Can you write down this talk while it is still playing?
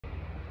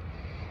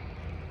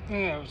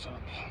Hey, what's up?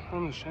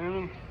 I'm the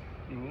Shaman,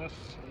 and this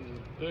is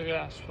a big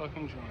ass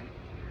fucking joint.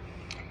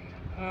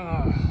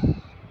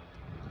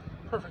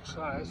 Perfect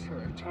size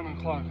for 10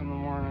 o'clock in the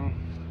morning.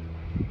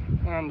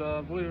 And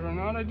believe it or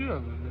not, I do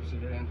have a busy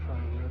day in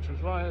front of me, which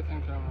is why I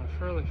think I'm a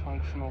fairly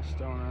functional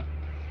stoner.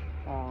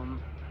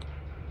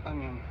 I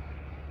mean,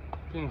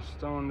 being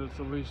stoned is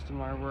the least of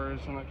my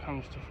worries when it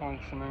comes to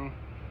functioning.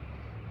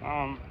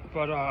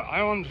 But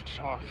I wanted to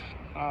talk.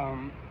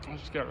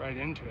 Let's just get right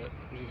into it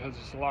because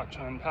it's a lot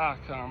to unpack.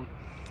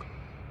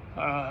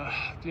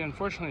 The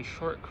unfortunately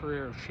short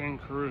career of Shane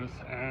Carruth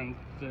and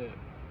the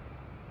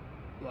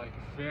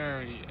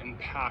very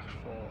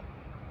impactful,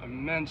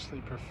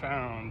 immensely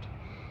profound,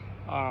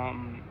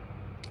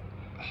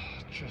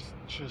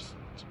 just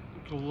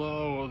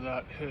glow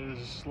that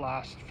his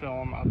last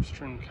film,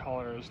 Upstream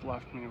Colour, has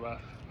left me with.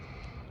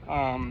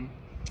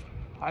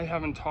 I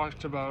haven't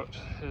talked about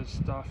his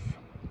stuff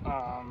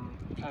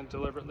kind of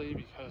deliberately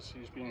because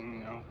he's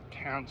being,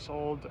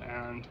 canceled,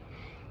 and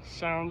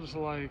sounds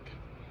like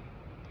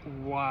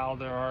while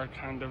there are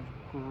kind of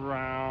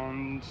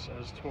grounds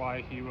as to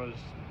why he was,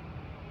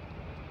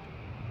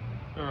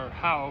 or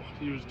how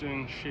he was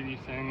doing shitty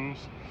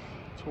things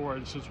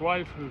towards his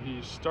wife, who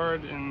he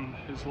starred in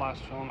his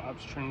last film,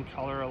 Upstream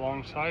Colour,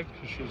 alongside,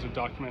 because she was a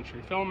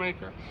documentary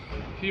filmmaker.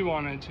 He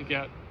wanted to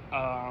get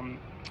a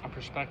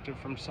perspective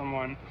from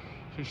someone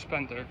who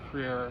spent their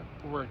career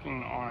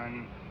working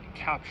on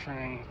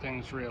capturing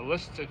things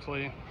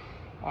realistically,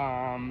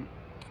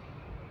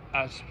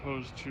 as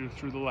opposed to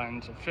through the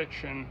lens of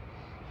fiction.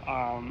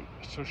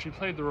 So she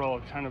played the role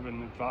of kind of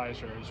an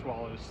advisor as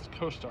well as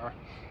co-star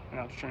in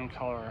Upstream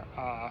Colour.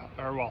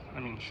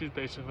 She's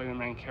basically the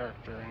main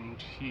character,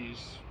 and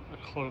he's a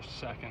close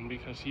second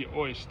because he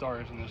always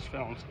stars in his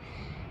films.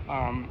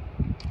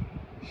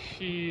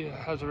 He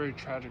has a very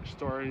tragic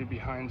story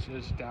behind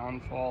his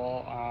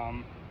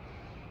downfall.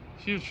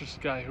 He was just a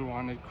guy who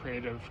wanted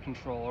creative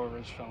control over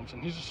his films,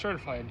 and he's a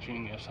certified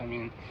genius.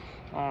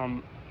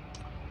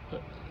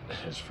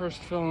 His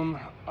first film,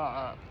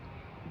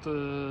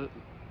 the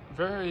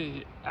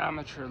very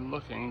amateur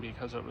looking,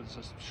 because it was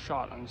just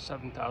shot on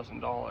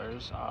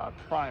 $7,000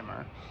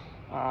 primer,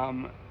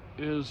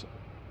 is,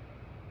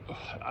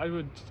 I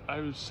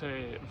would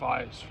say,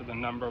 vies for the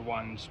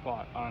 #1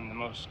 spot on the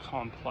most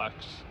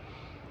complex.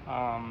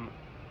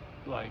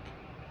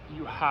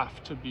 You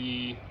have to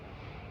be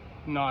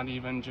not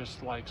even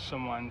just like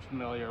someone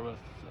familiar with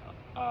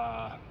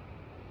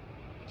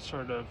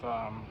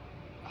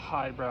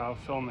highbrow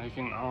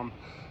filmmaking. You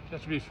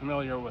have to be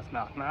familiar with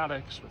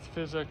mathematics, with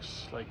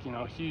physics.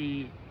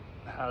 He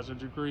has a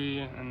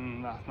degree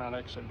in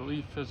mathematics, I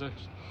believe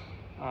physics,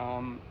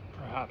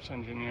 perhaps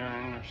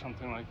engineering or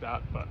something like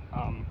that. But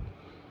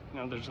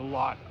there's a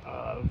lot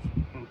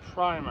in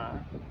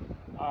primer,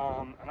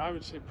 and I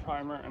would say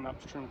primer and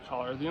Upstream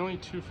Colour, the only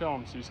two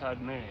films he's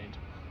had made.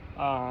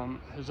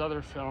 His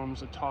other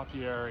films, A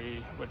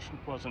Topiary, which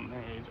wasn't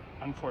made,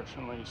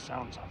 unfortunately,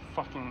 sounds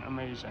fucking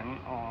amazing.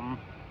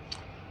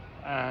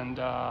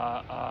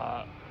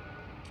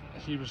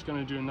 He was going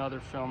to do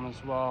another film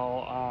as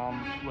well,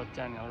 with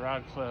Daniel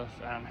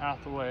Radcliffe, Anne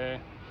Hathaway,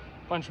 a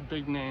bunch of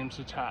big names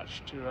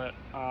attached to it,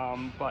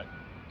 but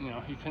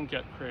he couldn't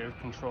get creative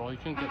control, he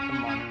couldn't get the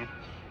money.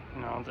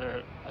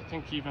 I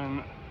think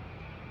even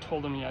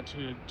told him he had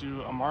to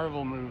do a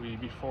Marvel movie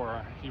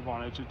before he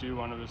wanted to do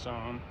one of his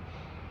own.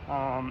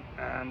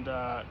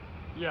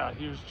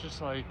 He was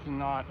just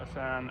not a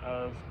fan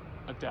of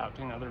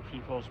adapting other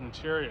people's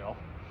material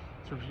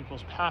through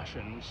people's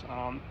passions.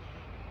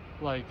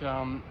 He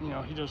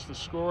does the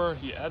score,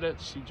 he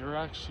edits, he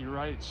directs, he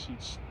writes, he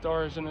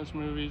stars in his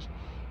movies.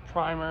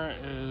 Primer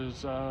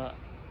is,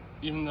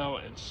 even though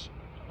it's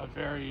a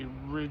very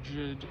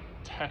rigid,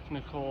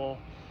 technical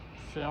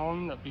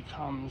film that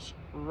becomes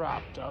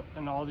wrapped up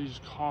in all these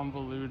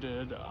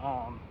convoluted,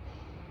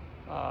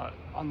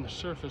 on the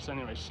surface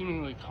anyway,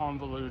 seemingly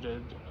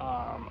convoluted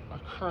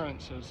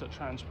occurrences that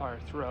transpire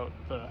throughout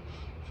the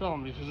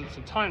film, because it's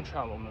a time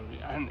travel movie,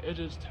 and it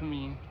is, to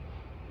me,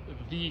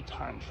 the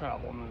time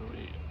travel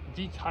movie,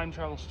 the time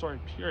travel story,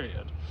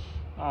 period.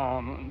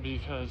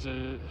 Because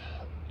if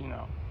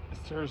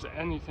there's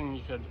anything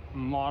you could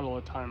model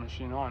a time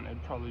machine on,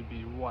 it'd probably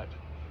be what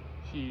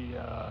he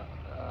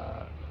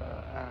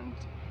and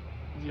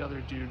the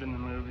other dude in the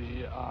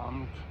movie,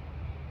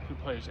 who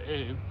plays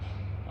Abe,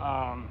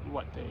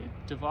 what they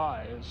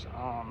devise,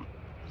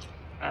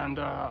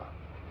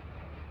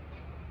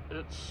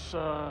 it's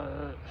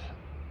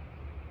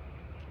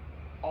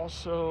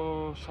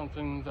also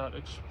something that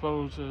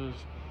exposes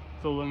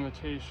the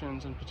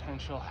limitations and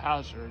potential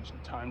hazards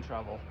of time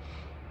travel,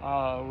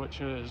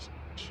 which is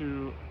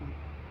to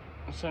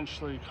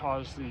essentially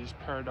cause these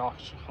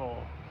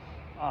paradoxical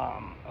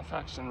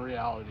effects in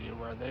reality,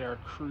 where they are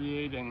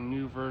creating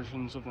new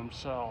versions of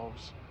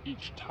themselves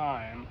each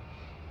time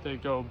they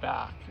go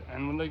back.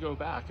 And when they go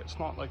back, it's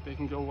not like they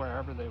can go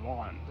wherever they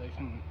want. They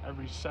can,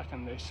 every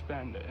second they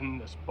spend in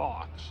this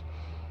box,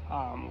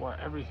 where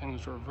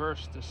everything's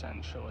reversed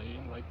essentially,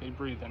 like they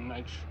breathe in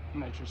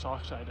nitrous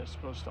oxide as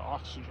opposed to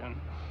oxygen,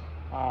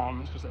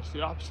 because that's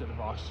the opposite of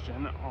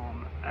oxygen,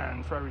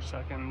 and for every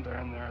second they're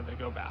in there, they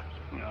go back.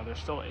 You know, they're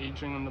still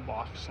aging in the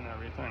box and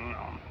everything.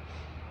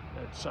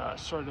 It's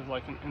sort of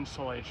like an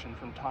insulation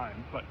from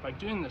time, but by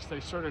doing this, they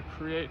sort of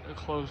create a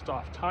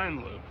closed-off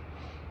time loop,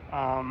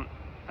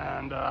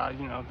 and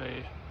you know,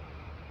 they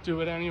do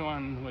what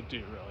anyone would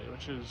do, really,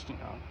 which is, you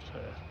know,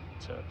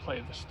 to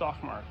play the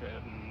stock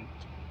market and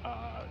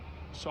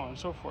so on and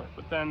so forth.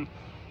 But then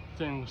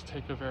things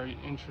take a very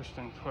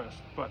interesting twist.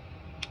 But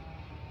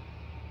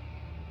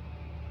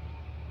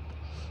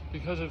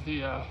because of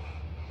the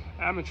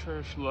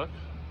amateurish look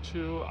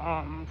to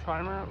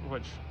Primer,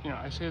 which, you know,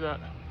 I say that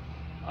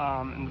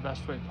in the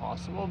best way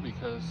possible,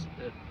 because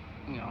it,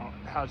 you know,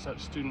 has that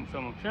student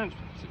film appearance,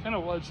 because it kind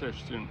of was their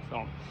student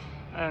film,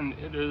 and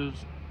it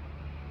is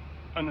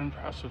an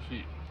impressive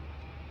feat.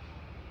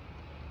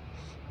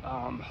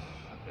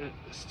 It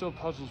still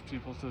puzzles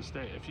people to this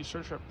day. If you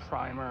search up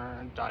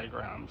Primer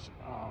diagrams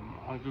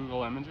on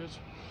Google Images,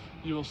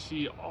 you will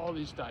see all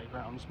these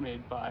diagrams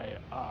made by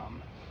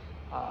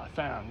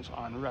fans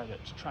on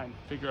Reddit to try and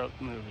figure out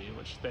the movie,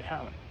 which they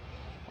haven't.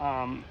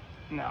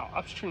 Now,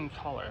 Upstream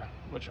Colour,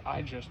 which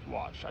I just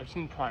watched, I've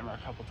seen Primer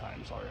a couple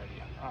times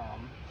already,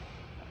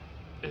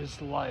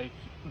 is like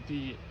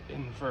the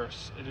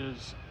inverse.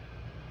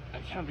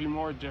 It can't be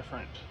more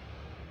different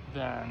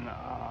than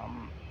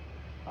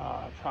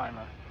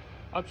Primer.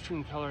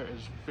 Upstream Colour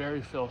is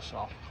very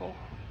philosophical,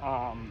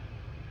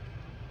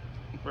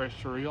 very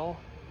surreal,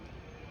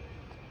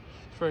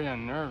 it's very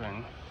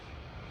unnerving,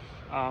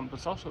 but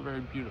it's also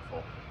very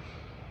beautiful.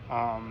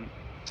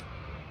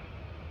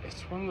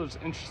 It's one of those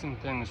interesting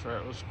things where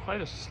it was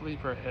quite a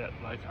sleeper hit.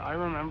 Like, I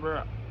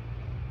remember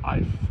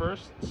I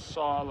first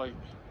saw like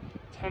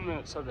 10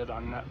 minutes of it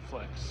on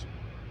Netflix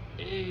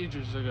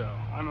ages ago.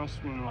 I must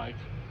have been like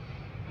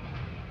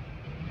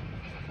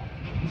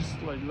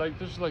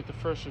this is like the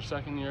first or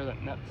second year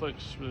that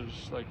Netflix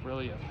was like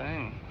really a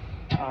thing,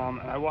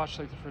 and I watched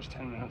like the first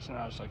 10 minutes and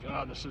I was like,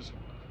 oh, this is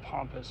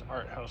pompous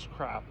art house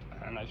crap,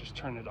 and I just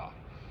turned it off.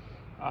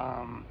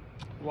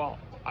 Well,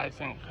 I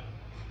think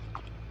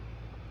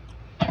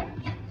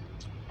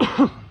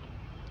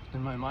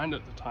in my mind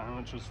at the time,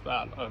 which was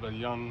that of a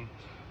young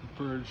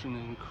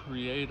burgeoning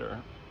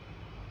creator,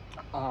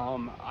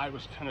 I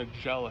was kind of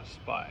jealous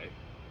by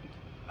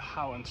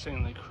how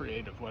insanely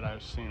creative what I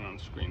was seeing on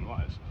screen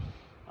was.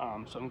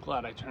 So I'm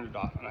glad I turned it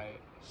off and I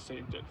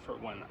saved it for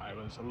when I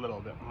was a little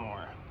bit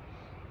more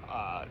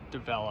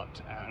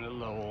developed and a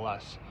little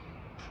less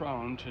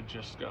prone to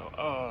just go,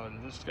 oh,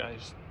 this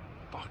guy's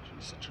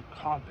he's such a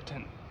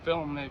competent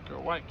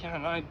filmmaker, why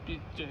can't I be,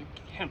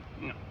 can't,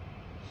 you know,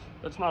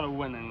 that's not a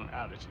winning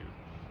attitude.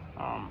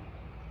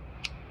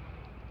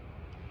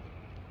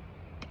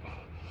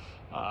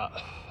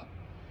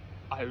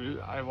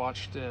 I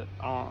watched it,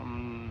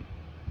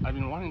 I've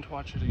been wanting to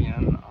watch it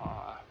again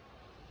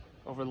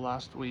over the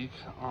last week,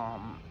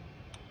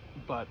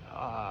 but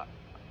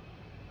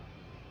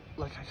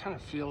like, I kind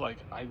of feel like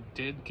I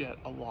did get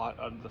a lot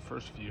out of the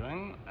first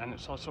viewing, and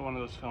it's also one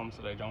of those films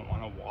that I don't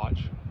want to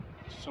watch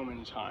so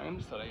many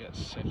times that I get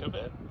sick of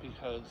it,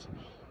 because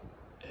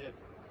it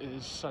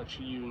is such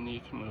a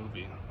unique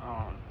movie.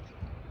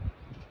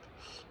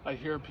 I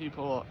hear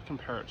people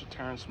compare it to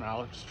Terrence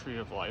Malick's Tree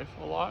of Life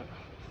a lot.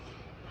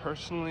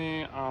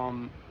 Personally,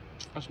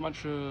 as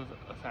much of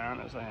a fan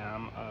as I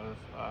am of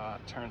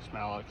Terrence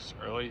Malick's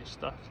early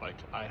stuff, like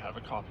I have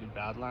a copy of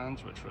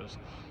Badlands, which was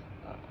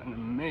an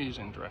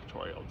amazing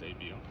directorial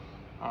debut.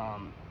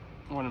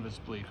 One of his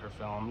bleaker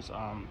films.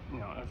 You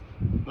know,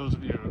 if those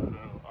of you who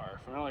are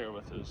familiar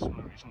with his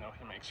movies know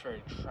he makes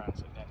very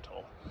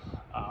transcendental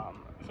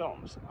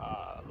films.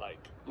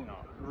 Like, you know,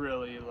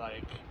 really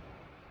like,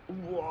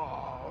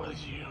 whoa, the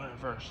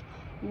universe,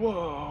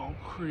 whoa,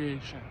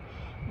 creation,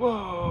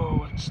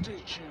 whoa,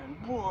 extinction,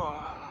 whoa,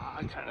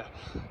 kind of,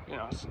 you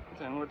know,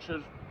 thing, which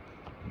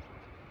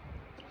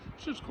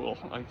is cool.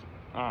 Like,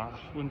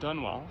 when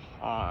done well,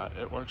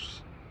 it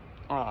works,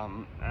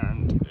 and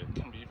it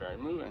can be very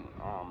moving,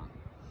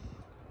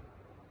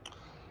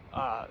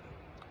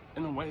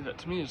 in a way that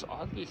to me is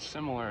oddly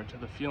similar to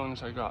the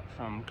feelings I got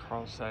from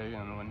Carl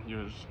Sagan when he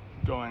was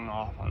going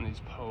off on these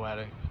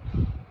poetic,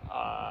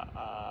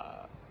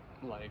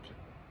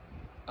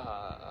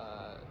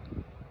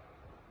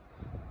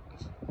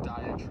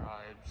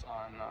 diatribes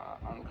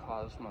on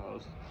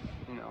cosmos.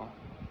 You know,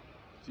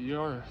 the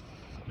Earth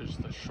is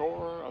the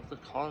shore of the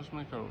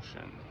cosmic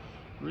ocean.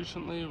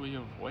 Recently we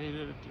have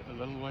waded a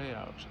little way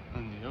out,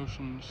 and the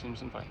ocean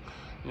seems inviting.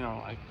 You know,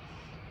 like,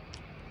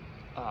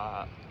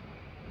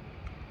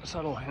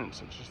 subtle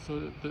hints of just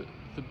the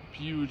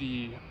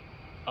beauty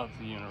of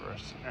the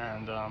universe.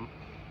 And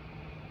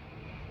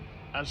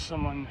as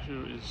someone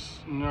who is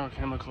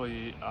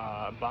neurochemically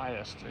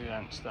biased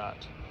against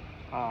that,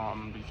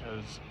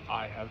 because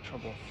I have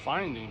trouble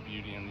finding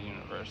beauty in the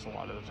universe a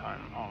lot of the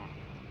time,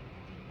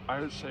 I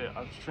would say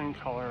Upstream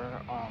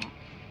Colour,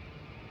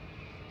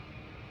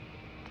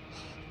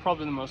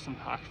 probably the most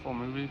impactful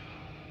movie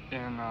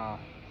in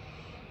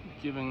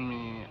giving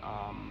me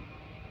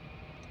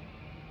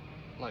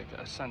like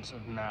a sense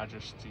of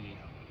majesty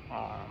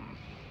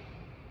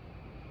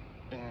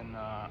in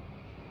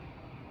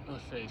the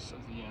face of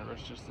the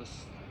universe. Just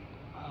this,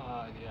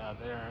 yeah,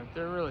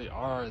 there really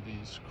are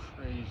these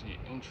crazy,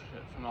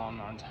 intricate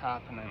phenomenons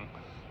happening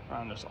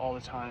around us all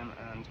the time,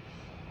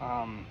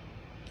 and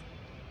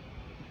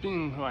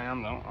being who I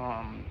am, though,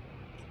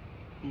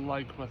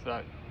 like with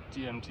that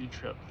DMT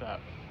trip,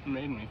 that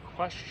made me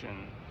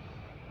question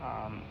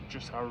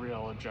just how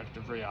real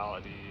objective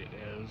reality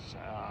is,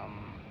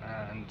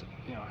 and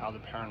how the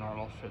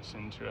paranormal fits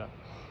into it.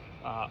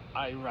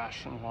 I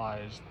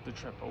rationalized the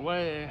trip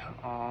away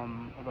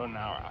about an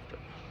hour after.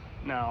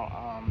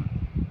 Now,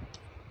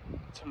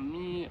 to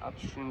me,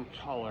 Upstream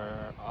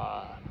Colour,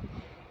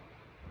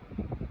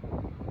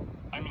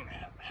 I mean,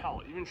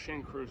 hell, even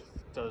Shane Carruth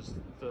does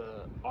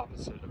the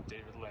opposite of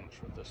David Lynch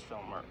with this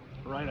film.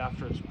 Right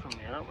after its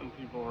premiere, when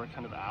people were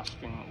kind of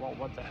asking, well,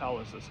 what the hell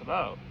is this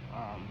about?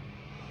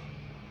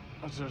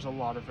 There's a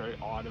lot of very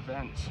odd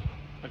events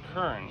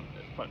occurring,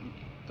 but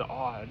the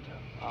odd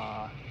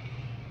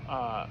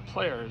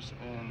players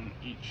in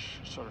each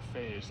sort of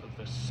phase of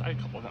this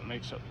cycle that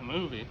makes up the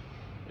movie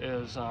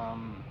is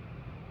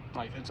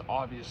like, it's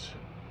obvious,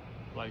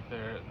 like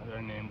they're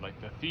named like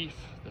the thief,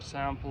 the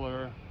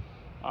sampler,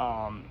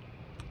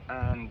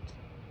 and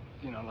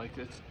like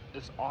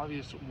it's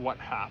obvious what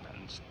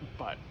happens,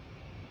 but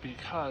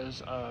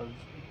because of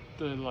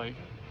the like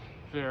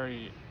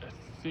very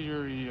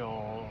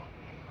ethereal,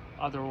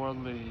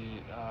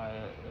 otherworldly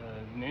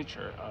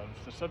nature of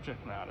the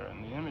subject matter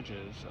and the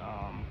images,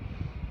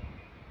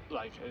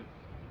 like it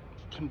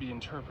can be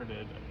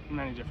interpreted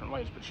many different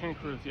ways. But Shane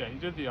Carruth, yeah, he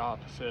did the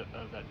opposite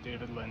of that.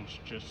 David Lynch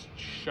just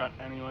shut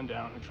anyone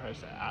down who tries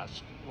to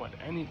ask what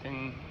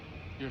anything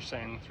you're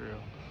saying through,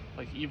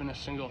 like even a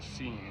single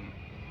scene,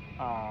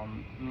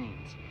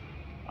 means.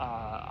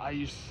 I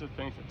used to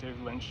think that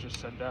David Lynch just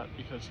said that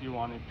because he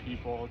wanted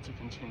people to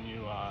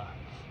continue,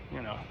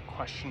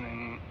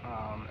 questioning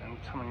and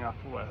coming up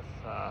with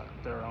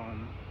their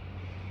own,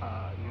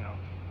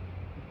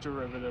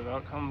 derivative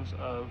outcomes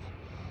of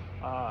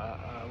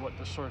what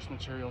the source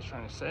material is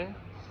trying to say,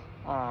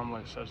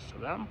 what it says to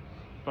them.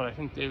 But I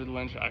think David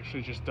Lynch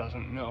actually just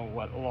doesn't know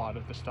what a lot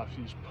of the stuff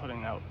he's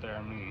putting out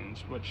there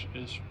means, which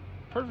is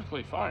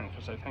perfectly fine,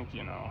 because I think,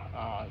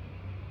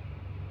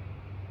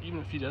 even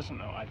if he doesn't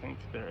know, I think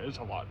there is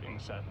a lot being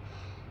said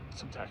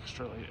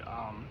subtextually.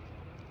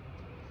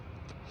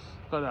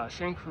 But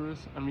Shane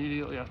Carruth,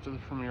 immediately after the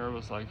premiere,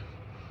 was like,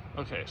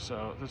 okay,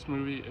 so this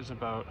movie is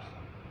about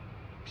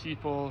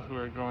people who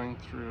are going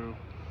through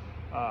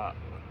a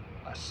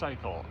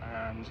cycle,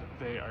 and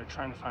they are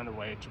trying to find a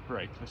way to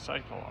break the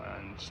cycle.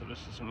 And so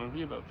this is a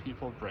movie about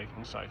people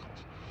breaking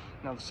cycles.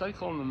 Now, the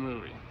cycle in the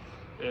movie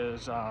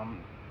is,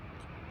 I'm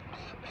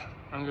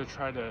going to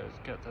try to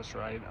get this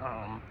right.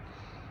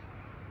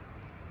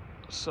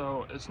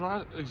 So it's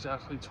not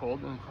exactly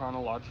told in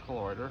chronological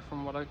order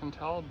from what I can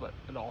tell, but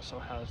it also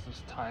has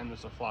this time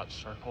as a flat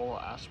circle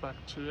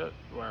aspect to it,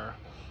 where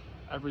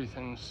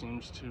everything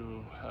seems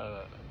to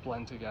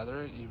blend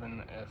together,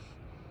 even if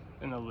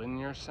in a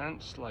linear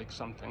sense, like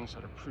some things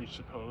that are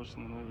presupposed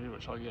in the movie,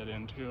 which I'll get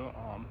into,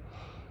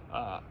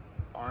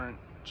 aren't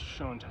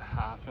shown to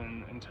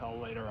happen until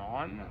later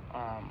on.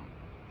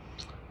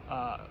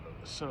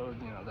 So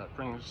that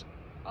brings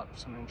up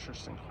some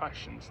interesting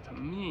questions to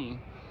me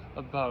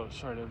about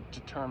sort of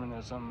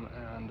determinism,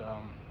 and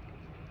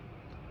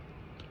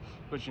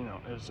which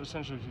is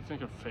essentially, if you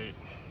think of fate,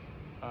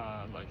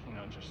 like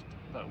just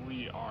that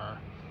we are,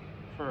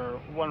 for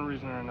one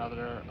reason or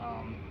another,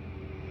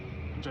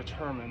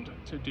 determined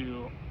to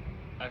do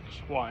X,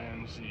 Y,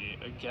 and Z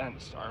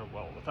against our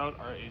will, without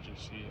our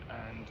agency,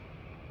 and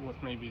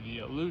with maybe the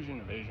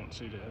illusion of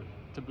agency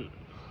to boot.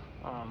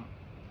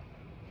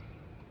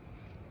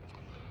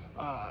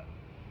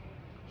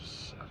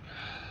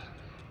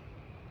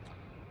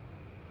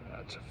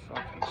 That's a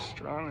fucking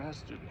strong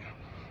ass dude.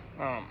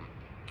 I'm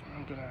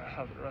gonna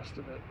have the rest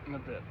of it in a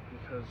bit,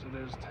 because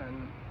it is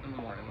 10 in the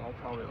morning. Well,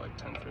 probably like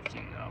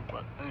 10:15 now,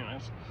 but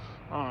anyways.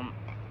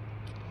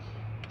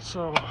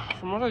 So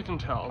from what I can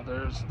tell,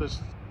 there's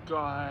this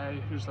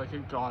guy who's like a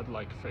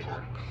godlike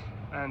figure,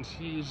 and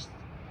he's,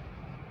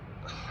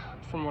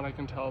 from what I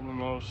can tell, the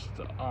most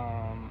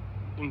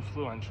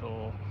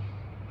influential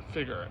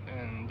figure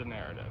in the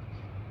narrative.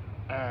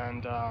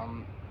 And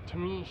to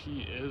me,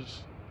 he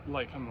is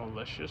like a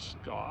malicious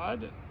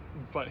god,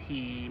 but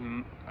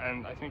and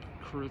I think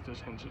Carruth has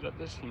hinted at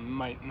this, he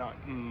might not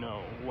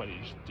know what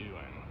he's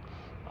doing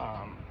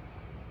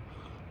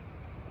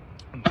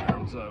in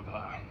terms of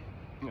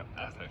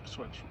ethics,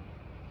 which,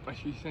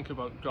 if you think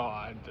about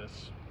God,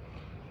 this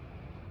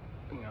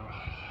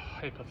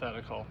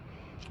hypothetical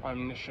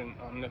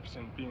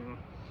omnipotent being,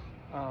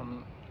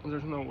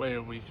 there's no way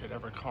we could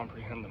ever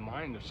comprehend the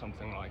mind of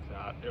something like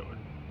that. It would,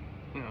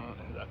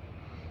 that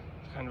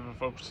kind of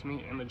evokes to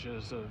me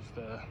images of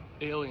the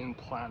alien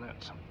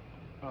planet,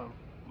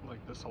 like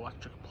this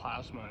electric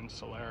plasma in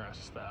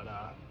Solaris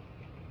that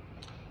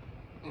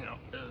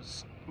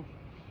is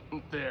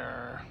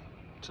there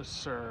to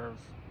serve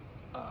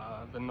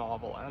the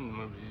novel and the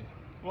movie,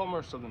 well,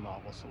 most of the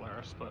novel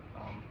Solaris, but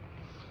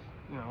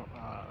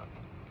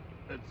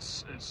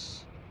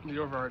it's the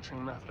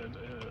overarching message,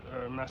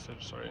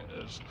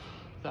 is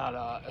that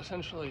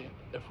essentially,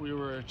 if we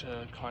were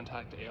to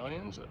contact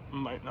aliens, it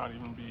might not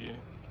even be,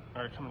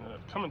 or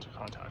come into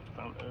contact with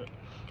them,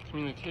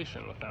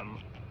 communication with them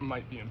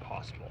might be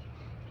impossible,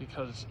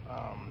 because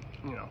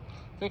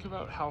think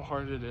about how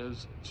hard it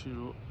is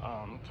to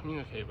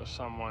communicate with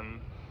someone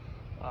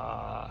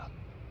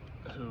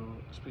who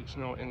speaks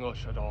no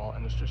English at all,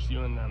 and it's just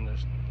you and them.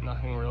 There's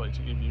nothing really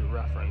to give you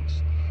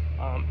reference.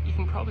 You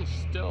can probably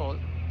still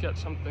get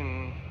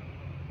something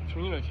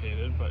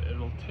communicated, but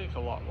it'll take a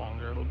lot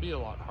longer, it'll be a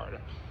lot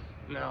harder.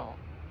 Now,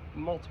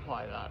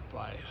 multiply that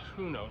by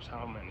who knows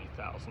how many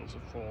thousands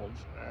of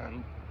folds,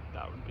 and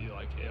that would be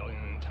like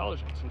alien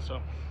intelligence. And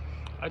so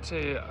I'd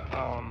say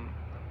a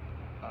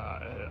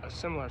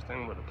similar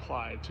thing would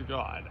apply to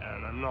God,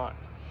 and I'm not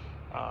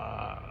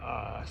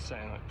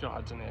saying that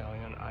God's an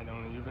alien. I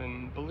don't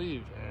even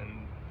believe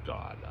in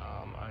God.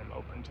 I'm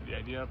open to the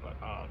idea, but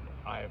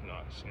I have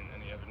not seen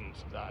any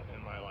evidence of that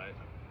in my life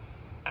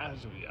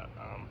as of yet.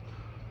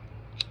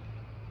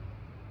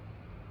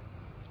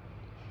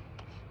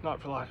 Not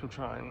for lack of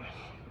trying.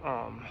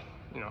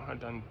 I've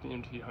done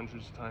DMT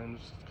hundreds of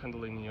times,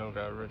 Kundalini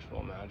yoga,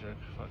 ritual magic,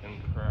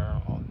 fucking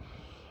prayer,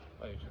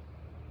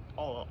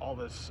 all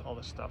this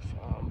stuff.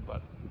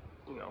 But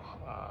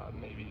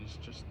maybe it's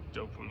just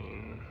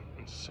dopamine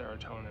and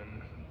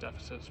serotonin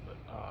deficits. But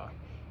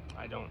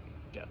I don't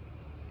get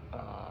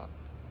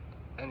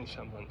any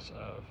semblance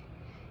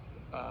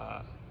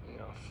of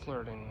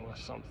flirting with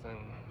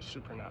something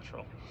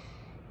supernatural.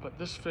 But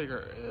this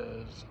figure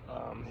is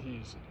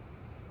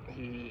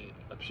he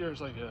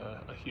appears like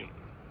a human,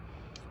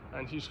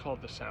 and he's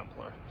called the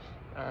Sampler.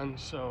 And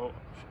so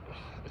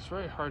it's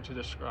very hard to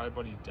describe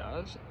what he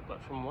does, but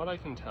from what I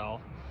can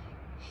tell,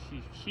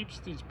 he keeps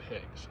these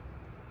pigs,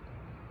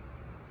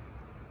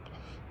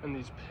 and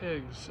these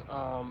pigs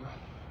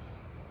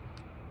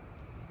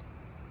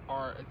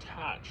are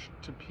attached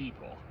to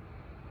people.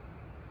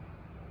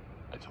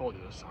 I told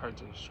you, it's hard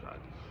to describe.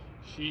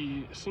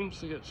 He seems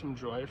to get some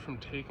joy from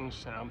taking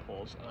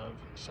samples of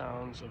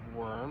sounds of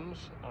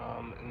worms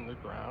in the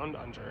ground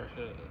under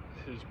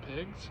his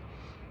pigs,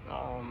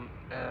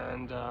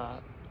 and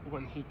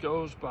when he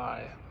goes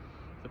by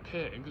the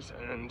pigs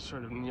and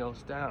sort of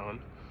kneels down,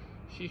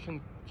 he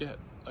can get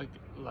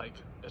like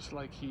it's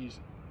like he's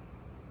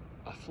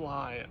a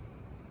fly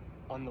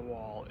on the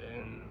wall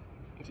in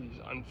these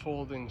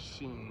unfolding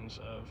scenes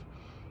of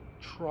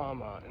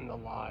trauma in the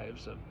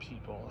lives of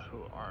people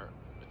who are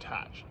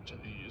attached to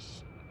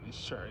these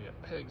surrogate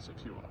pigs,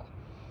 if you will.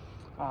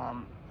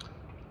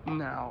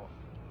 Now,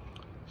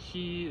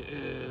 he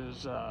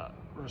is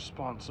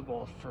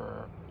responsible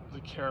for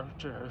the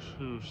character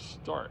who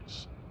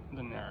starts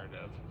the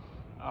narrative.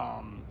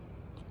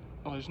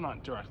 Well, he's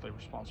not directly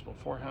responsible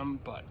for him,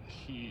 but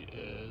he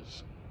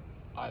is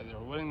either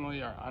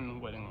wittingly or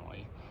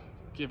unwittingly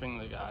giving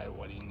the guy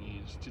what he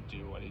needs to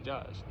do what he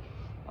does.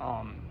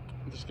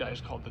 This guy is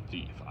called the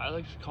Thief. I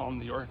like to call him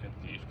the Orchid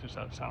Thief because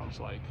that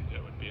sounds like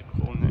it would be a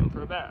cool name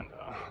for a band.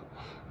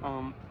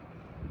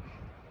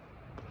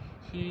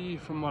 He,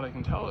 from what I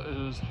can tell,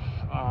 is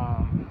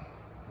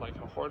like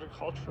a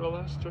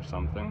horticulturalist or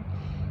something,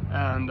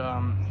 and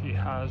he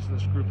has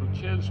this group of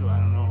kids who, I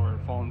don't know, are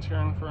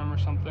volunteering for him or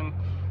something,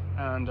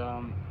 and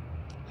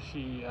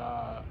he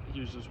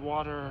uses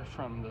water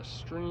from the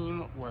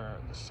stream where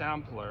the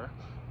Sampler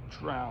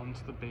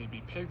drowns the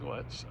baby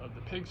piglets of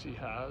the pigs he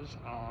has,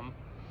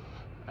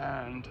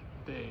 and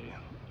they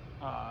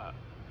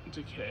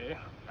decay,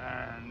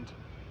 and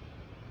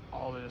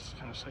all this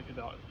kind of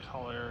psychedelic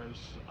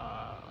colors,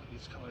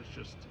 these colors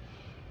just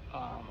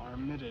are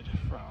emitted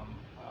from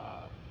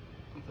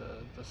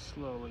the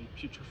slowly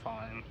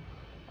putrefying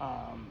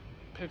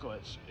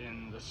piglets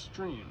in the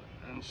stream,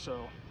 and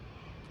so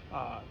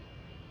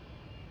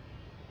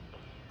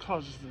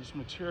causes this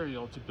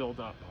material to build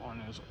up on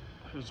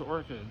his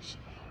orchids.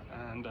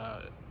 And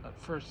at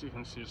first you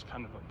can see it's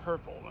kind of a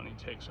purple when he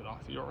takes it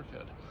off the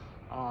orchid,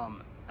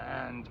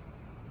 and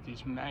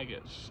these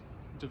maggots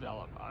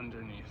develop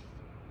underneath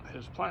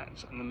his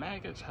plants, and the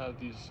maggots have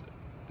these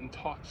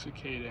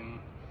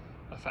intoxicating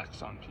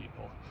effects on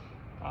people.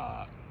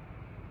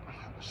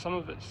 Some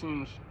of it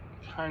seems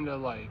kind of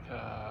like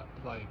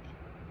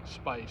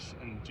Spice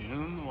and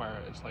Dune, where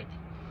it's like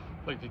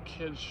the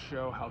kids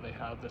show how they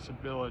have this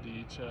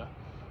ability to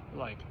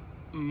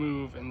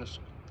move in this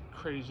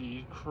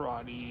crazy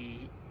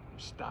karate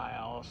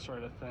style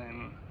sort of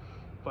thing,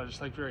 but it's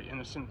very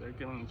innocent. They're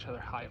giving each other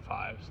high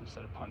fives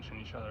instead of punching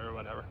each other or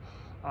whatever,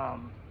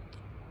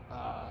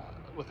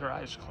 with their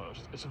eyes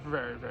closed. It's a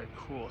very, very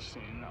cool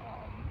scene,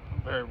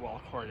 very well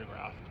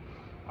choreographed,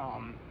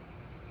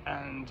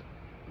 and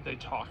they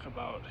talk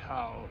about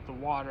how the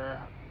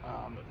water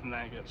that the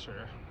maggots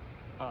are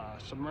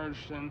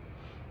submerged in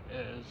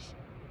is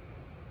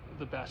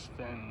the best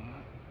thing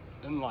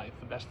in life,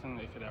 the best thing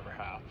they could ever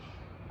have.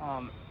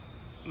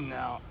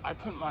 Now, I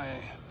put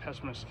my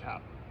pessimist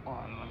cap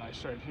on when I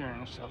started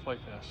hearing stuff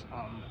like this,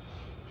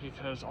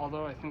 because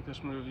although I think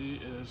this movie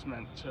is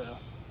meant to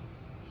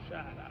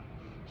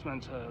It's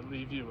meant to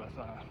leave you with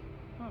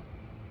oh,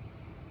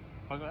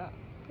 look at that,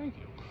 thank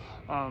you.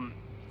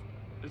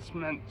 It's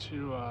meant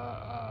to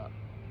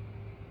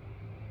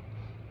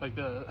like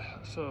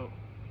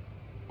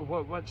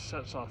what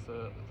sets off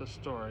the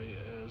story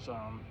is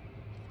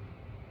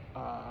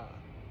I'll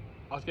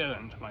get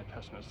into my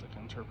pessimistic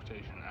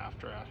interpretation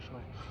after,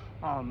 actually,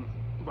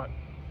 but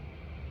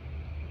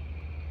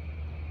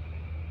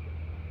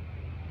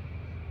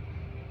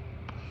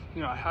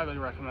you know, I highly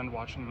recommend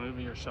watching the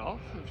movie yourself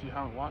if you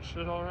haven't watched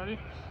it already.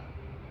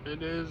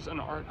 It is an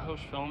art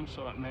house film,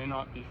 so it may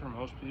not be for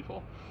most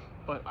people,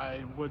 but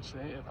I would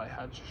say if I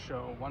had to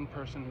show one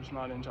person who's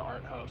not into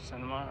art house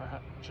cinema or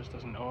just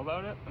doesn't know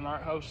about it, an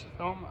art house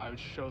film, I would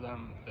show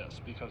them this,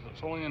 because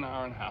it's only an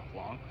hour and a half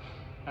long,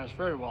 and it's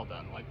very well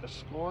done. Like, the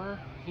score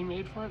he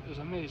made for it is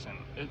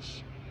amazing.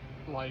 It's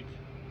like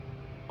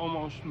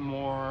almost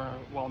more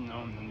well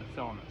known than the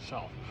film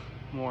itself,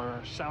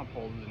 more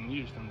sampled and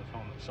used in the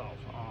film itself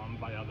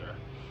by other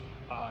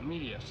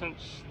media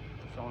since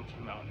the film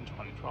came out in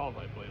 2012,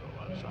 I believe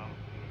it was.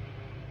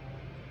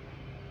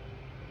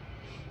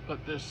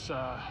 But this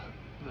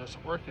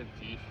orchid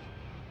thief,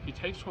 he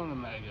takes one of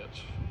the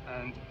maggots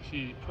and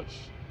he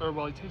takes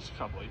a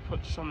couple. He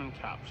puts some in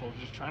capsules,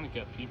 just trying to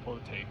get people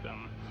to take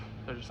them.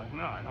 They're just like,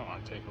 no, I don't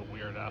want to take a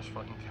weird ass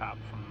fucking cap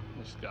from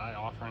this guy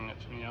offering it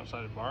to me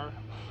outside a bar.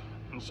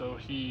 And so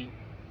he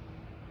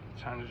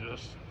kind of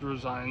just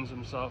resigns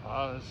himself.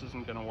 Oh, this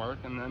isn't gonna work.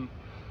 And then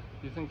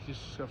you think he's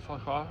just gonna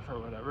fuck off or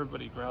whatever,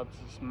 but he grabs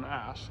this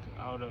mask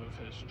out of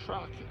his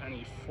truck and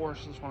he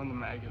forces one of the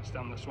maggots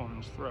down this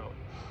woman's throat.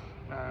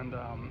 And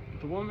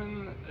the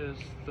woman is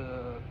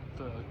the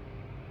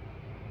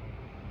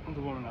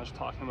woman I was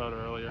talking about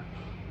earlier.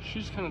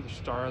 She's kind of the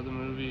star of the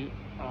movie.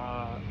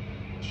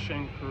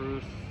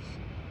 Carruth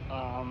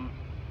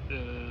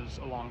is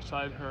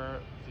alongside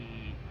her.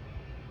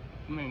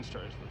 The main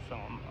stars of the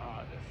film.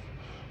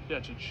 If you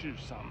had to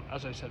choose some,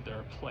 as I said, there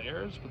are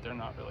players, but they're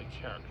not really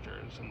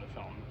characters in the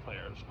film.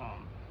 Players,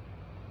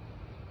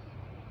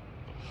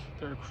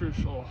 they're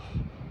crucial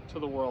to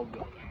the world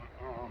building,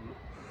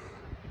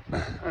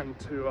 and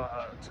to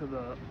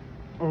the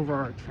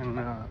overarching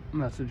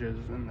messages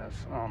in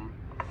this.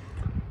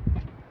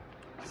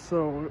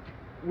 So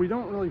we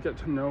don't really get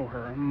to know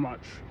her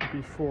much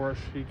before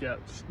she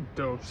gets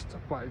dosed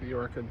by the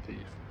orchid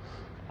thief.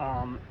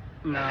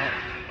 Now,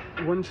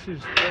 when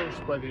she's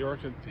dosed by the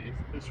orchid thief,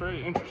 it's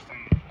very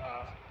interesting.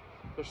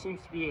 There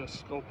seems to be a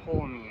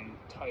scopolamine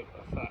type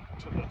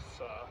effect to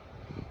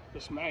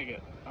this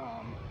maggot,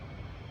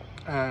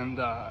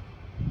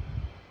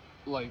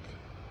 like,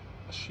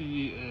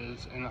 she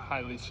is in a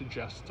highly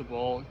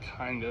suggestible,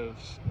 kind of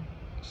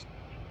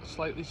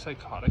slightly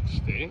psychotic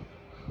state.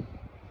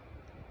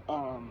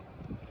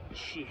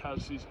 She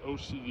has these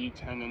OCD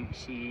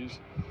tendencies.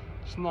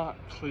 It's not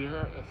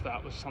clear if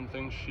that was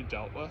something she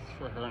dealt with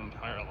for her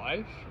entire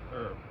life,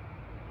 or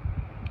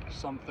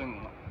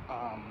something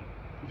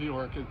the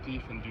orchid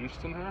thief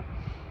induced in her.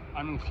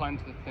 I'm inclined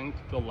to think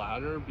the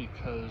latter,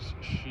 because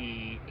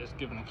she is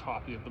given a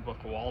copy of the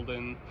book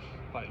Wielded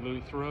by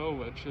Louis Theroux,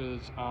 which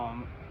is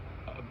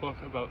a book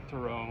about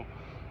Thoreau.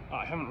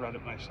 I haven't read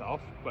it myself,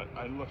 but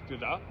I looked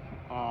it up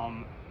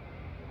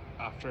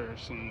after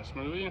seeing this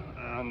movie,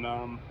 and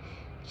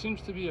it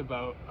seems to be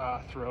about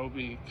Thoreau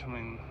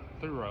becoming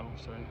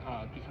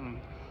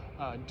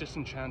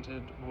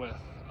disenchanted with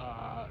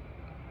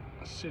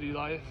city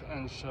life,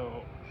 and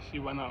so he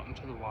went out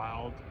into the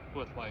wild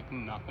with like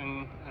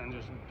nothing and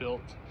just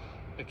built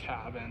a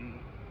cabin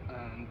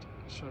and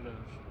sort of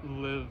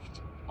lived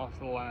off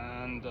the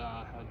land,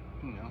 had,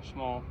 you know,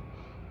 small,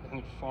 I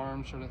think,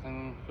 farm sort of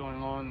thing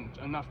going on,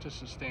 enough to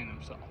sustain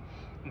himself.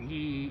 And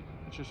he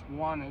just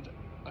wanted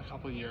a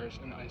couple of years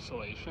in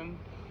isolation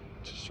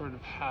to sort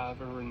of have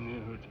a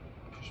renewed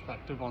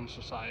perspective on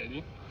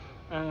society.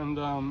 And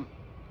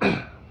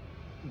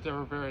there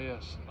were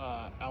various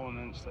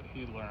elements that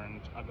he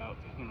learned about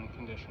the human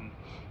condition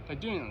by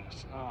doing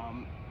this.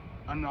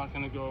 I'm not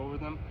going to go over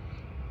them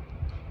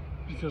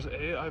because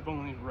I've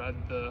only read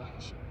the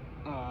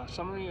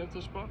summary of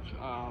this book,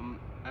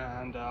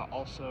 and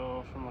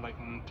also from what I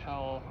can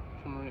tell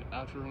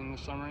after reading the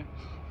summary,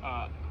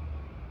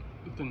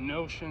 the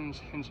notions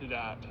hinted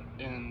at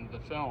in the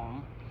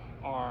film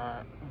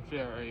are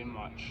very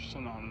much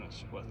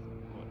synonymous with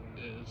what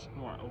is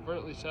more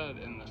overtly said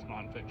in this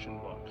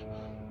nonfiction book.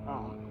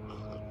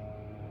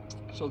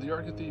 So the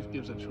orchid thief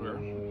gives it to her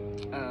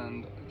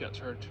and gets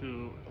her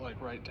to like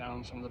write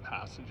down some of the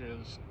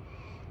passages,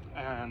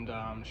 and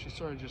she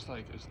sort of just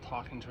like is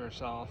talking to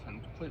herself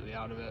and completely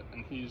out of it,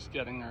 and he's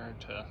getting her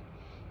to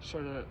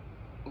sort of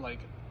like,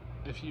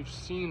 if you've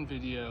seen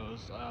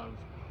videos of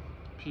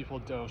people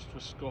dosed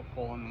with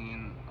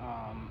scopolamine,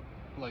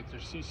 like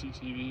there's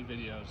CCTV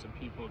videos of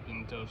people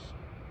being dosed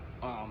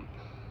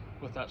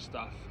with that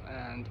stuff,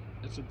 and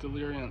it's a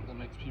delirium that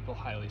makes people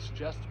highly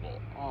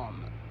suggestible,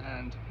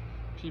 and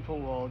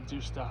people will do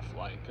stuff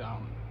like,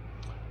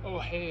 oh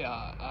hey,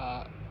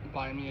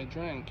 buy me a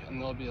drink, and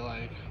they'll be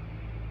like,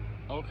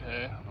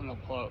 okay, and they'll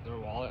pull out their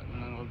wallet,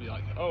 and then they'll be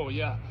like, oh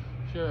yeah,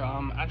 here,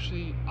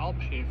 actually, I'll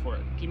pay for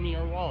it. Give me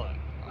your wallet.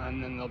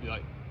 And then they'll be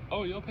like,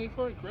 oh, you'll pay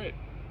for it? Great.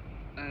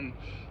 And,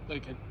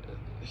 like,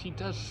 he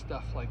does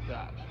stuff like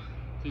that.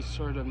 These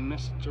sort of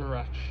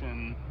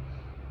misdirection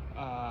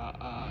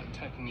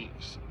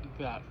techniques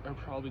that are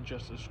probably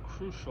just as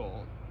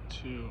crucial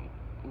to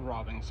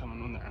robbing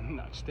someone when they're in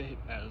that state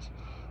as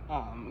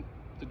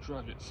the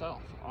drug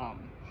itself.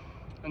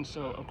 And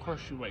so, of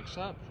course, she wakes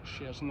up.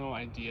 She has no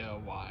idea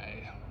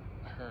why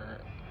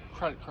her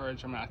credit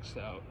cards are maxed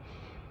out.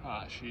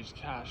 She's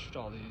cashed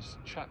all these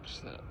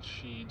checks that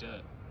she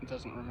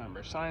doesn't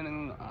remember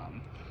signing.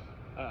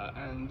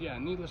 And yeah,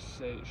 needless to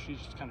say, she's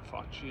just kind of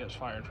fucked. She gets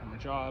fired from her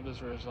job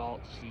as a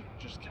result. She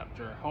just kept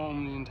her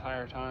home the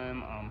entire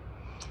time.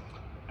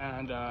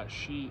 And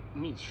she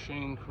meets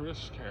Shane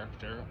Carruth's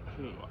character,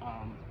 who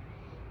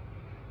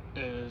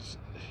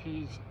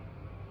he's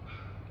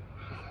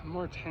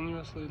more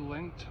tenuously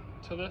linked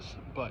to this,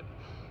 but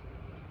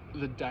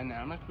the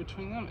dynamic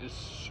between them is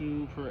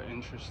super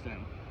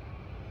interesting.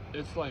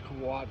 It's like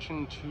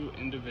watching two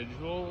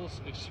individuals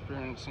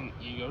experiencing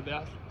ego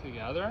death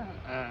together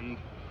and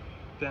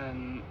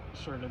then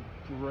sort of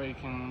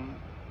breaking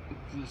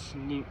this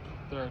loop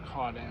they're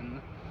caught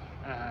in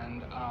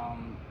and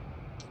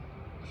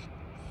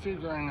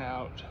figuring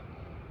out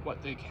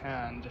what they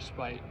can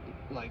despite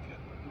like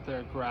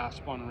their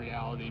grasp on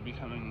reality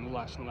becoming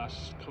less and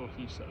less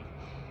cohesive.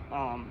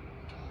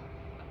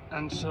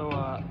 And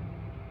so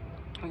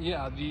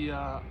yeah, the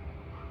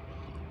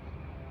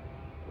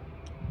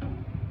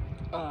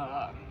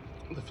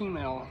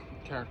female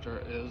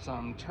character is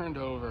turned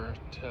over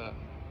to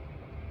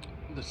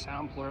the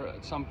sampler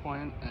at some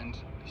point, and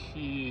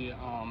he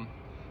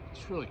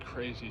it's a really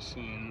crazy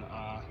scene.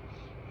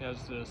 He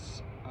has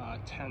this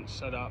tent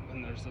set up,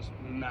 and there's this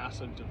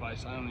massive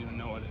device, I don't even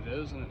know what it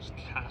is, and it's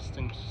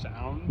casting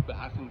sound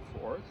back and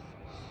forth.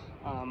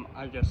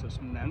 I guess it's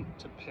meant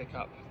to pick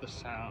up the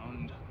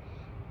sound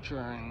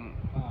during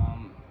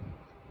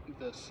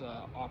this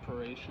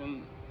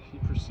operation he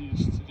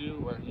proceeds to do,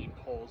 where he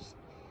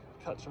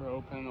cuts her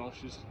open while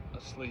she's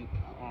asleep,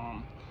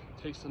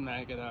 takes the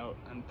maggot out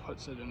and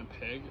puts it in a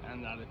pig,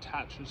 and that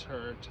attaches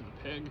her to the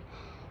pig.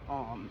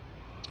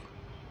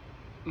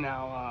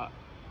 Now,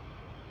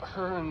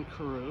 her and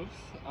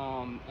Carruth,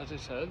 as I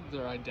said,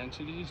 their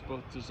identities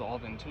both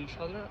dissolve into each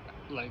other.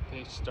 Like,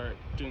 they start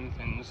doing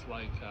things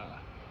like,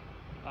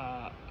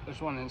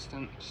 there's one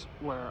instance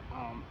where,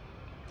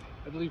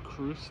 I believe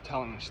Carruth's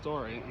telling a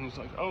story, and he's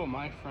like, oh,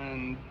 my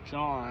friend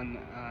John,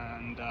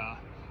 and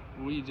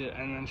we did,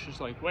 and then she's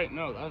like, wait,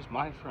 no, that was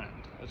my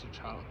friend as a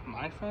child.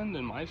 My friend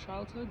in my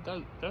childhood?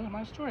 That was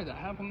my story, that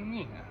happened to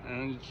me.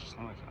 And it's just,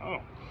 I'm like,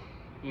 oh,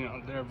 you know,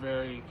 they're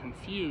very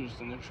confused,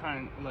 and they're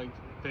trying, like,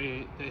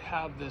 they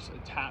have this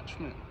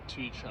attachment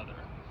to each other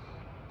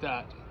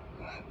that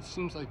it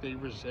seems like they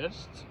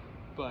resist,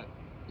 but,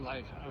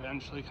 like,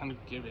 eventually kind of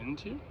give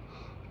into.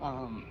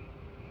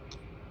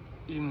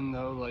 Even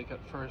though, like, at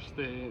first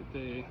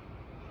they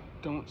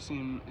don't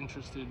seem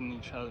interested in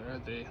each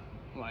other, they,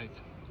 like,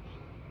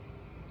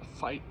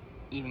 fight,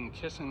 even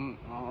kissing,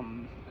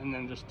 and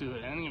then just do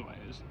it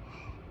anyways,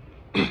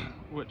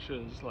 which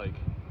is, like,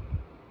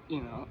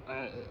 you know,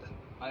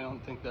 I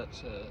don't think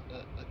that's a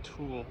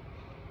tool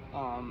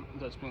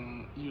that's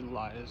being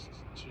utilized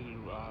to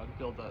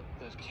build up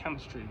this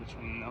chemistry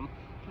between them,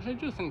 which I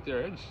do think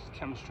there is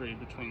chemistry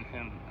between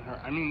him and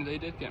her. I mean, they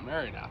did get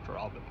married after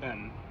all, but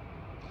then,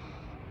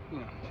 you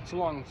know, so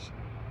long as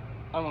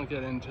I won't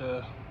get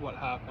into what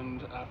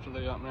happened after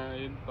they got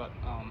married, but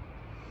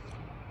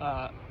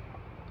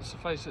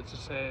suffice it to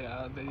say,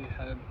 they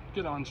had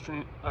good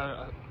upstream,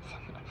 they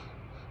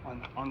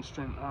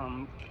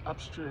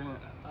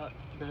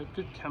had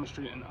good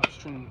chemistry in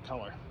Upstream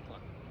Colour. But I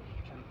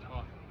can't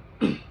talk.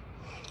 You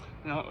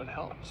know, it would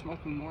help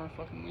smoking more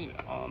fucking weed.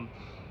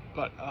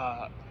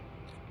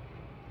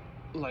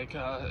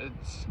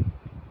 It's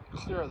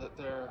clear that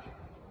they're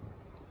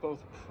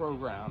both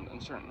programmed in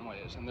certain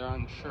ways, and they're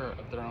unsure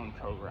of their own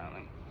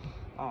programming.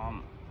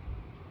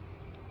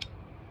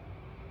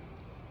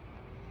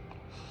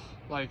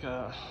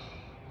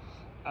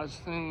 As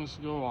things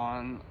go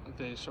on,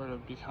 they sort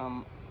of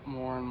become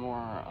more and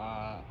more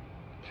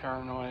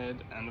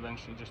paranoid, and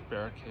eventually just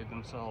barricade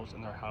themselves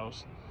in their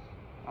house.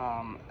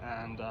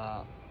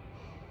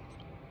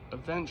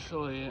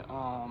 Eventually,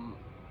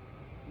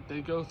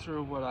 they go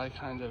through what I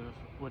kind of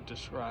would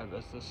describe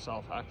as the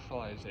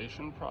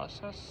self-actualization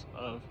process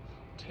of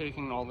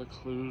taking all the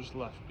clues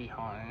left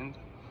behind,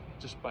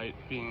 despite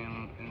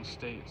being in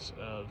states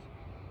of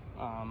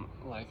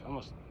like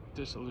almost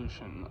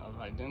dissolution of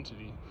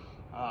identity.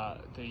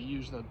 They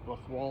use the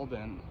book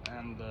Wielded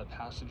and the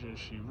passages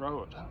she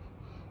wrote,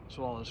 as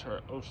well as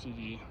her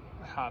OCD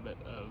habit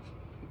of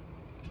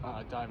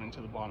diving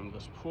to the bottom of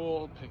this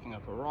pool, picking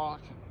up a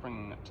rock,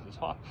 bringing it to the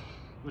top,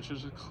 which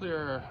is a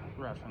clear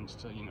reference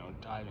to, you know,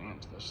 diving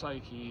into the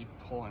psyche,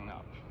 pulling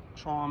up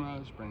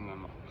traumas, bringing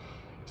them up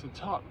to the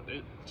top.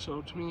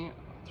 So to me,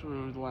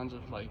 through the lens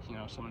of, like, you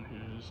know, someone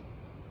who's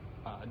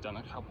done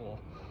a couple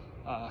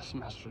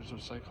semesters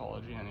of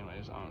psychology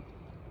anyways,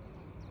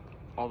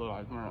 although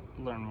I've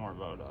learned more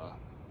about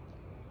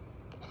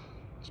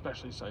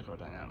especially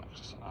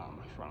psychodynamics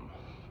from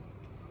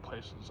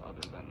places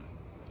other than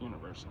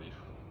university.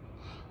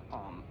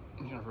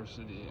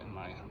 University, in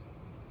my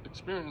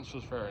experience,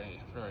 was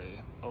very,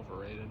 very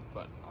overrated,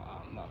 but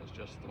that was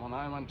just the one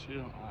I went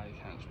to. I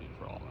can't speak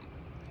for all of them.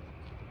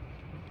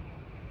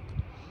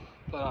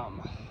 But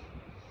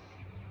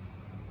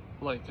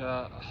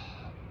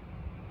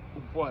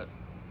what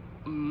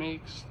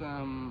makes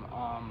them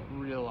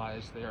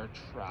realize they are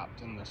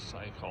trapped in this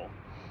cycle,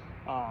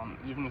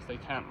 even if they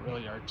can't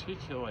really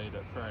articulate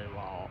it very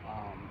well,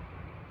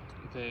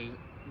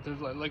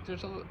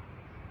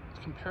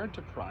 compared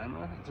to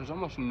Primer, there's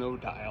almost no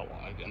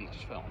dialogue in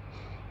this film.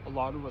 A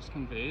lot of what's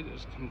conveyed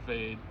is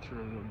conveyed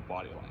through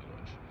body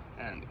language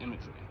and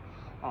imagery.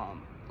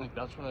 Like,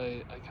 that's what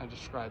I kind of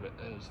describe it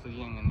as the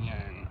yin and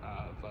yang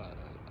of,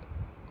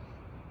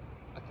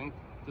 I think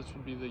this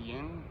would be the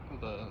yin,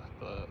 the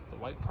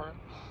white part,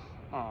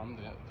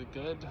 the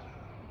good,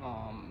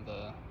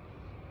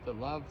 the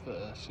love,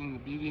 seeing the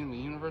beauty in the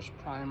universe.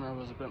 Primer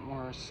was a bit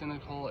more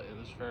cynical. It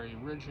was very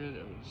rigid.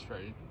 It was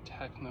very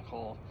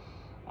technical,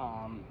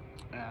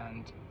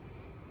 and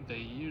they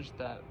used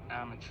that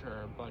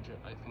amateur budget,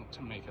 I think,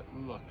 to make it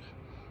look,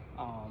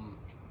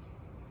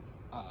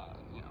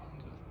 you know,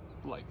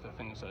 like the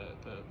things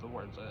the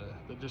words,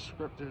 the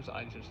descriptors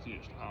I just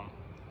used.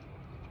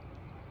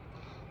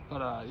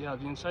 Yeah,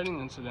 the inciting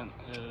incident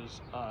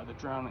is the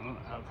drowning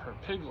of her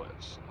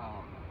piglets,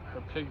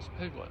 her pig's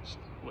piglets,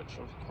 which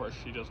of course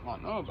she does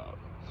not know about.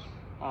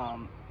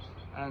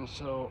 And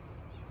so,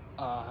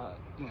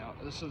 you know,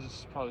 this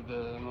is probably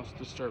the most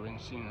disturbing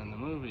scene in the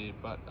movie,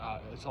 but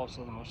it's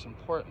also the most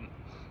important,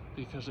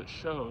 because it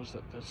shows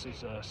that this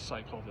is a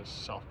cycle that's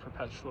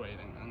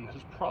self-perpetuating and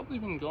has probably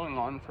been going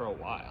on for a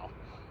while.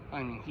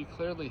 I mean, he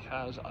clearly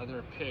has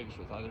other pigs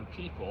with other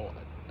people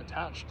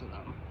attached to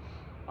them.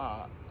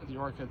 The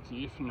orchid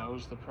thief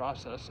knows the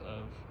process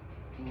of,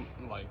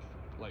 like,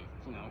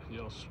 you know,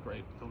 he'll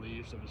scrape the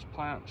leaves of his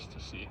plants to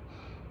see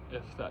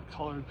if that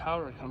colored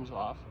powder comes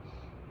off,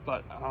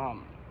 but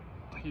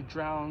he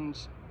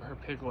drowns her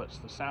piglets,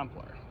 the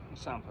sampler,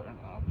 and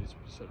I'll be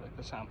specific,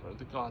 the sampler,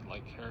 the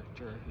godlike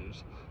character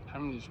who's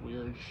having these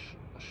weird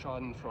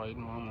schadenfreude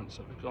moments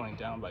of going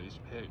down by these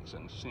pigs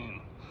and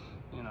seeing,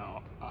 you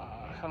know,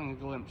 having a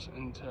glimpse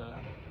into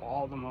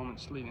all the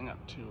moments leading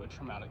up to a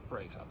traumatic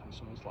breakup in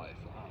someone's life,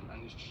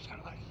 and he's just kind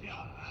of like,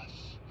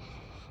 yes,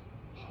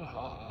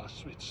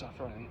 sweet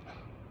suffering.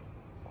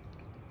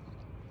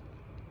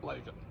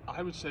 Like,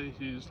 I would say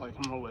he's like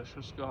a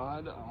malicious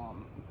god,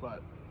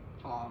 but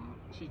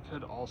he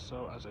could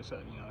also, as I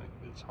said, you know,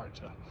 it's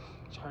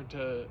hard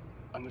to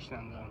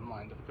understand the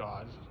mind of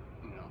God,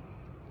 you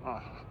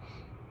know,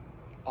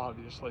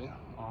 obviously.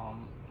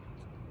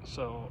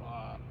 So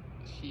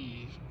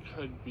he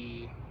could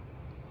be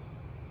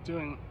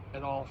doing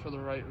it all for the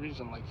right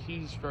reason. Like,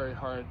 he's very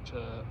hard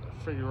to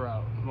figure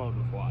out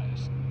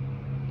motive-wise.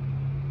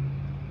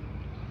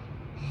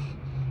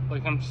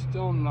 Like, I'm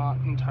still not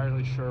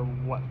entirely sure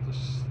what the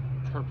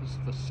purpose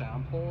of the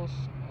samples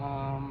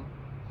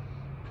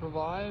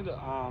provide,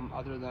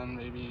 other than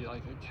maybe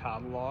like a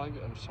catalog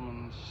of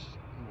someone's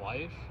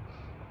life,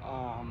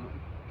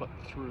 but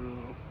through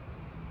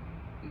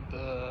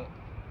the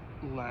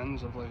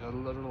lens of like a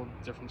literal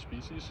different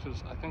species,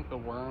 because I think the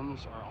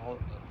worms are all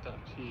that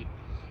he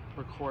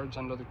records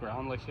under the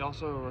ground. Like, he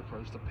also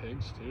records the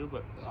pigs too,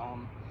 but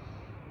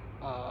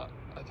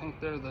I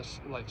think they're the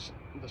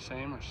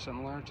same or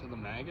similar to the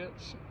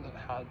maggots that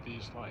had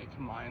these like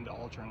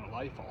mind-altering,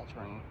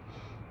 life-altering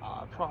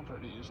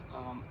properties.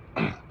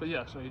 But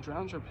yeah, so he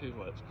drowns her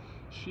piglets.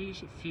 She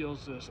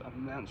feels this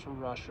immense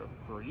rush of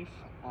grief,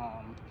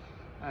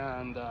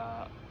 and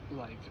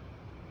like,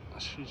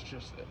 she's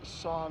just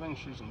sobbing,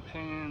 she's in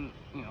pain,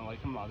 you know,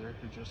 like a mother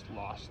who just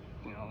lost,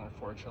 you know, their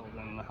 4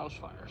 children in a house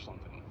fire or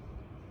something.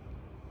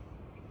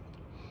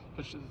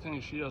 But the thing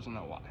is, she doesn't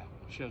know why.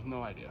 She has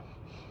no idea.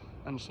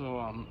 And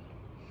so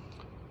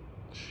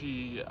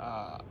she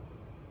I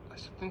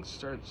think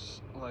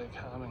starts like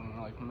having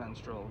like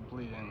menstrual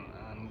bleeding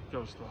and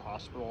goes to the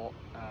hospital,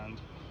 and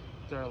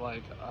they're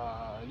like,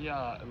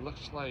 yeah, it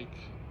looks like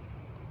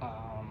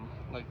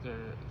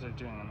they're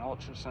doing an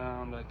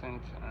ultrasound, I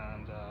think,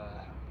 and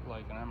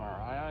like an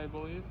MRI, I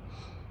believe,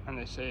 and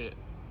they say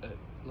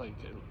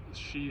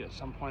she at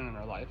some point in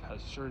her life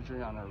has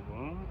surgery on her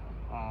womb.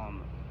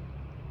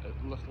 It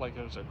looked like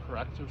it was a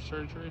corrective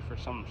surgery for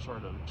some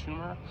sort of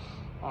tumor,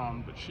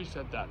 but she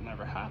said that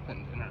never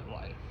happened in her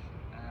life,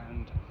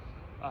 and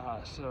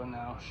so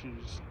now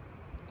she's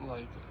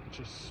like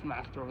just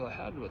smacked over the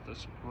head with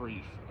this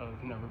grief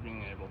of never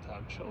being able to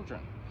have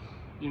children,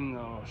 even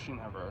though she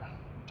never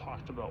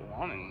talked about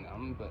wanting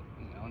them. But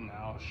you know,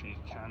 now she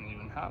can't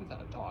even have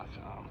that talk,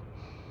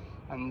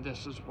 and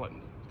this is what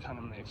kind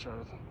of makes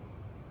her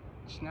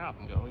snap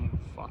and go,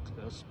 fuck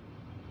this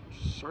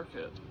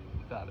circuit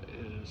that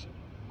is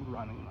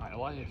running my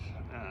life,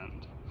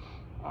 and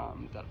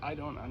that I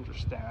don't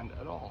understand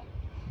at all.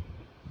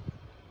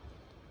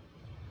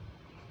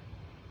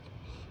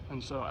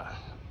 And so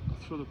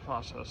through the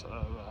process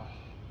of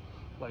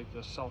like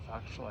the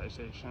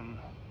self-actualization,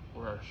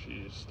 where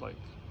she's like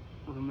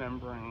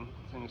remembering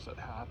things that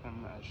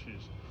happen as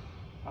she's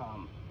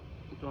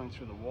going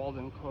through the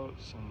wielded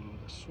quotes and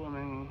the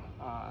swimming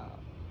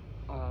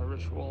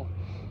ritual.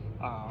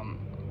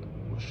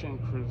 With Shane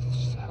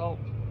Carruth's help,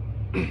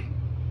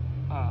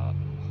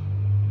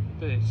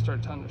 they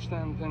start to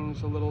understand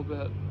things a little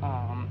bit,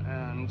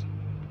 and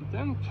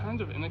then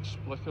kind of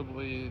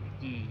inexplicably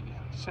the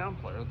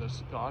sampler,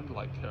 this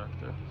godlike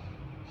character,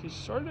 he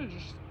sort of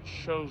just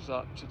shows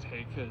up to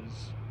take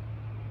his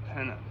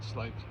penance.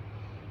 Like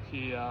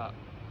he, I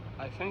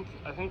think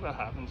what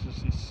happens is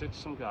he sicks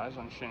some guys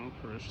on Shane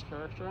Carruth's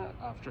character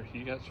after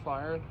he gets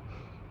fired,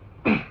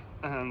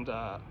 and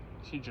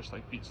he just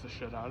like beats the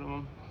shit out of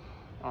him.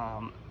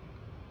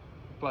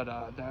 But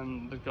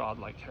then the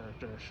godlike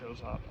character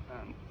shows up,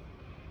 and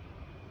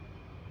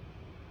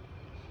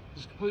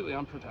he's completely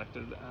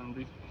unprotected,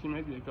 and he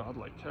may be a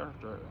godlike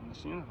character in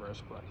this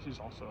universe, but he's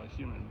also a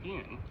human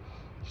being,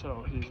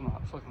 so he's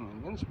not fucking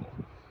invincible.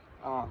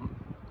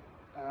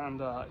 And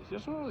he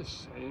doesn't really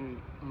say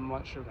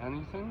much of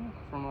anything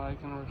from what I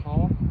can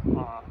recall,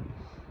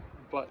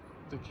 but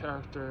the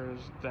characters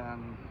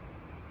then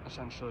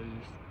essentially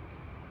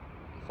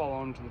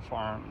follow him to the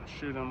farm,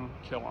 shoot him,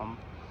 kill him,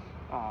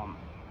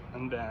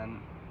 and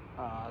then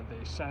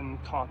they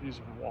send copies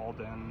of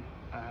Walden,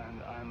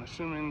 and I'm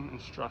assuming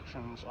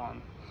instructions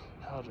on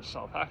how to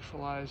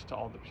self-actualize to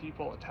all the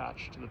people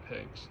attached to the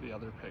pigs, the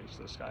other pigs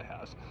this guy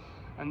has.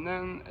 And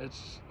then it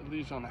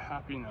leaves on a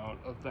happy note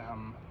of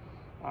them,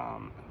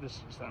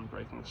 this is them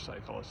breaking the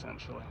cycle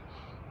essentially.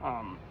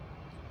 And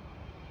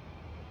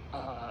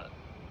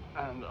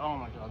oh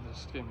my god,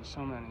 this gave me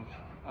so many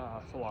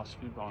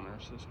philosophy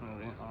boners, this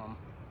movie.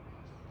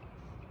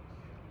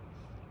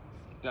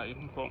 Yeah, you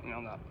can quote me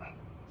on that.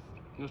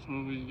 This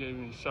movie gave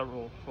me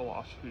several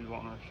philosophy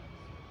boners.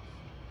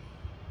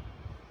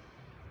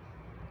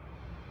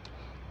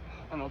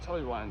 And I'll tell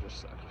you why in just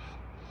a sec.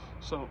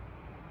 So,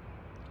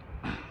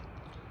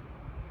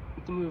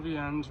 the movie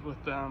ends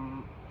with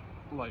them,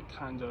 like,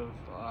 kind of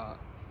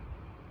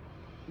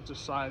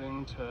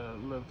deciding to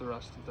live the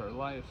rest of their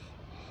life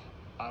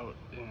out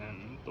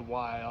in the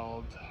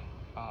wild,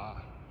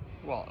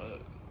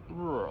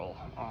 rural,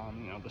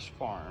 you know, this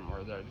farm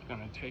where they're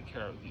going to take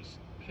care of these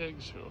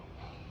pigs who,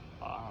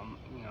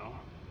 you know,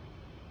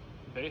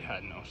 they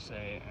had no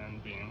say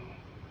in being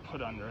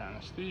put under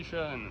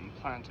anesthesia and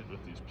implanted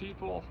with these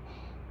people,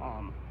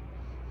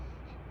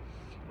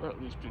 or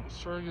at least being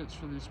surrogates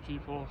for these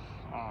people,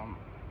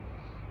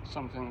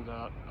 something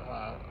that,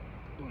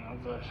 you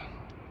know,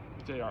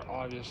 they are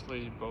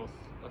obviously both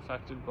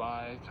affected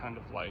by, kind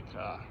of like,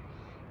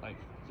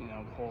 you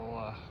know, the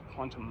whole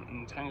quantum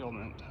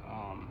entanglement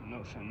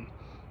notion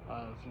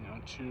of, you know,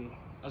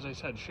 as I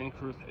said, Shane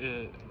Carruth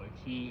is, like,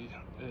 he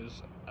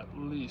is at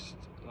least,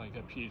 like,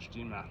 a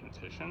PhD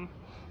mathematician.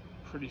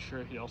 Pretty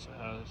sure he also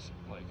has,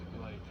 like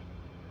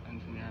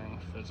engineering,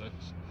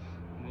 physics,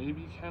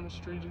 maybe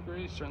chemistry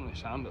degree. Certainly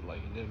sounded like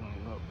he did when he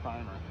wrote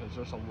Primer, because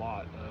there's a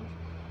lot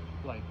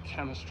of, like,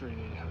 chemistry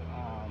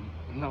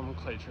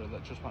nomenclature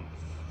that just went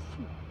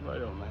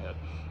right over my head.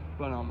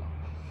 But,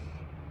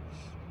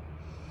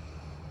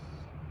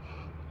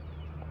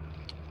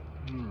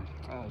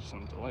 that is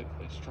some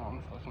delightfully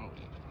strong fucking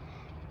weed.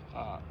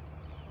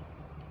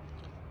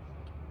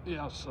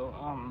 Yeah, so,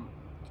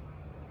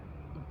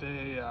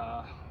 they,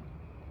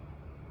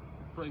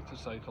 break the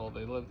cycle,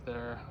 they live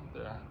there,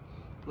 they're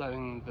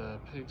letting the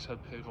pigs have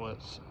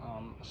piglets,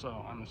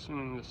 so I'm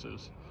assuming this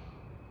is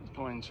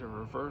going to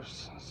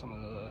reverse some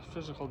of the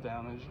physical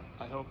damage,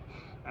 I hope,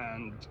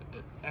 and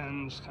it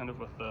ends kind of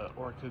with the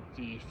orchid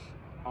thief,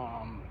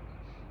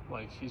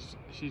 like,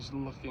 he's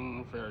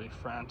looking very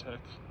frantic.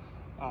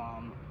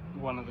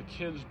 One of the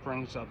kids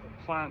brings up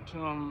a plant to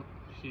him,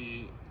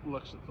 he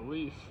looks at the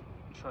leaf,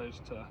 tries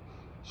to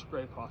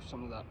scrape off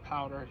some of that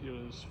powder he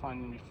was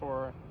finding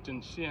before,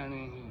 didn't see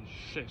any,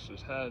 he shakes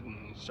his head and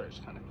he starts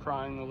kind of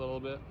crying a little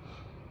bit.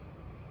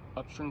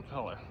 Upstream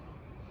Colour.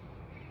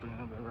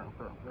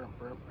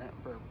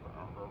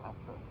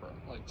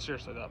 Like,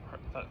 seriously,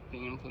 that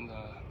theme from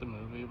the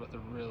movie with the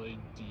really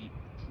deep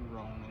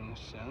droning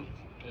synth,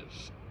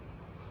 it's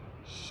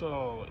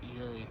so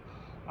eerie.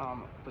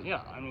 But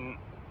yeah, I mean,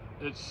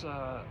 it's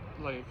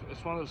like,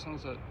 it's one of those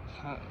things that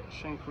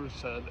Shane Carruth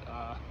said,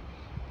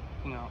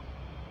 you know,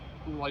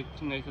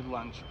 like Naked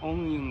Lunch,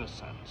 only in this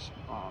sense.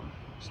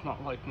 It's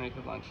not like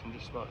Naked Lunch in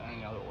just about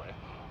any other way.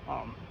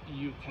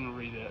 You can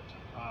read it,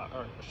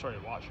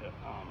 watch it,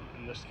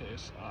 in this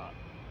case,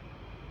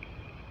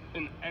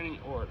 in any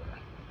order,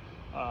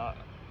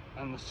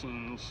 and the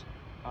scenes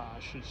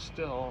should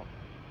still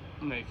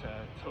make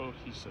a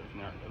cohesive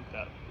narrative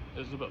that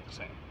is about the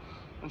same.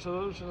 And so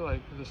those are,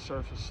 like, the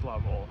surface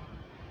level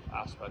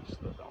aspects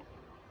of the film.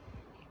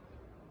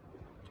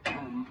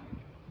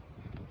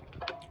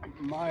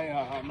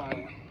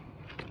 My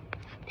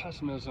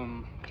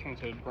pessimism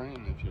tainted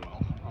brain, if you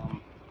will,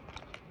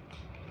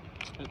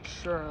 it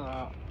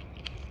sure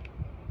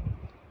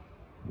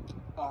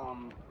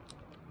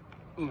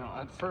you know,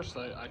 at first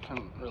I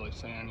couldn't really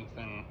say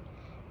anything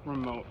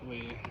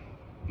remotely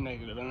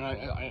negative, and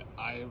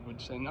I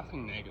would say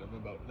nothing negative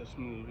about this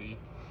movie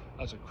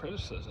as a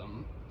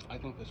criticism. I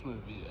think this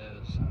movie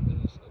is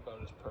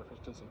about as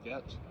perfect as it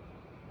gets.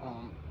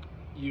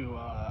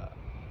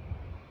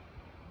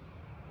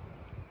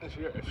 If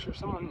you're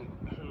someone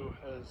who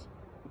has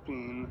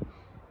been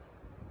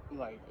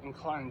like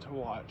inclined to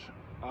watch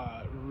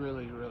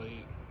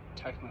really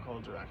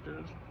technical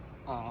directors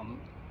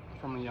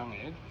from a young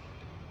age,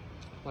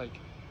 like,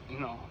 you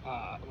know,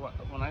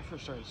 when I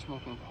first started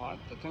smoking pot,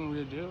 the thing we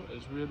would do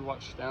is we would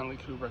watch Stanley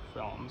Kubrick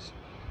films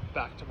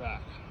back to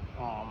back,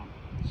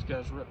 get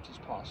as ripped as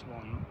possible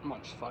and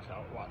munch the fuck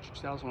out. Watch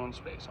 2001: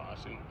 Space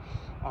Odyssey,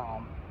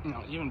 you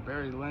know, even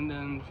Barry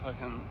Lyndon,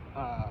 fucking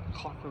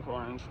Clockwork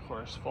Orange, of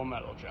course, Full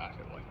Metal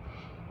Jacket. Like,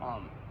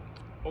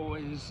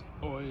 always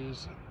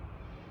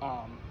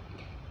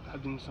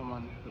have been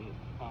someone who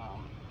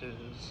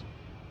is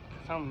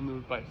profoundly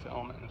moved by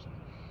film, and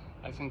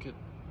I think it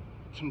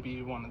can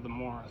be one of the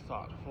more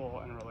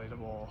thoughtful and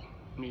relatable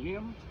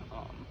mediums.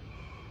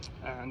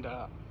 And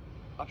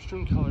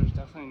Upstream Colour is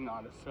definitely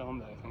not a film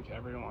that I think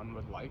everyone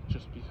would like,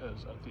 just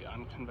because of the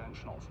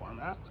unconventional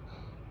format.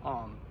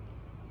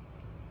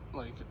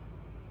 Like,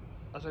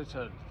 as I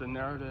said, the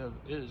narrative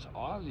is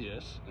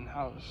obvious in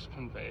how it's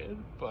conveyed,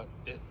 but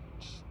it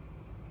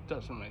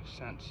doesn't make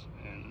sense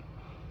in,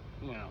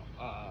 you know,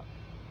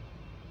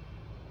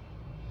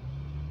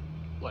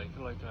 like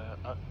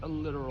a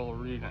literal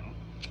reading.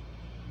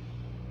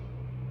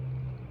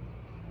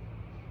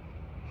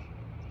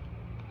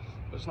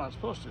 But it's not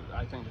supposed to.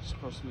 I think it's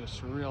supposed to be a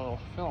surreal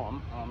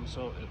film,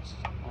 so it's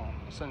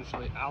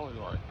essentially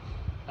allegory.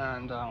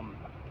 And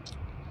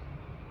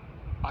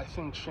I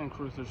think Shane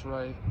Carruth is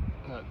right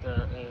that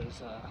there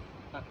is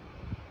an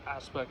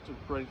aspect of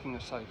breaking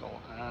a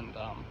cycle, and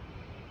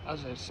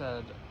as I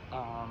said,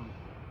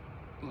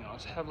 you know,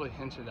 it's heavily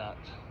hinted at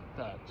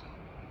that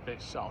they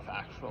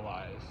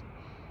self-actualize,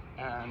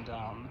 and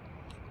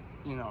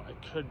you know, it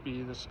could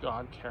be this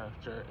God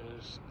character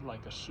is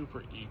like a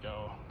super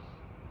ego,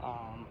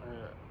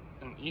 or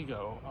an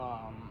ego,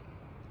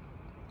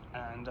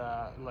 and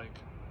like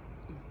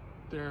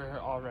they're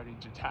already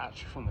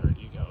detached from their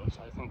egos,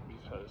 I think,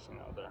 because, you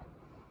know, they're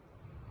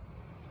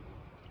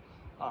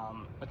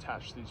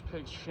attached to these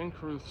pigs. Shane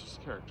Carruth's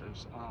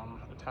character's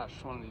attached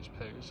to one of these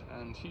pigs,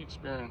 and he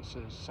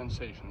experiences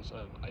sensations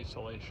of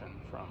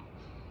isolation from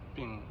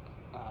being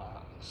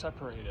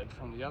separated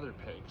from the other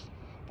pigs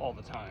all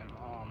the time,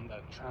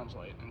 that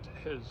translate into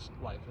his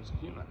life as a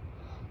human.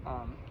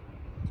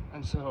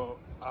 And so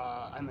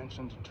I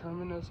mentioned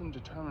determinism.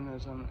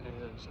 Determinism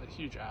is a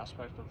huge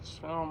aspect of this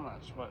film.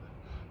 That's what,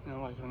 you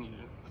know, like when you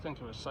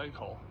think of a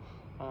cycle,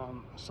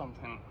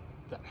 something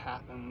that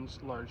happens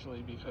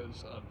largely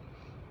because of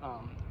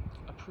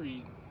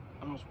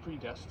almost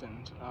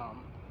predestined,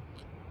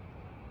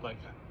 like,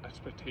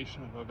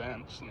 expectation of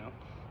events, you know,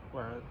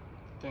 where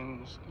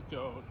things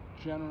go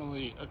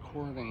generally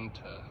according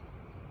to,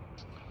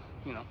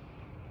 you know,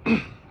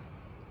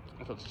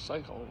 if it's a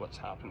cycle, what's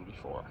happened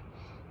before.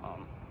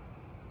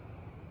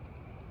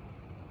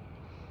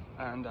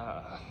 And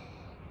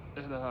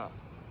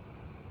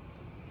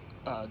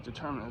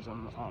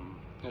determinism,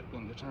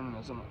 in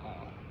determinism,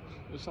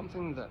 is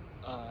something that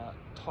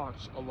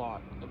talks a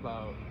lot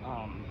about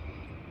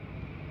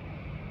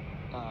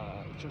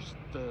just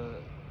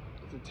the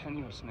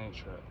tenuous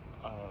nature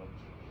of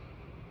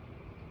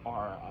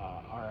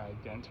our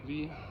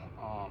identity,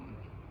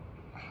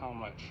 how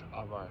much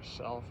of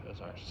ourself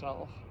is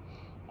ourself,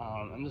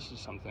 and this is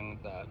something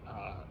that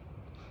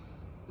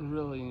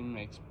really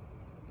makes,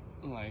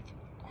 like,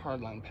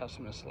 hardline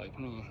pessimists like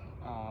me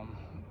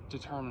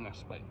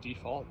determinists by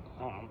default.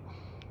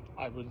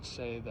 I would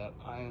say that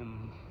I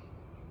am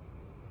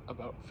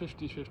about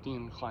 50-50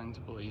 inclined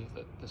to believe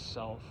that the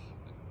self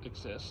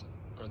exists,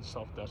 or the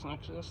self doesn't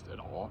exist at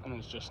all, and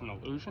is just an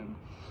illusion,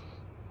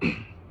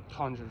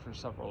 conjured for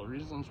several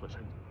reasons, which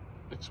I've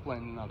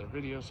explained in other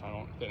videos, so I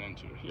won't get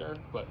into here.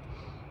 But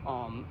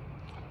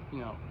you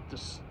know, the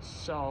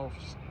self,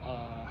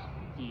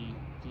 the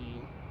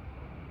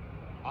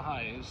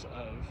eyes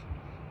of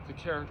the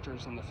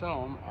characters in the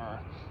film are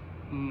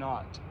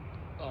not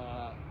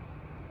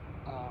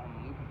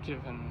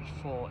given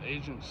full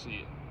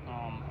agency,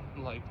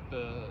 like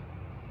the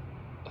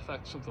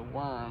effects of the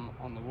worm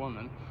on the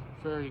woman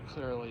very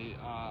clearly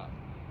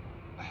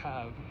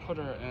have put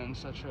her in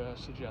such a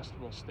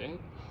suggestible state.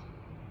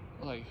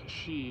 Like,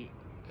 she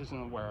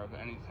isn't aware of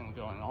anything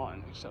going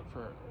on except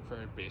for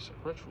very basic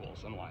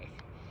rituals in life.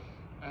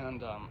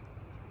 And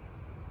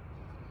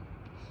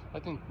I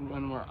think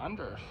when we're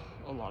under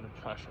a lot of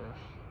pressure,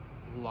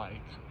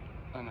 like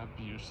an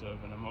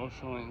abusive and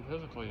emotionally and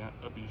physically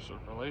abusive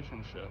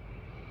relationship,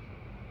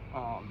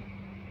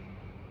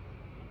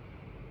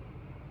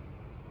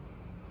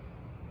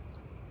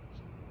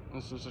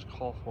 this is a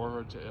call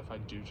forward to if I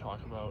do talk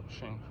about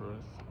Shane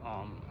Carruth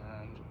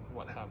and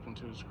what happened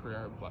to his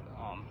career, but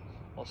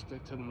I'll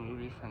stick to the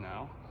movie for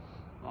now.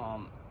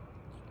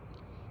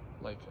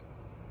 Like,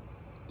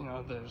 you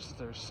know, there's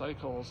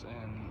cycles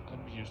in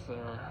abuse.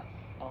 There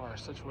are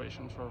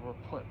situations where we're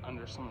put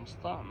under someone's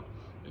thumb.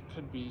 It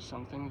could be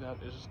something that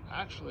is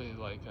actually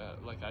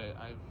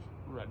I've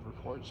read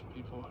reports of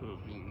people who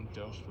have been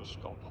dosed with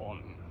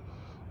scopolamine.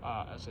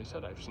 As I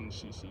said, I've seen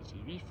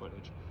CCTV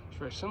footage. It's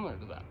very similar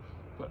to that,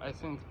 but I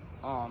think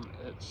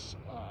it's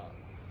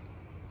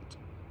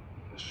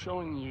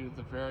showing you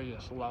the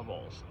various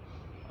levels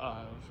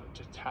of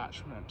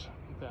detachment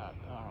that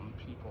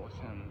people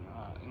can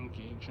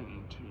engage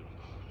in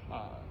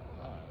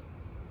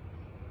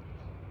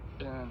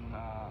in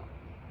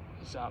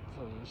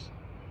Zappa's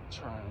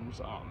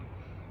terms,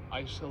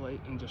 isolate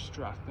and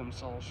distract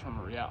themselves from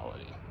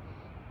reality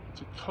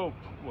to cope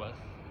with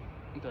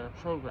their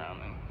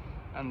programming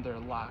and their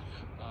lack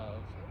of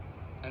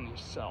any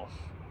self,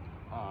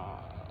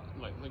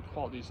 like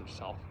qualities of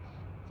self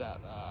that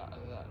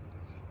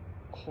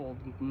hold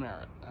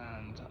merit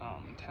and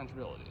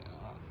tangibility,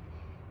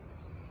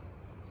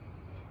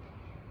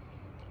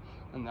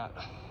 and that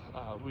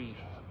we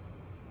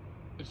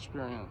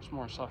experience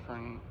more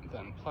suffering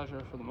than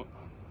pleasure for the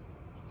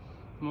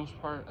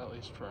most part, at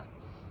least for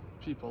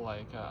people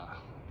like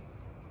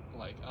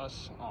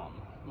us.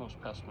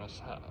 Most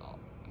pessimists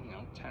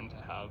tend to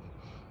have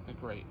a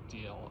great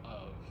deal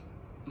of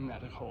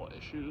medical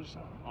issues,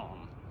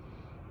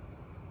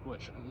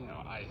 which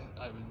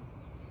I would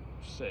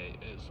say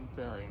is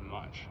very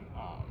much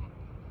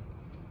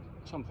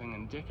something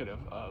indicative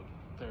of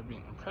there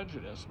being a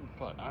prejudice.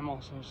 But I'm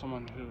also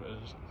someone who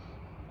is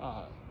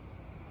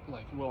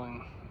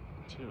willing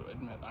to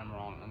admit I'm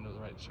wrong under the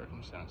right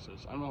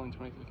circumstances. I'm willing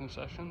to make the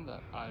concession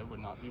that I would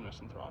not be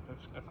misanthropic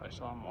if I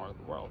saw more of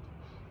the world.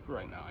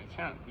 Right now I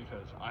can't,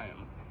 because I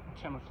am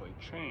chemically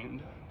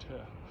chained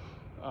to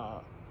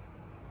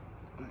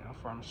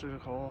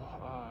pharmaceutical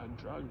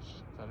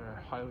drugs that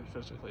are highly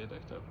physically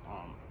addictive,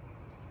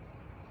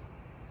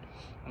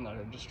 and that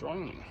are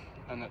destroying me.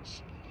 And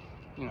it's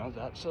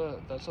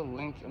that's a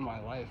link in my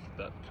life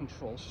that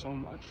controls so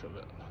much of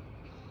it.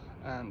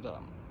 And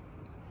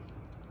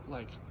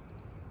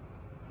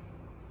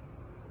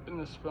in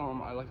this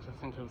film, I like to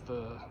think of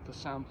the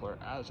sampler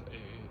as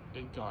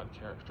a god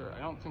character. I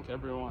don't think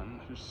everyone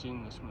who's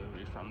seen this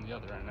movie from the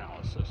other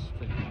analysis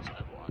videos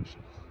I've watched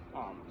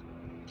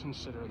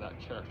consider that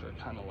character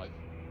kind of like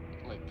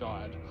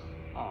God.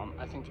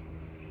 I think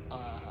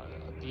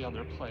the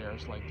other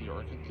players, like the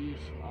Orchid Thief,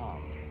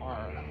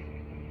 are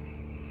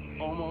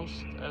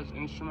almost as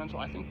instrumental.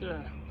 I think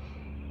they're,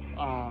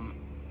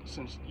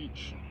 since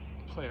each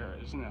player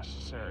is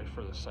necessary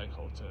for the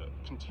cycle to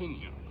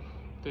continue,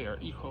 they are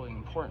equally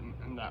important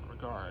in that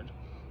regard.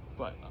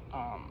 But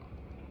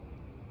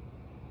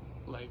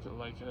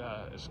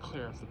it's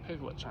clear if the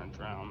piglets aren't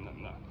drowned,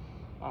 then the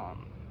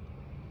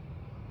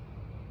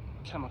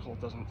chemical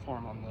doesn't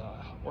form on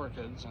the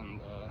orchids, and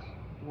the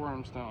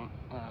worms don't,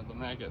 the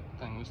maggot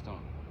things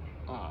don't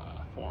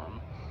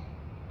form,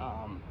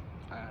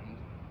 and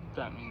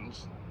that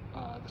means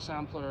the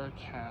sampler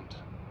can't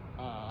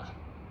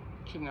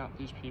kidnap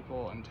these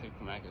people and take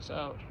the maggots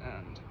out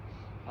and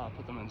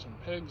put them into the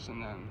pigs,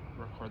 and then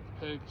record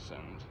the pigs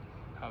and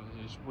have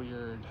these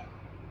weird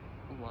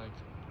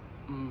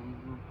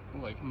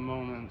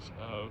moments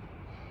of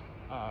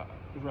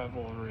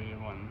revelry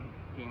when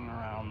being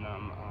around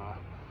them.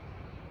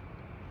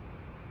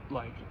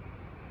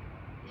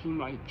 He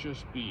might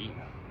just be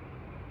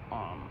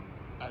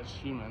as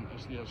human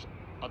as the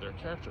other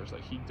characters.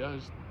 He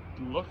does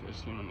look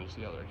as human as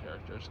the other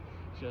characters.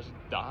 He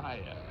doesn't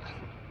die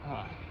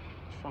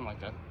from a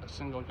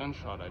single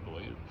gunshot, I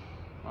believe.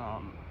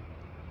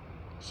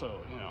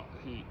 So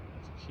he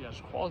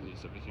has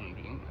qualities of a human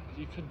being.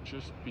 He could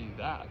just be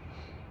that,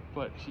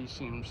 but he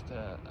seems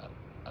to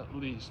at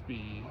least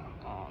be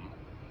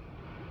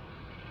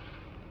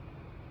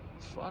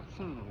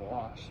fucking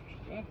wasps.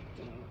 God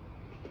damn it.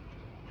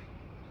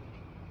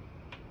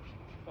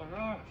 Fuck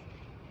off.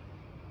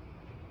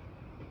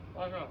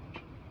 Fuck off.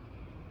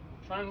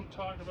 I'm trying to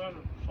talk about a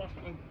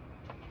fucking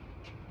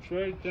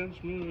very dense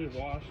movie,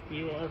 Wasp.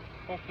 You are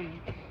fucking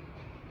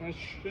that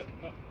shit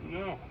up.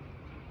 No.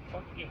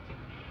 Fuck you.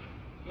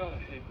 God, I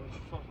hate those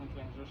fucking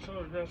things. They're so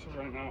aggressive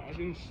right now. I've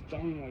been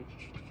stung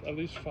at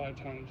least 5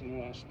 times in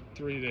the last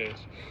 3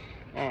 days.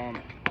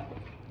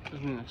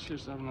 Gives me an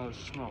excuse to have another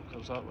smoke,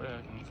 because that way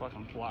I can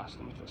fucking blast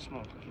him with the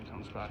smoke if he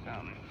comes back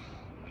at me.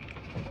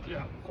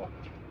 Yeah, fuck.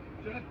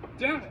 God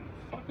damn it.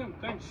 Fucking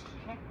things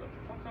snuck the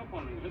fuck up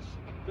on me.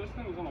 This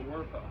thing is on a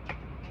war path.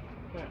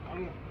 Okay,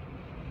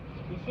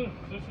 this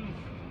is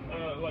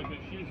a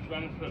huge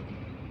benefit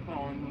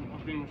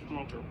of being a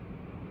smoker.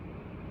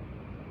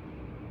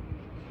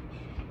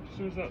 As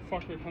soon as that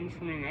fucker comes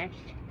for me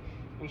next,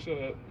 I'm just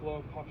gonna blow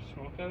a puff of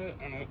smoke at it,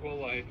 and it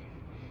will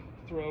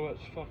throw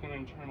its fucking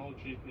internal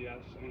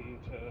GPS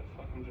into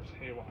fucking just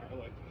haywire.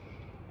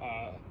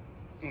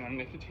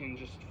 Nicotine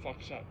just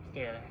fucks up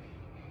their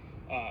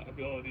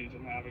ability to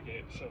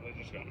navigate, so they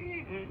just go.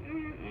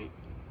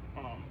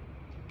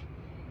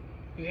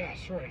 Yeah,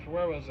 sorry.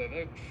 Where was I?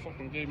 That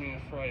fucking gave me a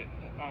fright.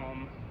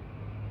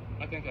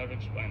 I think I've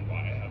explained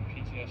why I have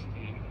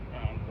PTSD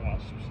around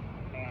wasps,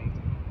 and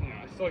you know,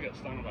 I still get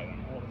stung by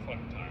them all the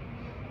fucking time.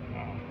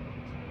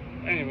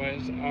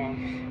 Anyways,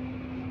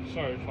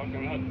 sorry,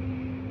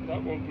 fucking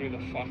that woke me the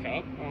fuck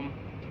up.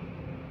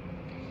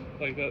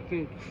 Like that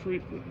thing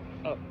creeped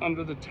up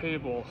under the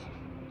table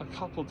a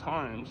couple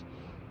times,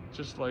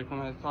 just like when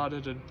I thought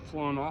it had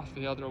flown off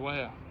the other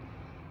way.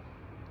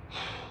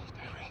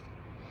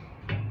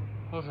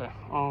 Okay,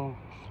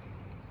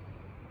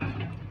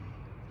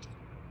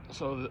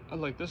 so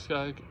like this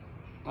guy,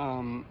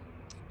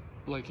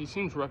 like he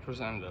seems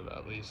representative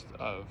at least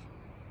of,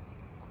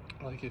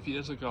 like if he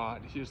is a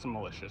god, he is a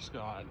malicious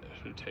god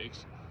who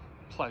takes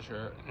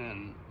pleasure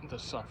in the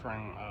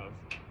suffering of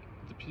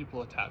the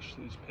people attached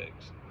to these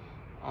pigs.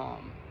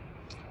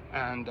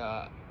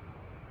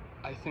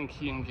 I think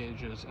he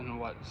engages in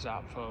what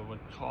Zappa would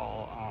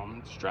call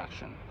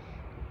distraction.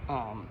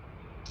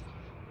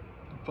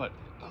 But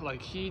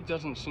like he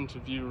doesn't seem to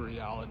view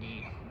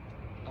reality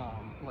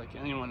like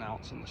anyone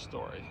else in the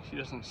story. He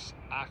doesn't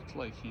act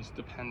like he's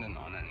dependent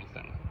on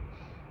anything,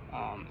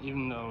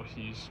 even though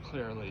he's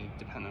clearly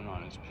dependent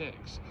on his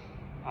pigs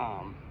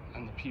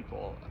and the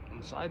people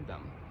inside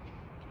them.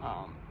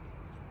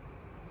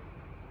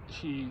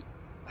 He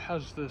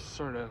has this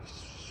sort of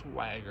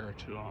swagger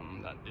to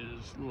him that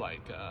is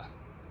like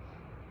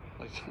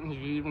you could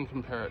even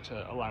compare it to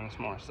Alanis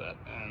Morissette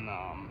and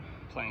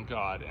playing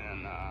God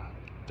in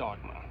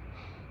Dogma.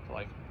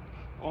 Like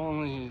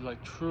only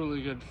like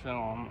truly good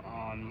film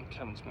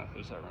Kevin Smith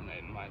has ever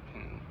made, in my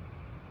opinion.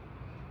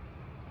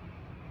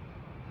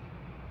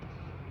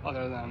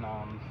 Other than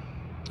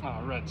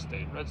Red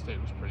State. Red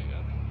State was pretty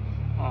good.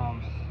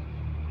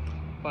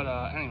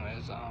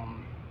 Anyways,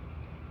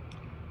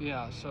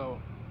 yeah,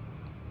 so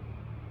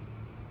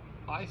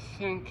I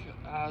think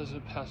as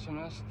a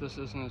pessimist, this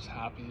isn't as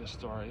happy a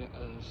story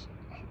as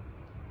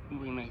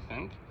we may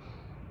think,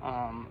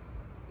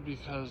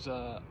 because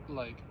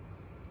like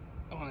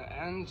when it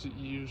ends,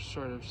 you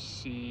sort of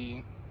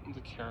see the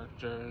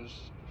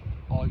characters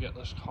all get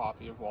this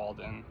copy of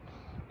Walden,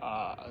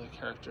 the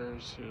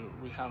characters who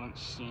we haven't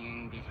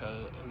seen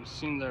because we've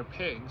seen their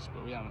pigs,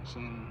 but we haven't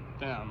seen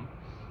them,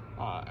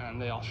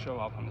 and they all show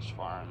up on this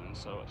farm, and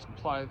so it's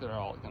implied they're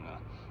all gonna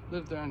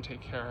live there and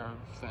take care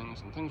of things,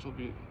 and things will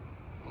be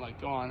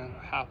like go on and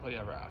happily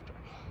ever after.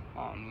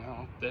 You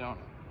know, they don't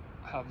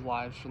have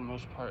lives for the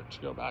most part to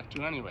go back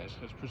to anyways,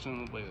 because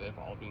presumably they've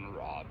all been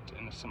robbed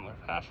in a similar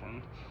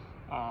fashion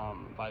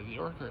by the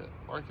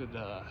orchid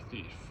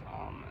thief,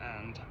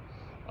 and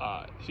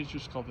he's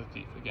just called the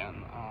Thief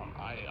again.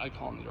 I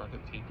call him the Orchid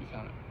Thief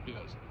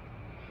because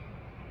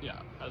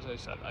yeah, as I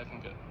said, I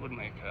think it would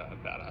make a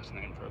badass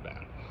name for a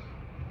band.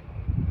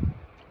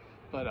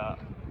 But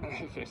in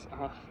any case,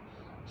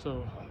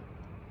 so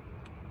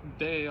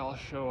they all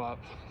show up.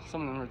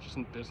 Some of them are just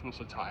in business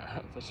attire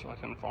at this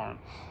fucking farm,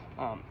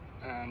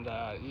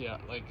 yeah,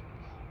 like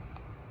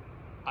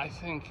I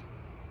think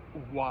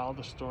while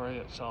the story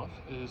itself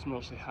is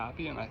mostly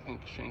happy, and I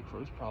think Shane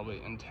Carruth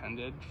probably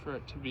intended for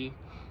it to be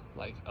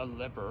like a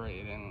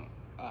liberating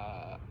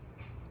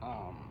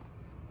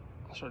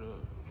sort of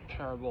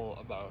parable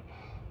about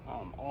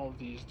all of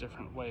these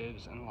different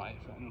ways in life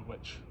in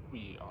which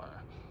we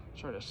are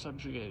sort of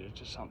subjugated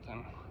to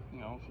something, you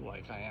know,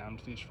 like I am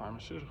to these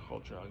pharmaceutical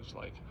drugs,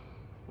 like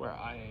where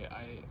I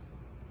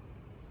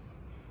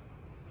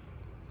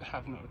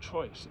have no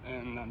choice,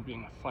 and them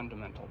being a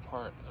fundamental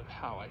part of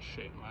how I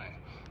shape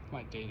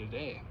my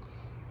day-to-day,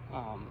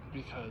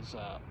 because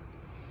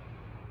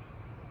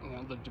you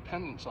know, the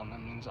dependence on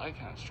them means I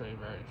can't stray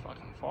very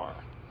fucking far.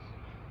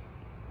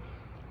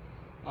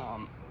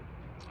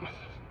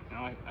 You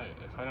know,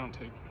 if I don't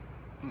take,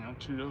 you know,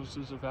 2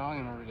 doses of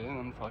Valium every day,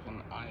 then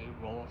fucking I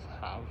will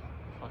have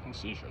fucking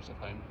seizures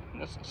if I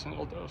miss a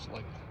single dose.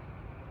 Like,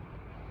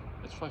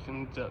 it's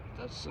fucking,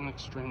 that's an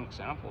extreme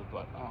example,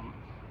 but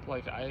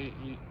like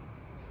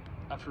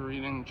after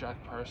reading Jack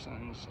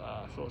Parsons'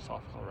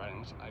 philosophical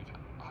writings,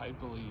 I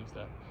believe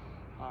that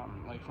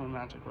like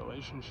romantic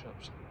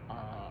relationships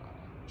are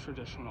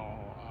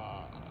traditional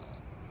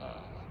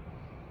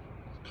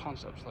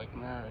concepts like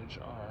marriage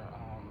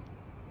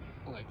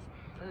are like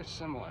very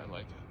similar.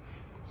 Like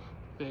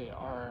they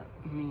are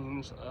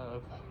means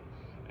of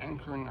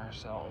anchoring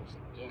ourselves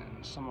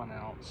in someone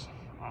else,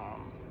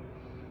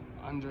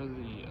 under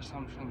the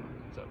assumption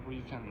that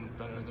we can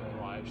better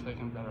their lives, they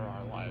can better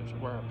our lives,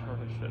 we're a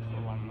perfect fit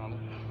for one another,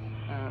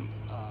 and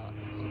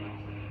you know,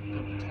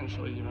 they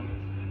potentially even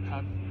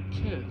have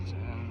kids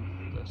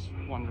in this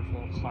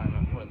wonderful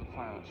climate where the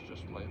planet's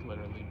just like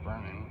literally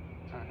burning,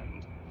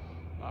 and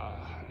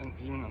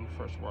even in the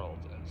first world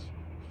it's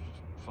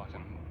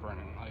fucking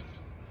burning, like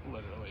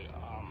literally,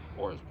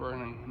 or it's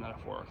burning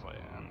metaphorically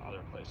in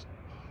other places.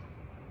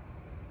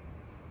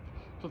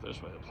 Put it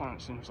this way, the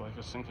planet seems like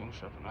a sinking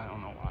ship, and I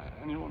don't know why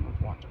anyone would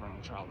want to bring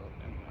a child up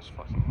in this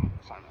fucking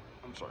climate.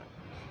 I'm sorry.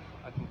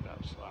 I think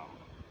that's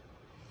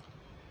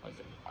like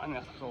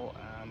unethical,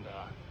 and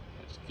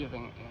it's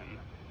giving in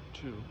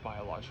to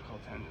biological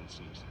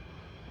tendencies.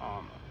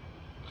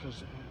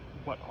 Because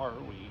what are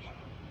we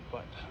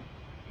but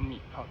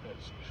meat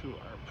puppets who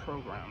are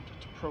programmed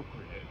to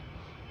procreate.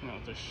 You know,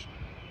 this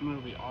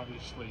movie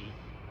obviously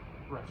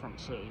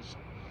references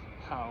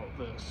how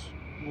this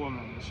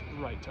woman's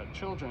right to have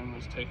children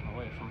was taken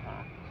away from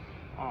her.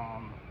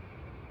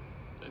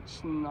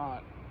 It's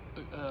not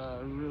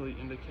really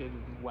indicated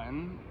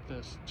when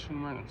this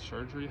tumor and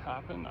surgery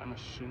happened. I'm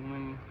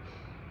assuming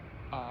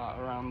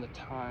around the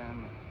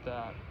time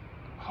that,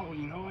 oh,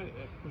 you know what,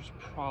 it was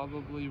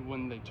probably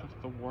when they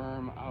took the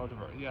worm out of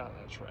her. Yeah,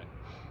 that's right.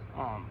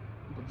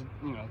 But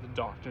the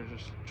doctor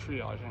just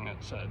triaging it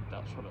said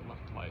that's what it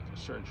looked like, a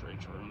surgery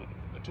to remove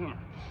the tumor.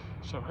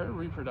 So her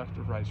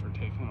reproductive rights were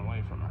taken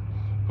away from her.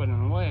 But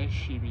in a way,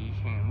 she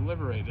became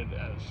liberated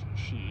as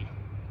she,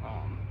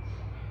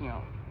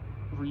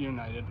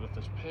 reunited with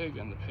this pig,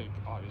 and the pig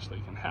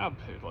obviously can have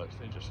piglets.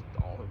 They just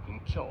all have been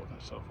killed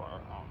so far.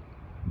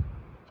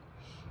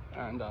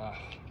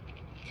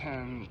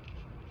 Can,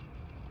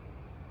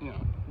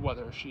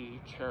 whether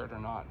she cared or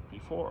not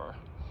before,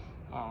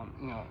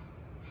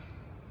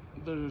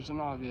 there's an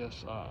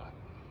obvious,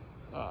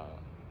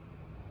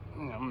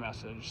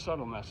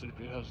 subtle message,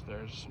 because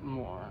there's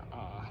more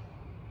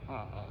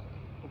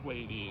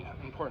weighty,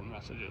 important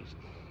messages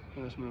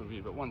in this movie.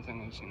 But one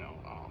thing is,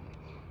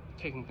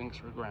 taking things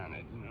for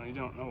granted. You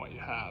don't know what you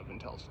have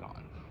until it's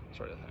gone,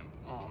 sort of thing.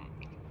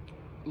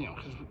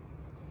 Because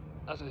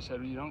as I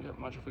said, you don't get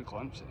much of a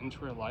glimpse into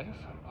her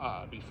life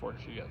before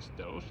she gets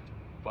dosed,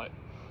 but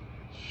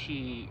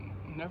she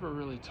never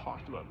really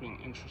talked about being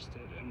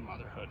interested in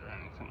motherhood or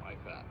anything like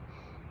that.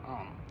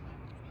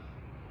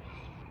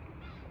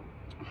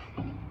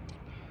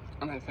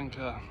 And I think,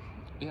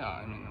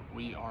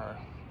 we are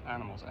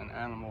animals, and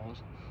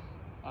animals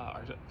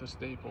are the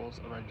staples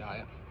of our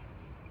diet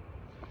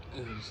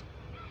is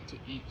to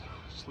eat,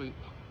 sleep,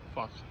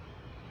 fuck,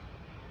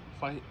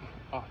 fight,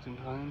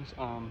 oftentimes.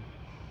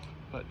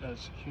 But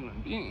as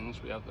human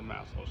beings, we have the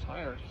Maslow's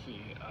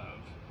hierarchy of,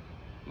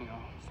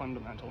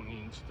 fundamental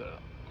needs to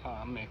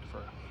make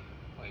for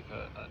like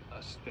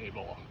a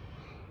stable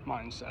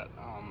mindset.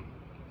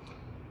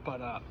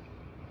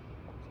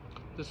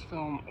 This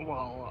film,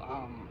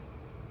 while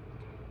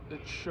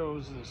it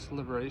shows this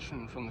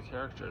liberation from the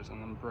characters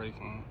and them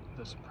breaking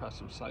this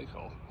oppressive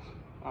cycle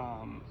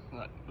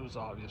that was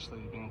obviously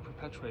being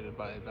perpetuated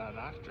by bad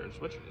actors,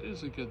 which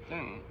is a good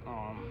thing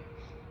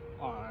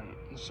on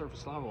the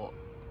surface level,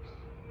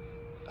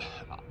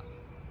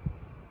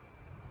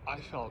 I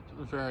felt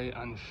very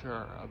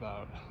unsure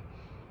about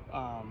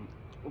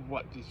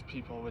what these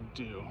people would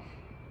do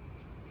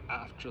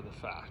after the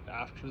fact,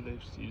 after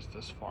they've seized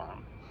this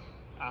farm,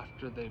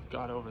 after they've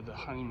got over the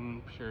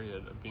honeymoon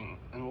period of being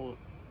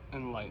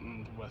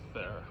enlightened with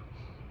their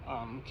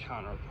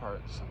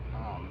counterparts.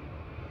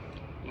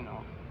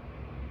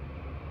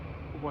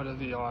 What are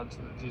the odds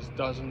that these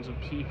dozens of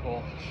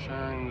people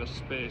sharing the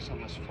space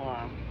on this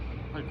farm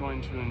are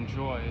going to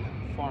enjoy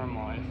farm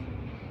life,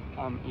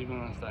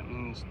 even if that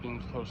means being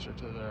closer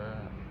to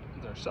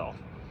their self?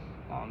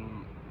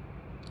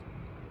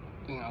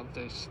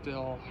 They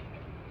still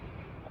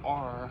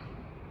are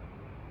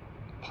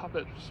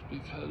puppets,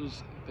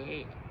 because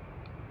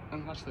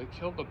unless they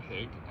kill the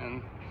pig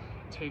and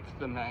take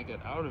the maggot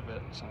out of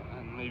it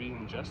and maybe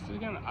ingest it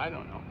again, I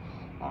don't know,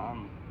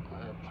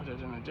 or put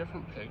it in a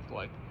different pig,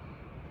 like,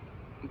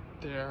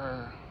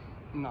 they're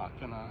not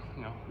gonna,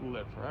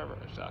 live forever,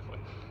 exactly.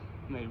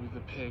 Maybe the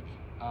pig,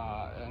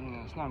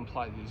 it's not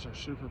implied these are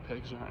super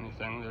pigs or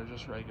anything, they're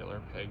just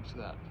regular pigs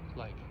that,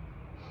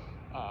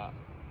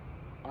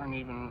 aren't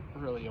even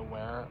really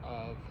aware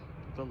of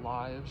the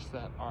lives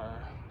that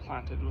are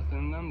planted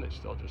within them. They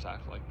still just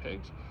act like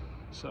pigs.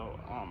 So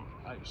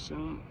I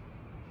assume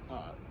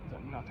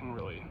that nothing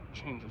really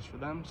changes for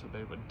them, so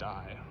they would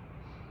die.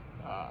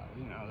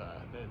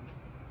 They'd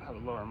have a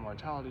lower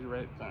mortality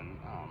rate than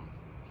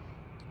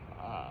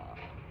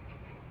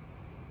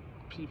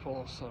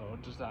people. So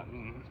does that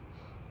mean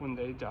when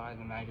they die,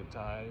 the maggot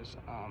dies,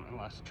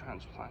 unless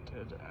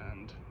transplanted,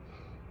 and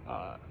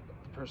the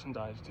person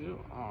dies too?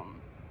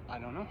 I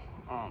don't know.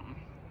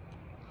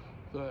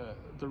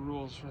 The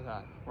rules for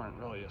that weren't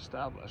really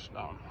established,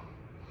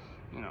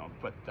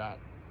 but that,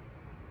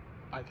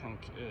 I think,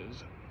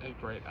 is a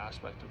great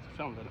aspect of the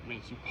film, that it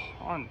makes you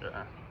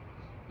ponder.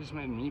 This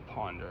made me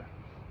ponder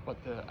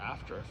what the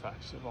after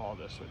effects of all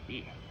this would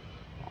be,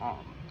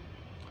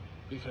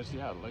 because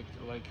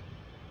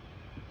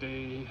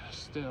they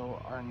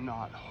still are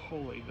not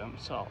wholly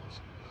themselves.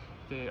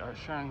 They are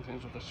sharing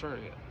things with a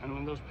surrogate, and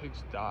when those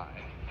pigs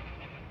die,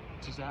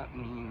 does that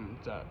mean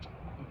that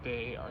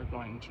they are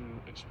going to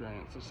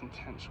experience this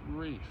intense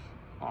grief,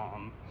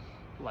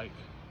 like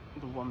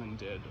the woman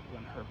did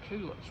when her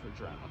piglets were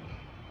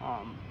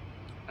drowned?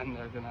 And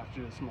they're going to have to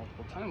do this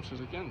multiple times, because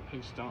again,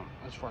 pigs don't,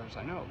 as far as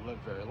I know, live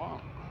very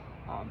long.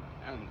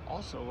 And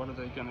also, what are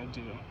they going to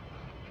do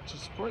to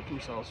support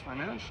themselves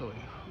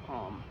financially?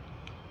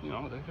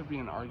 There could be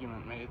an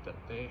argument made that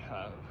they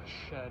have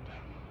shed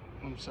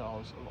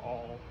themselves of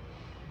all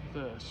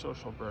the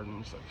social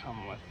burdens that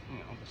come with,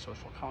 the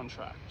social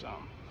contract.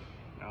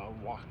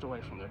 Walked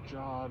away from their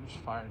jobs,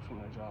 fired from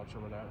their jobs or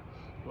whatever,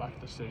 left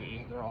the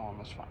city, they're all on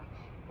this farm.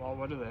 well,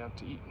 what do they have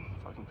to eat?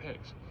 Fucking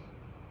pigs.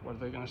 What are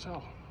they gonna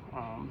sell?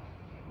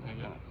 They're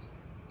gonna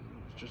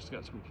just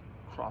get some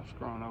crops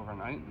grown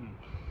overnight, and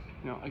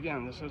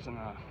again, this isn't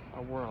a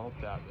world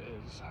that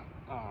is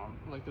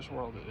like, this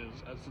world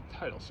is, as the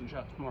title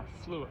suggests, more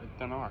fluid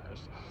than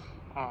ours,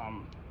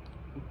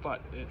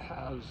 but it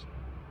has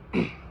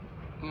the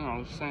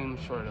same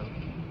sort of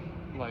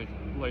like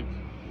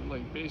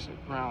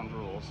basic ground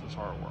rules as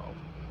our world,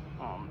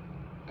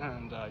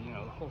 and the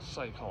whole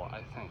cycle,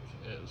 I think,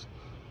 is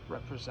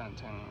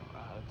representing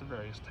the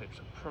various types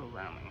of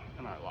programming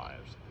in our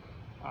lives,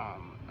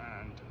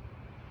 and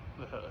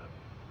the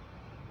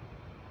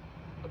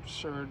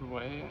absurd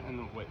way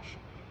in which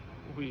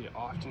we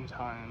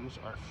oftentimes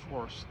are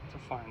forced to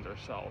find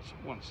ourselves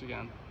once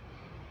again.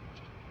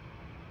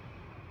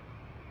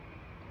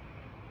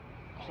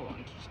 Hold on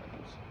 2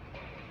 seconds.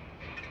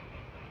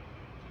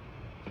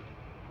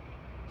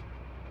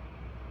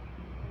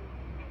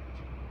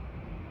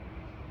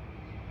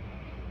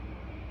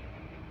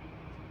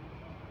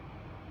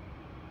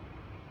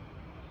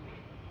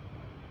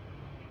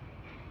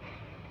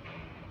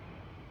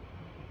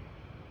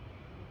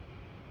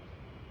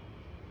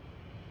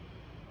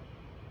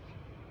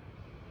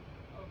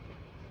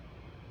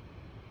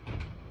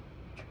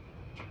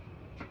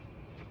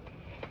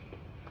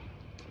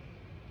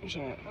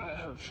 I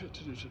have shit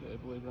to do today,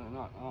 believe it or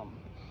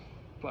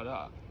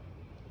not.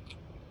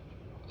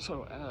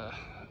 So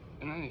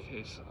in any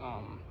case,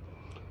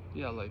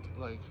 yeah, like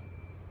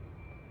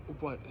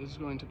what is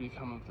going to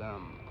become of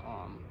them?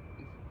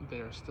 They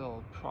are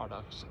still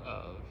products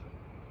of,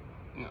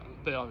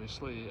 they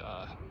obviously,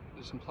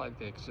 it's implied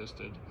they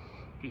existed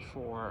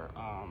before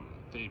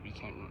they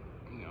became,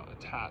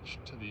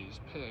 attached to these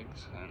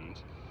pigs, and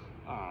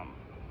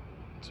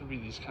to be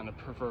these kind of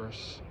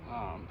perverse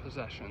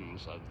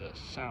possessions of this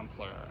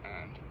sampler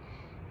and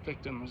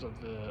victims of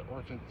the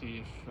orchid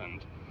thief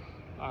and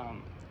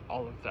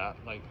all of that.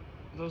 Like,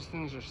 those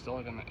things are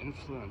still going to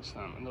influence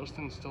them, and those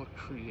things still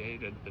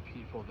created the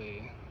people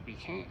they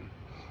became.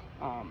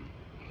 To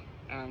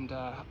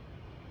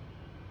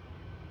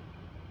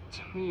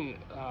me,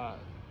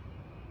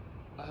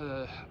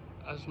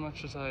 as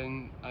much as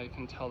I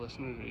can tell this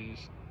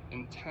movie's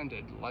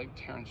intended, like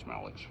Terrence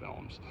Malick's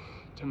films,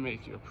 to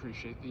make you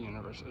appreciate the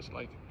universe, is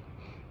like,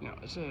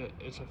 it's a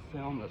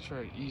film that's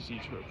very easy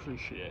to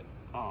appreciate.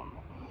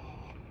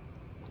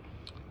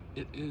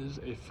 It is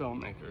a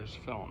filmmaker's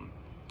film,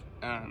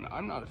 and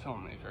I'm not a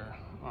filmmaker.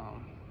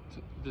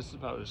 This is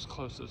about as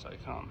close as I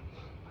come.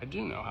 I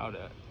do know how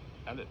to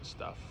edit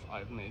stuff.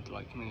 I've made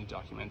like mini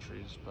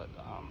documentaries, but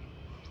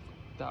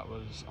that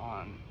was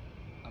on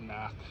a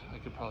Mac. I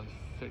could probably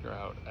figure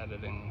out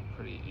editing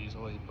pretty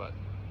easily, but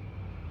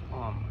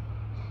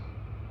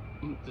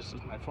this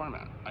is my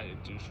format. I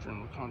do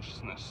stream of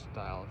consciousness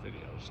style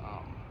videos.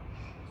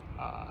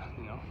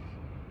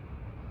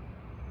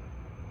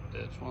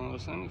 It's one of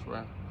those things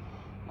where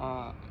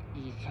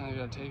you kind of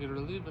gotta take it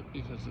or leave it,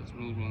 because it's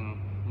me being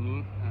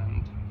me,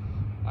 and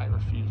I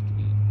refuse to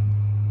be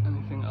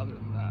anything other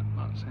than that.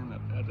 Not saying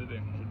that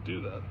editing would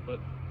do that,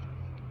 but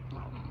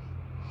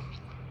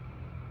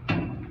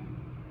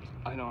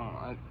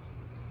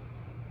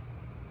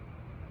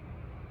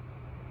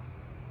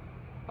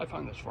I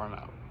find this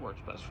format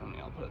works best for me,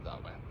 I'll put it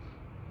that way.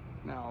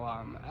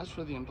 Now, as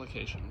for the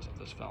implications of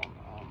this film,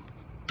 I'll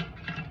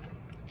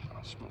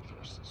smoke the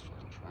rest of this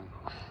fucking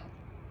triangle.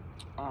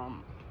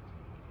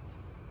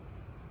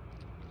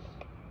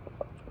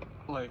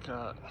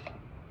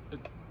 It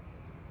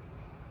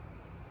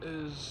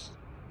is,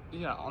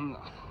 yeah,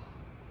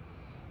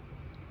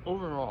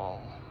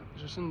 overall,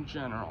 just in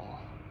general,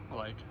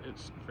 like,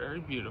 it's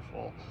very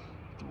beautiful.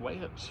 The way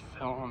it's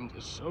filmed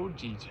is so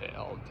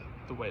detailed.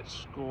 The way it's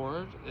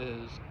scored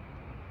is,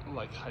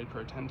 like,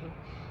 hyper attentive.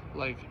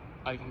 Like,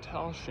 I can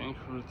tell Shane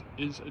Carruth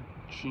is a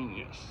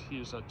genius. He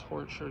is a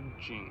tortured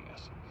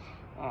genius.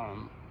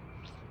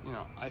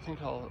 I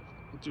think I'll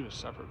do a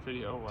separate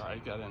video where I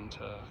get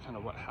into kind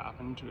of what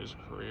happened to his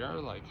career.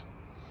 Like,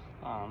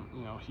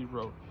 he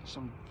wrote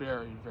some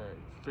very, very,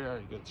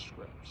 very good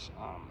scripts.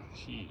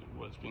 He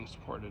was being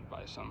supported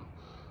by some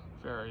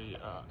very,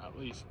 at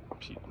least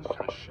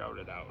kind of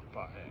shouted out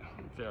by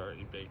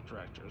very big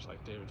directors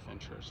like David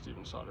Fincher,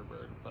 Steven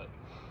Soderbergh, but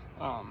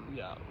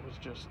yeah, it was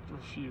just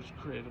refused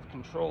creative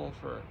control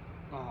for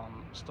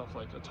stuff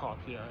like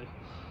Auditory.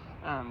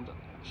 And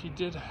he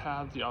did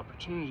have the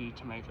opportunity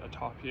to make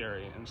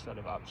Auditory instead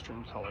of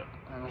Upstream Colour,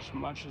 and as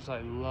much as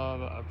I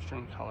love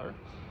Upstream Colour,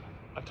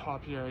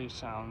 Auditory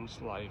sounds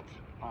like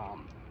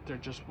there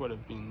just would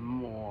have been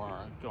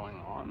more going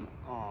on.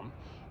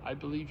 I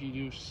believe you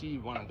do see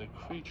one of the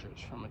creatures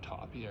from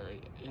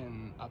Auditory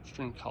in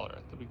Upstream Colour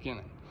at the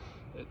beginning.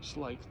 It's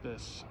like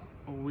this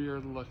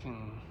weird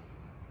looking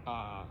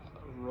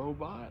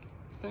robot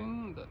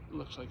thing that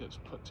looks like it's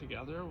put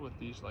together with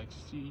these like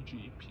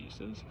CG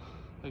pieces,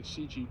 like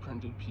CG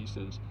printed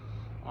pieces.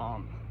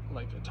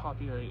 Like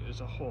Auditory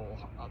is a whole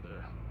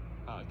other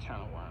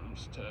can of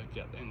worms to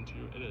get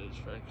into. It is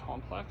very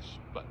complex,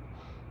 but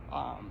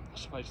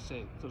suffice to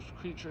say, those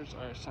creatures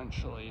are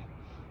essentially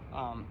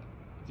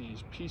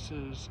these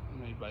pieces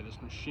made by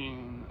this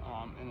machine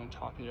in a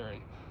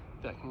topiary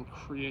that can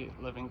create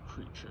living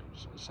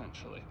creatures,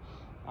 essentially.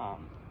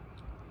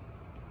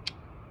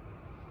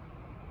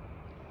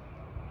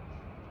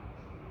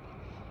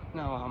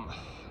 Now,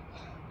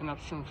 in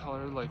Upstream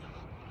Colour, like,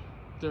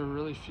 there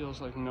really feels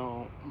like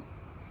no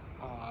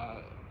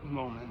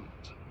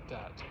moment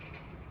that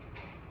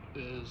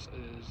is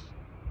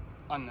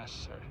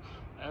unnecessary.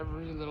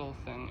 Every little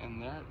thing in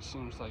there, it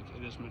seems like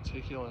it is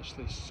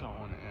meticulously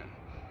sewn in.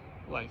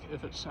 Like,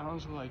 if it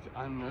sounds like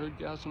I'm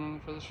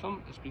nerdgasming for this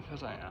film, it's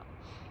because I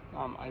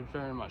am. I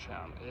very much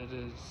am. It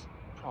is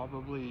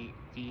probably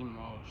the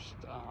most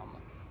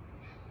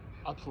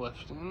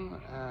uplifting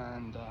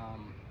and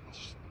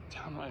just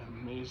downright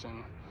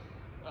amazing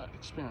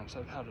experience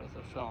I've had with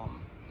a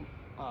film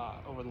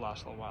over the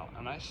last little while.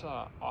 And I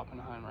saw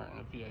Oppenheimer in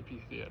a VIP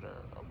theater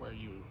where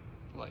you,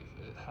 like,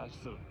 it has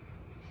the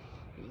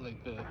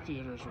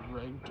theater's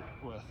rigged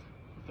with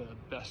the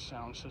best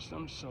sound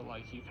system, so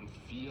like you can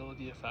feel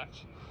the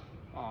effects,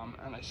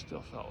 and I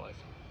still felt like,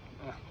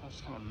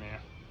 that's kind of meh.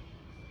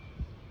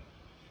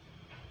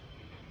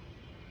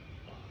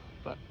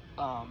 But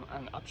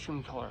an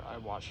Upstream Colour I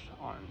watched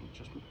on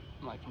just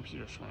my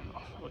computer screen,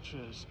 which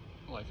is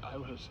like, I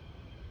was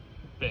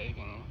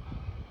begging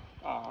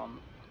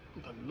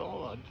the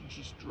Lord to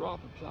just drop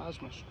a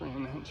plasma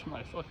screen into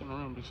my fucking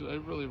room, because I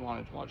really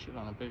wanted to watch it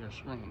on a bigger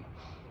screen.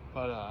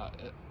 But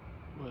it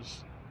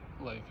was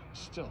like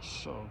still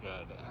so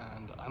good,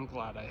 and I'm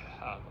glad I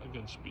have a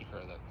good speaker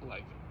that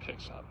like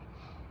picks up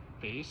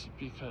bass,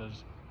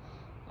 because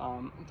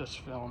this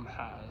film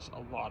has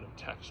a lot of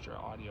texture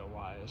audio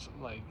wise.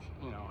 Like,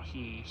 you know,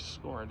 he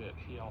scored it,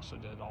 he also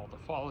did all the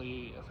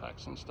Foley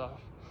effects and stuff.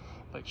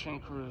 Like,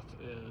 Shane Carruth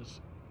is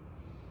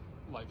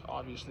like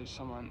obviously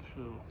someone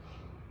who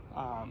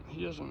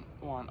he doesn't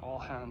want all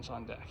hands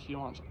on deck. He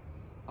wants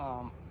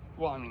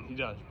well, I mean, he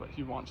does, but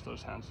he wants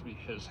those hands to be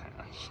his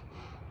hands.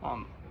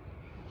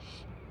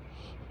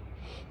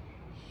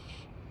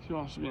 He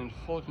wants to be in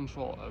full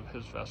control of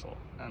his vessel,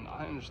 and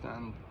I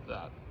understand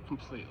that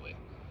completely.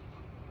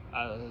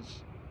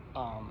 As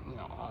you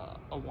know,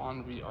 a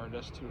wannabe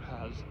artist who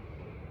has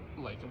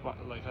like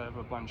I have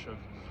a bunch of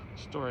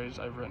stories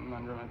I've written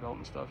under my belt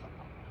and stuff,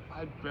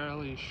 I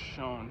barely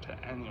shown to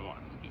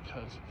anyone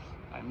because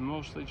I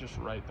mostly just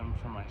write them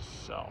for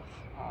myself.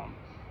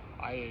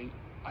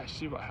 I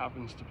see what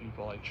happens to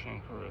people like Shane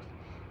Carruth.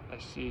 I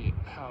see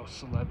how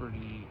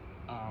celebrity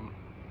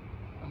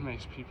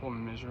makes people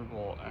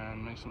miserable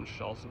and makes them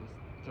shells of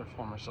their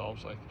former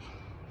selves. Like,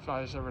 if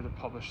I was ever to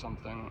publish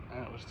something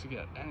and it was to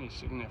get any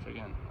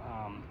significant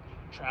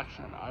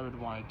traction, I would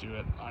want to do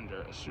it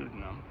under a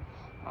pseudonym.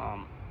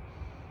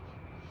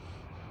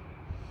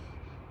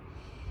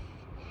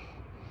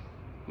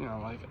 You know,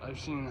 like, I've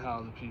seen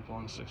how the people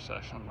in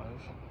Succession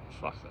live.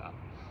 Fuck that.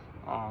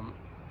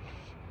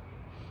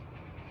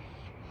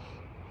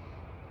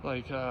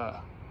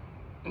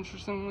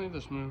 Interestingly,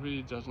 this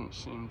movie doesn't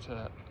seem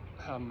to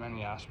have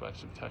many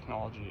aspects of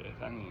technology,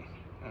 if any,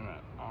 in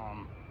it.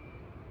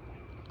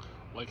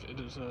 Like, it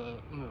is a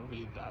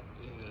movie that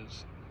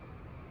is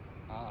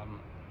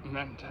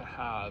meant to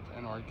have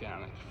an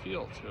organic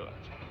feel to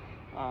it,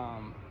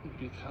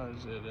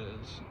 because it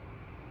is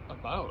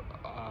about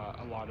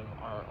a lot of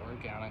our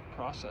organic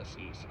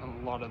processes,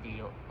 and a lot of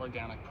the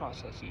organic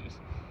processes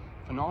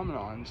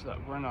phenomenons that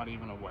we're not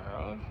even aware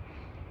of.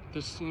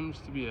 This seems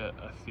to be a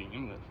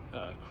theme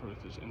that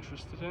Carruth is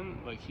interested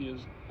in. Like, he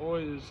is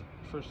always,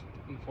 first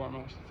and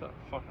foremost, it's that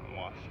fucking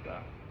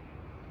washback.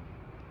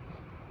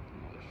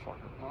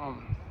 Motherfucker.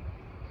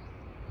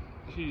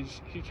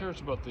 He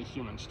cares about the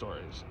human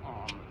stories.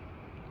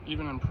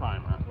 Even in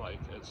Primer, like,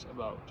 it's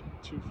about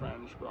two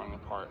friends growing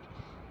apart.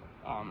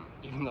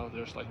 Even though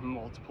there's like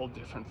multiple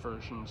different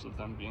versions of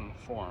them being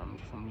formed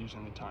from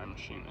using the time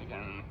machine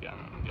again and again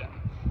and again,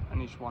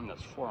 and each one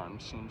that's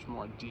formed seems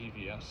more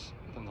devious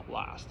than the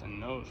last and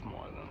knows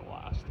more than the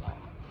last.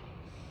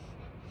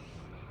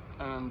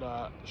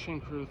 Shane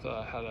Carruth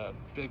had a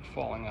big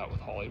falling out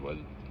with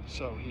Hollywood,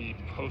 so he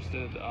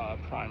posted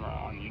Primer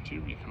on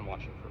YouTube. You can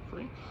watch it for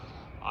free.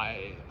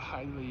 I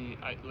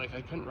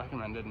couldn't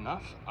recommend it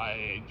enough.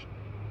 I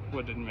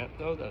would admit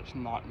though that it's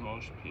not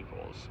most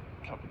people's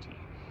cup of tea.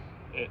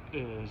 It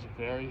is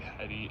very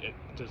heady. It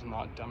does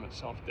not dumb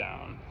itself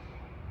down.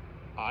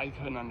 I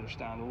couldn't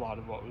understand a lot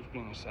of what was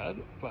being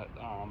said, but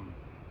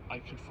I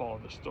could follow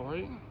the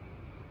story.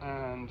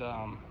 And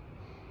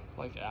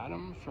like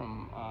Adam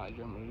from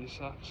Your Movie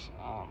Sucks,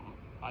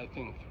 I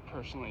think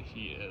personally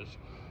he is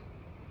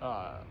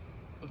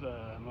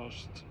the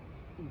most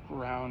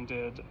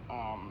grounded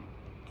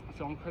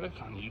film critic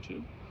on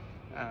YouTube.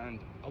 And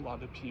a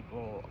lot of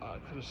people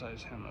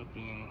criticize him of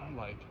being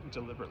like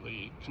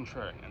deliberately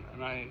contrarian,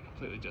 and I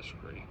completely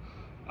disagree.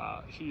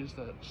 He is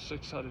the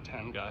 6 out of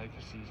 10 guy,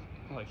 because he's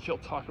like, he'll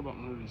talk about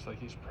movies like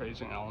he's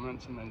praising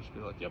elements and then just be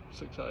like, yep,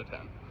 6 out of 10.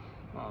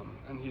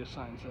 And he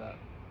assigns that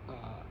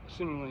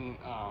seemingly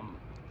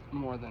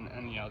more than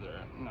any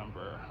other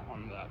number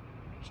on that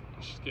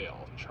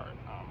scale chart.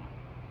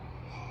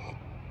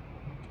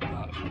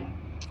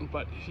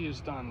 but he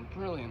has done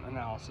brilliant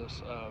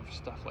analysis of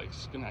stuff like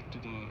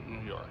Schenectady,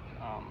 New York,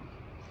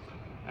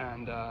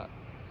 and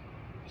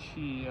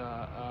he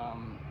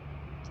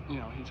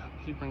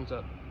he brings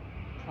up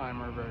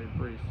Primer very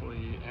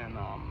briefly in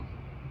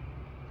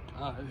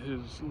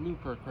his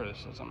Looper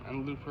criticism,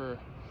 and Looper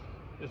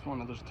is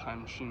one of those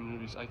time machine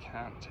movies I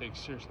can't take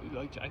seriously.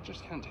 Like, I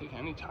just can't take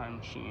any time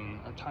machine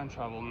or time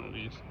travel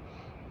movies.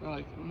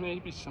 Like,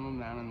 maybe some of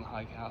Man in the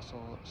High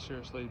Castle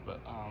seriously, but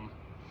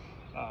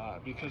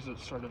because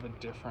it's sort of a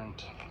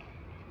different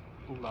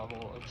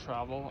level of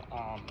travel,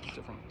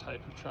 different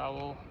type of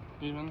travel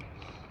even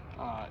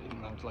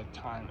though it's like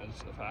time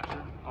is a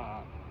factor,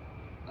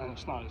 and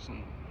it's not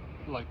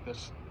like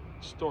this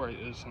story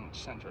isn't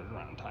centered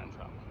around time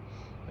travel.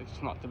 Like,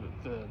 it's not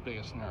the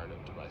biggest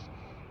narrative device.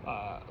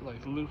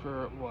 Like,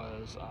 Looper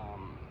was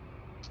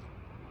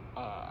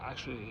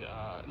actually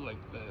like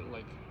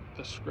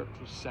the script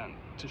was sent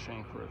to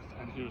Shane Carruth,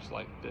 and he was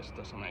like, this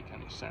doesn't make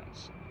any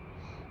sense.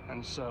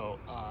 And so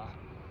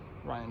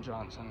Ryan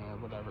Johnson or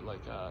whatever,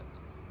 like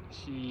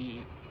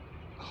he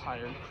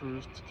hired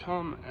crews to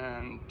come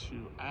and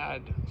to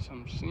add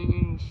some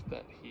scenes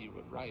that he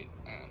would write,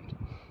 and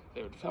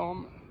they would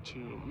film to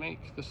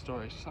make the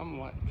story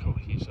somewhat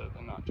cohesive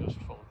and not just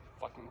full of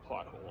fucking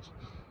plot holes.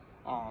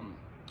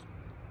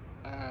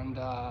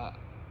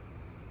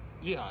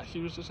 Yeah, he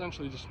was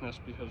essentially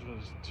dismissed because it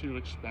was too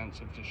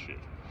expensive to shoot.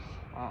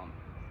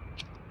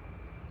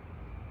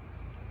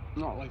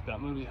 Not like that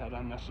movie had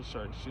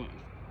unnecessary scenes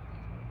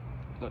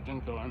that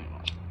didn't go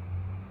anywhere.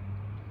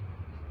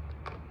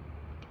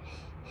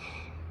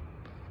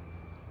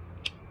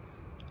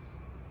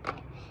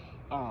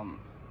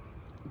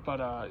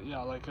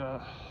 Yeah, like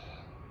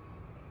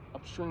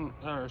Upstream,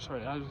 or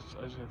sorry, I just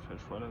gotta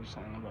finish what I was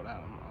saying about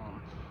Adam.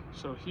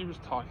 So he was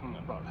talking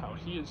about how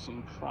he has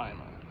seen Primer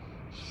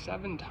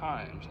 7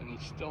 times and he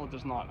still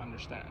does not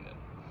understand it.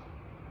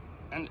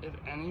 And if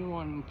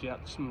anyone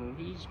gets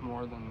movies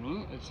more than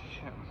me, it's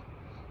him.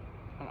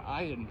 And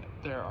I admit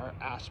there are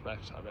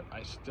aspects of it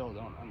I still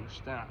don't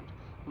understand.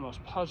 The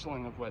most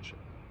puzzling of which,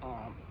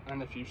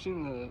 and if you've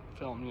seen the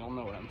film, you'll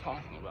know what I'm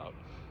talking about,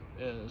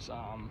 is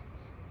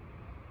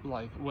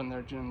like when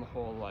they're doing the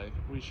whole, like,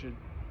 we should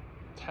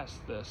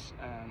test this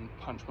and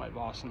punch my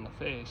boss in the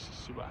face,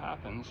 see what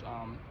happens.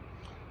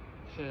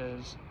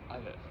 His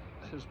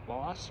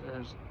boss, or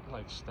his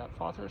like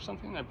stepfather or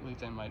something, I believe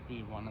they might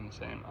be one and the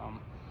same,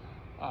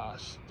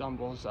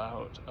 stumbles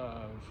out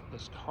of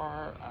this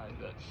car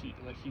that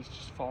he's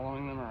just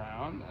following them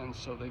around, and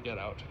so they get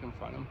out to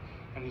confront him,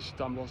 and he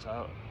stumbles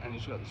out, and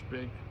he's got this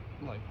big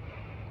like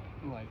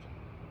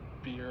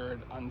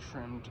beard,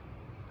 untrimmed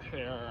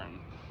hair, and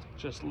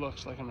just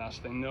looks like a mess.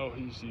 They know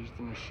he's used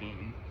the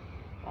machine,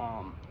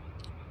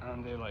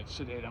 and they like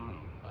sedate him, and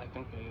I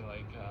think they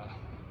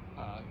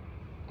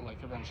like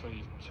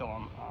eventually kill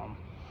him,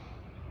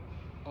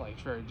 like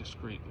very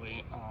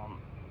discreetly,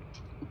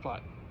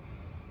 but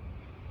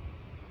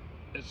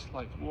it's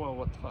like, whoa,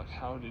 what the fuck,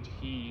 how did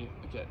he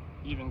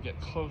even get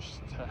close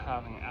to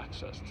having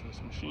access to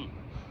this machine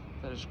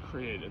that has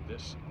created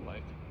this,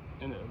 like,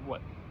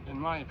 what, in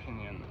my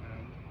opinion,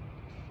 and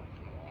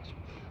fucking lost,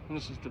 and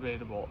this is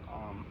debatable,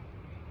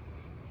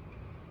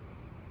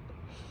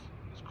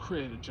 it's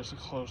created just a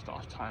closed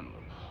off time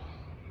loop.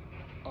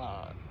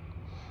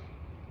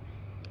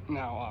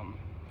 Now,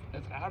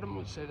 if Adam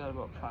would say that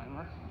about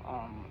Primer,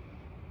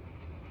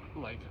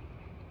 like,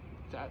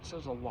 that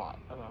says a lot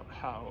about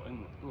how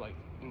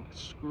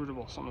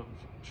inscrutable some of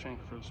Shane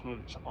Carruth's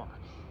movies are.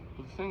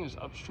 But the thing is,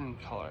 Upstream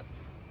Colour,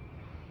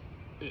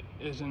 it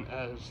isn't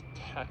as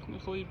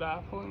technically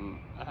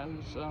baffling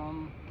as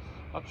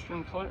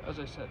Upstream Colour. As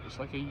I said, it's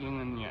like a yin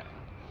and yang.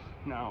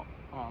 Now,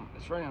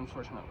 it's very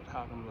unfortunate what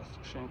happened with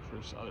Shane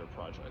Carruth's other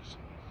projects.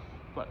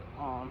 But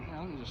here,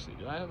 let me just see.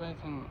 Do I have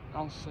anything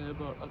else to say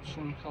about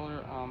Upstream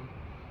Colour?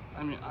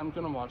 I mean, I'm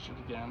gonna watch it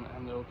again,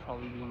 and there will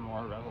probably be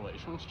more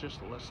revelations.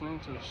 Just listening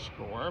to the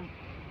score,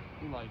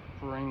 like,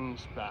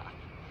 brings back,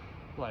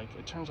 like,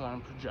 it turns on a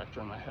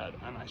projector in my head,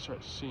 and I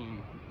start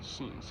seeing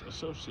scenes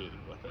associated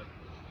with it.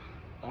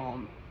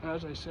 And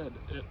as I said,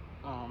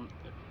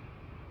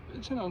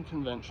 it's an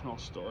unconventional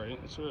story.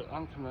 It's an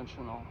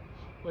unconventional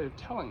way of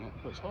telling it,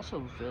 but it's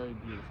also very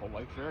beautiful,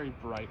 like, very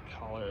bright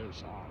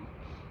colors.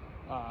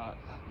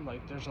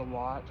 Like, there's a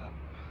lot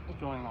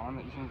going on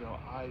that you can go,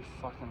 I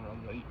fucking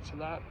relate to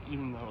that,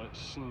 even though it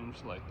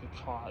seems like the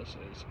cause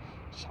is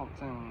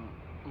something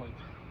like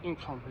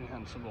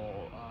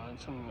incomprehensible,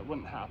 something that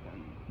wouldn't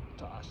happen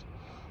to us.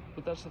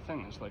 But that's the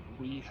thing, is like,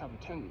 we have a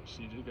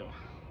tendency to go,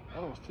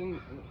 oh,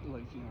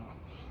 like, you know,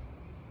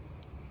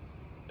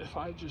 if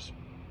I just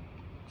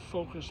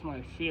focus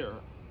my fear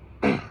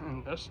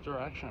in this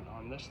direction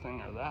on this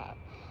thing or that,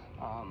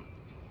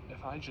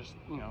 if I just,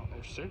 you know,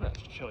 if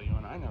cigarettes kill you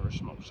and I never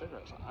smoke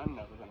cigarettes, I'm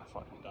never gonna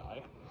fucking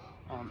die.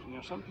 You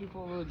know, some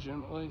people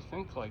legitimately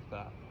think like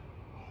that.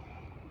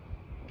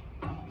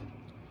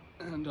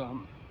 And,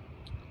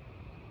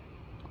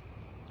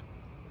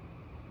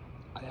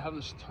 I have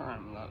this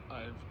term that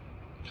I've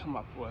come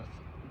up with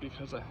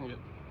because I think it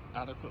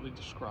adequately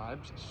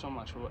describes so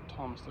much of what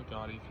Thomas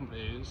Ligotti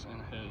conveys in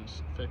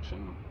his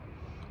fiction,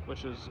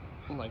 which is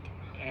like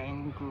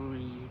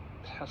angry,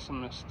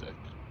 pessimistic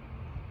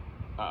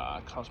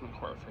cosmic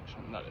horror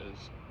fiction that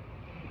is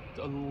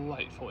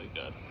delightfully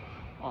good.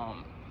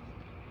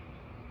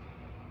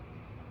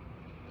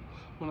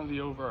 One of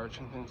the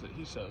overarching things that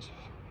he says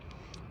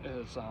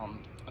is,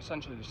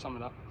 essentially, to sum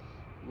it up,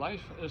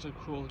 life is a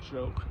cruel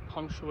joke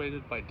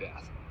punctuated by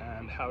death,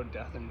 and how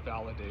death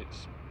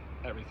invalidates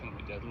everything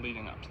we did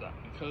leading up to that.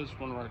 Because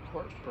when we're a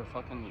corpse, we're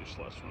fucking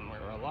useless. When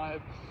we're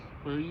alive,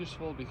 we're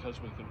useful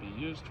because we could be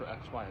used for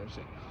X, Y, or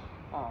Z.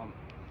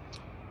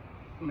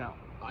 Now,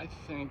 I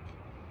think,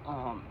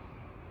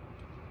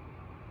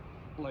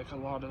 like a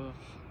lot of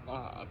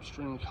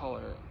Upstream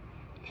Colour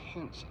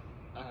hints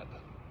at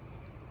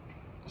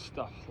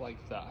stuff like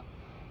that.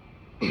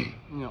 You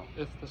know,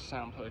 if the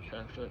sampler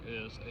character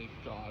is a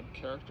god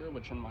character,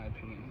 which in my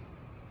opinion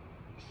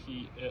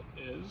it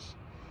is,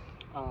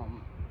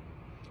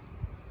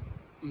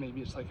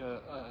 maybe it's like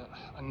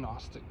a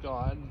Gnostic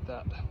god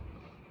that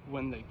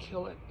when they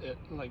kill it,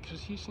 like,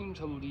 because he seemed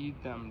to lead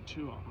them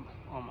to him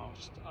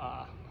almost.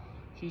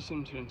 He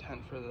seemed to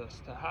intend for this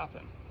to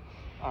happen.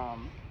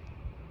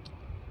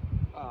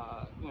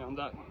 You know,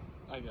 that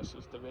I guess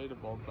is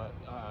debatable, but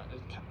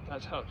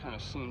that's how it kind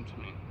of seemed to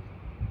me.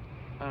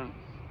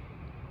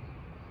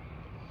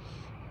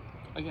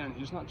 Again,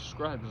 he's not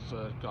described as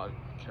a god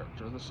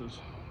character. This is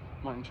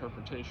my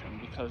interpretation,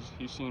 because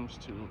he seems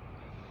to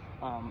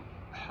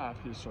have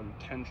his sort of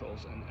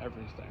tendrils in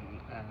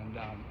everything, and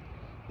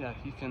yeah,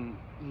 he can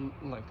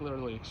like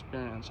literally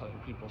experience other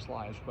people's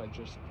lives by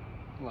just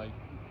like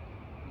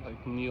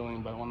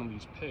kneeling by one of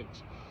these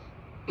pigs,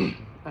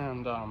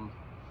 and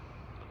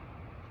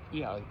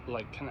yeah,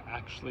 like can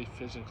actually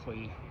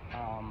physically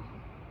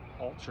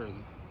alter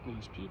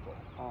these people.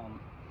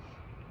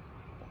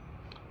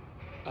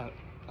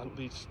 At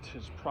least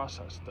his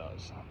process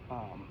does.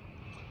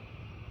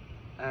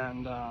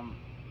 And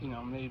you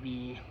know,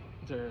 maybe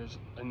there's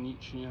a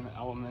Nietzschean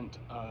element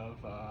of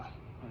I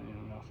don't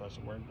even know if that's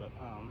a word, but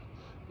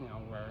you know,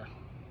 where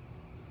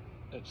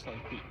it's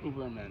like the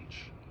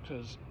Übermensch,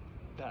 because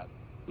that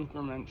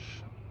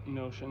Übermensch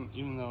notion,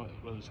 even though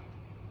it was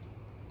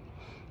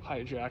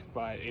hijacked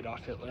by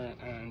Adolf Hitler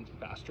and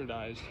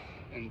bastardized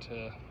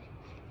into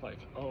like,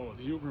 oh,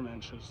 the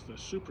Übermensch is the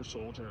super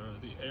soldier,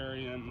 the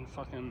Aryan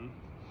fucking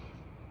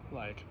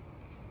like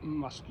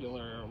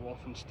muscular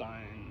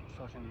Wolfenstein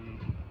fucking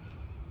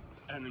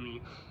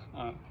enemy.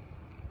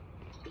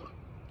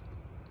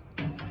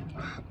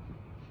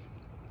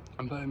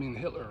 But I mean,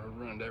 Hitler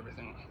ruined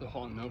everything. The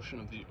whole notion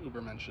of the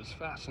Übermensch is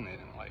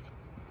fascinating. Like,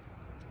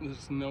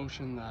 this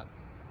notion that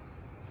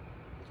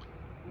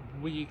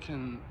we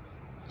can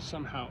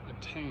somehow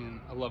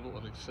attain a level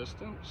of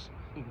existence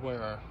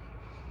where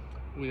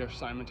we are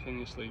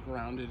simultaneously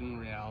grounded in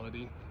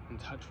reality, in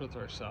touch with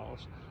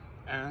ourselves,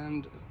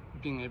 and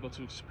being able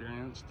to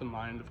experience the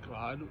mind of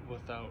God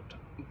without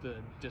the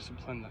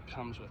discipline that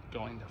comes with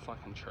going to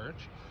fucking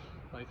church.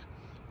 Like,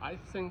 I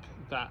think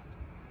that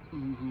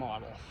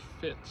model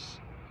fits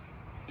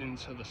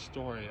into the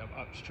story of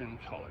Upstream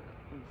Colour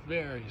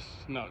very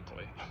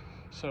snugly.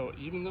 So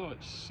even though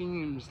it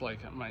seems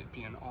like it might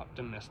be an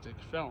optimistic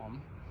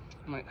film,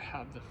 it might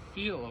have the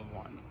feel of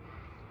one.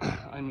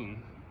 I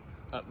mean,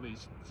 at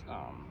least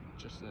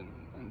just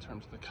in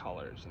terms of the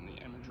colors and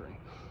the imagery.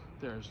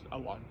 There's a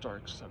lot of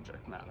dark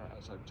subject matter,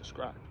 as I've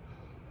described.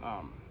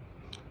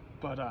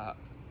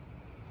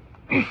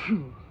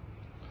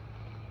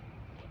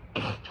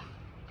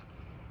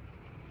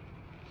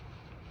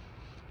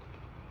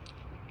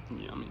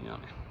 Yummy.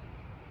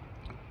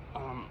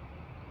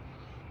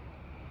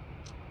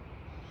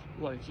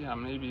 Like, yeah,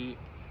 maybe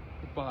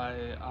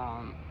by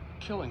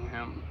killing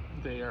him,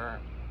 they are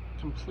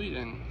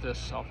completing this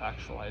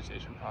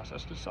self-actualization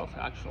process, because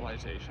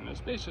self-actualization is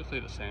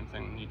basically the same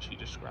thing Nietzsche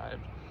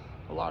described.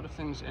 A lot of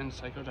things in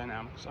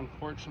psychodynamics,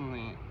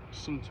 unfortunately,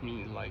 seem to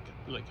me like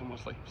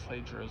almost like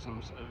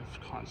plagiarisms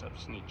of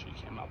concepts Nietzsche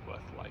came up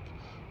with, like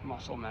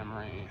muscle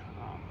memory,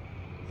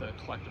 the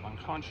collective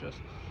unconscious,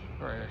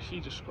 where he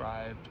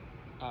described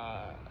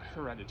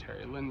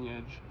hereditary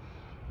lineage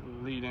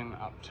leading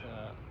up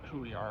to who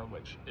we are,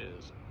 which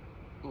is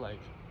like,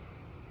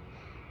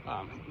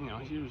 you know,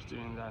 he was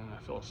doing that in a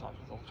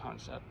philosophical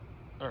concept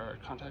or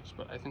context,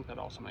 but I think that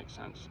also makes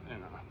sense in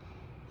a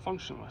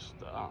functionalist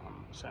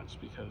sense,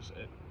 because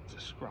it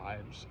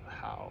describes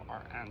how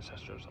our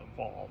ancestors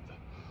evolved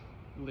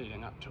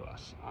leading up to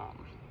us.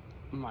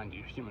 Mind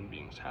you, human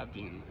beings have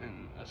been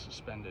in a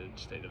suspended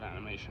state of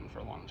animation for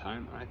a long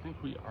time, and I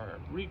think we are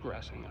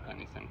regressing, if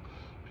anything,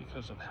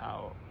 because of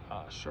how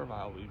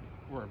servile we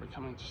were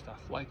becoming to stuff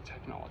like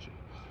technology.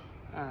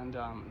 And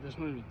this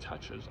movie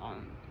touches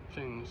on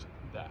things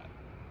that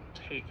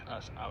take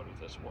us out of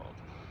this world,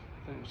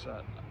 things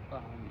that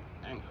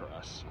anchor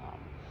us.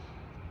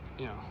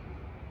 You know,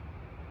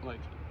 like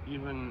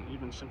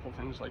even simple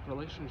things like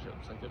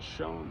relationships. Like, it's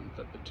shown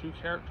that the two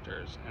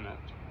characters in it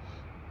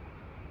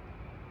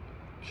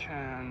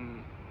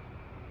can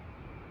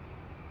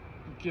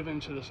give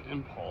into this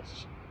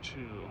impulse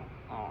to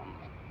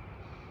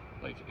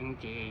like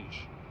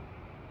engage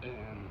in,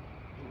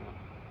 you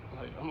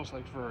know, like almost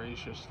like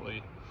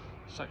voraciously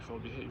sexual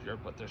behavior,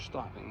 but they're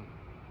stopping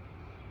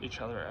each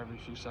other every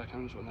few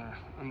seconds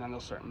and then they'll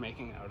start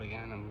making out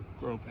again and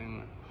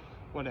groping and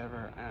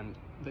whatever, and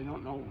they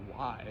don't know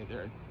why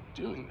they're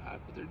doing that,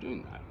 but they're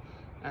doing that.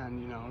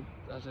 And, you know,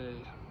 as I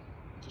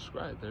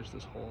described, there's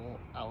this whole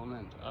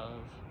element of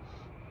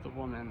the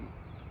woman,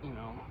 you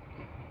know,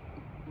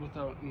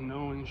 without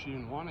knowing she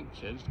even wanted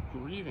kids,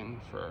 grieving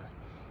for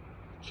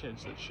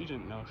kids that she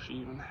didn't know she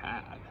even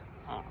had.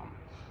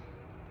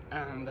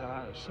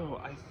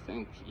 So I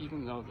think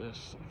even though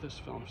this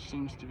film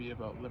seems to be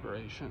about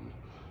liberation,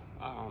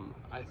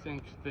 I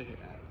think they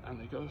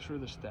go through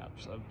the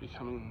steps of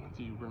becoming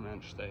the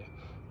Ubermensch. They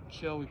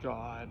kill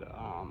God,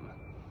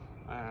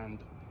 and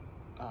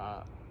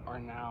are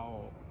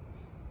now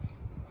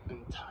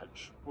in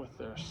touch with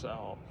their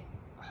self,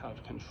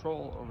 have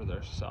control over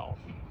their self.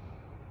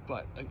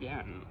 But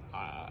again,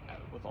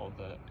 with all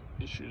the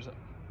issues that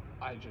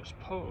I just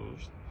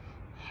posed,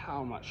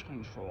 how much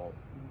control?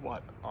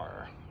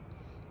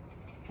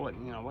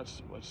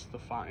 What's the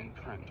fine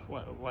print?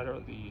 What are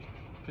the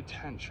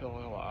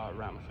potential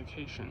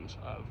ramifications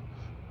of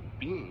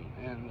being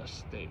in this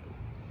state?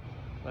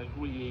 Like,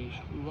 we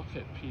look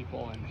at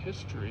people in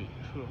history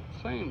who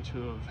claim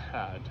to have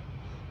had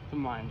the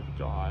mind of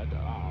God,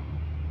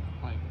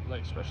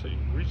 like especially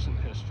in recent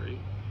history,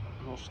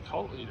 most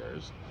cult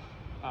leaders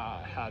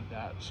had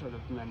that sort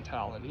of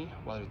mentality,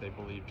 whether they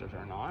believed it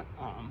or not,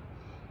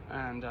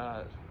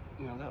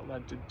 you know, that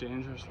led to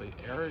dangerously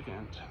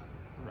arrogant,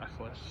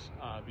 reckless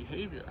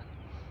behavior.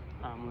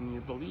 When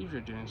you believe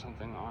you're doing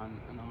something on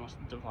an almost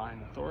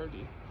divine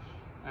authority,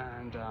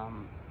 and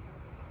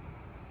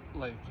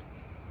like,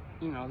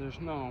 you know, there's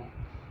no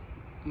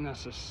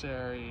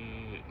necessarily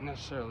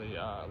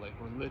like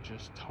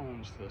religious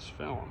tones to this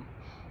film.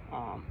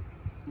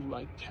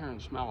 Like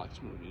Terrence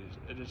Malick's movies,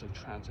 it is a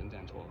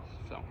transcendental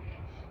film.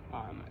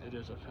 It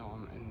is a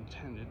film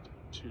intended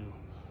to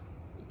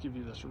give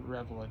you this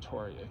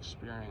revelatory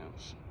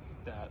experience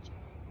that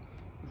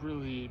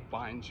really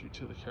binds you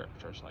to the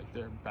characters, like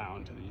they're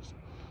bound to these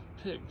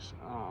pigs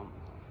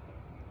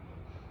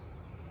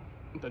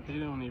that they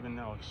don't even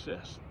know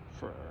exist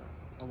for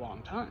a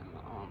long time.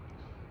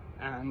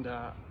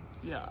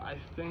 Yeah, I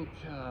think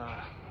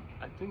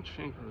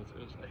Shane Carruth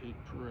is a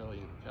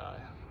brilliant guy.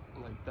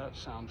 Like, that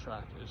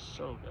soundtrack is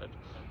so good.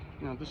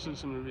 You know, this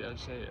is a movie I'd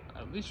say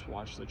at least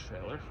watch the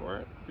trailer for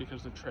it,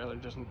 because the trailer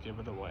doesn't give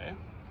it away.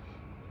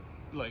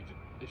 Like,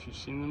 if you've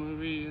seen the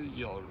movie,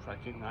 you'll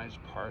recognize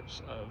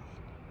parts of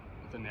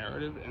the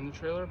narrative in the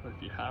trailer, but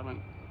if you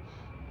haven't,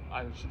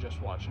 I would suggest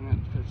watching it,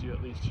 because you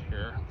at least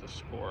hear the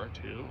score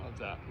too of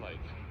that, like,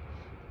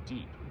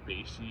 deep,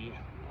 bassy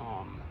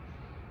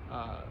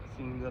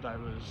theme that I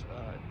was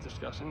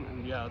discussing.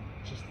 And yeah,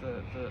 just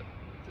the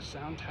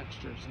sound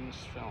textures in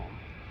this film,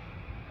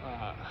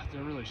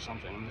 they're really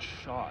something. The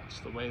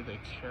shots, the way they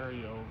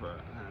carry over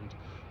and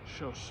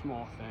show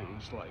small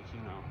things, like,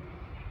 you know,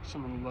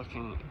 someone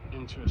looking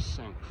into a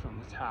sink from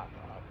the tap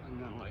up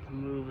and then like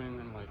moving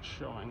and like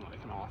showing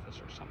like an office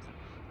or something.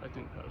 I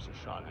think that was a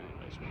shot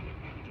anyways. Maybe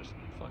just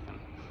fucking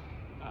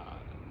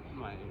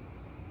my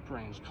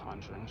brain's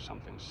conjuring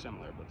something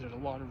similar, but there's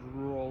a lot of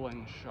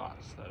rolling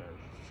shots that are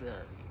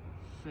very,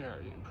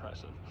 very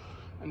impressive.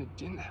 And it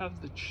didn't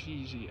have the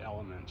cheesy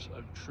elements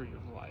of Tree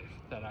of Life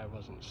that I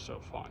wasn't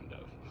so fond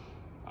of.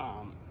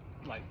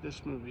 Like,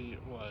 this movie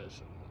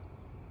was,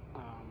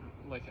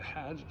 like, it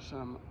had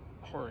some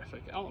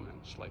horrific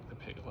elements, like the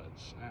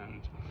piglets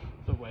and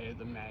the way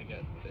the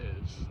maggot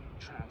is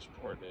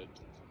transported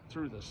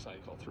through this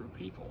cycle, through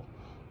people.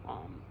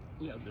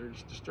 Yeah,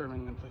 there's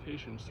disturbing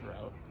implications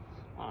throughout,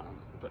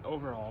 but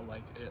overall,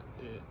 like,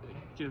 it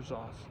gives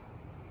off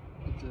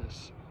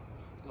this,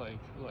 like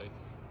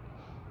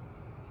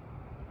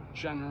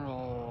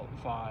general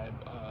vibe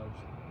of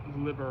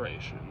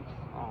liberation,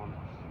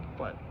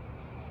 but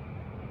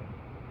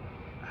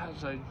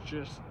as I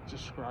just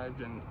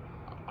described, and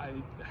I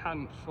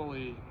hadn't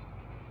fully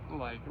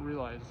like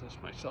realized this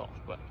myself,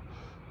 but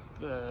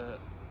the,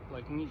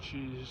 like,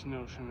 Nietzsche's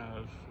notion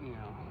of, you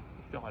know,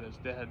 God is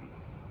dead,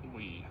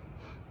 we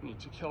need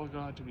to kill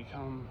God to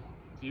become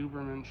the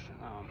Ubermensch,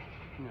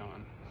 you know,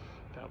 and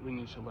that we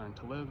need to learn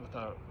to live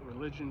without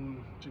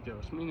religion to give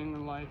us meaning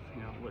in life,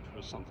 you know, which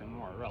was something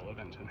more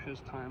relevant in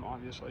his time,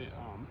 obviously.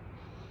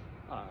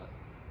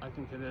 I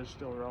think it is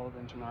still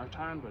relevant in our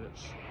time, but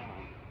it's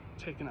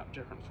taken up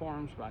different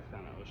forms. Back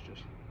then it was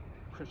just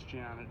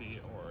Christianity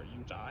or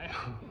you die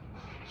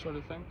sort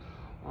of thing.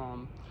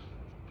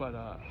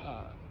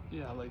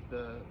 Yeah, like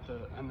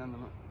and then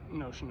the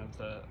notion of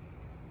the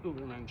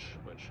Ubermensch,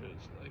 which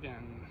is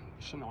again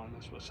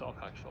synonymous with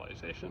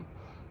self-actualization,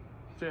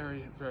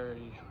 very,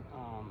 very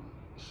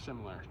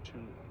similar to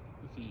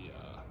the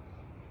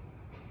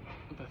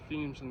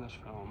themes in this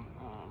film,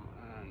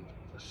 and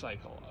the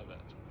cycle of it.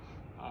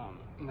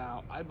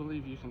 Now, I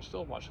believe you can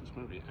still watch this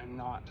movie and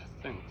not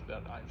think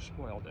that I've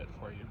spoiled it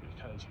for you,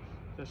 because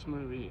this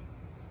movie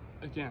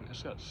again,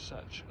 it's got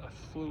such a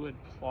fluid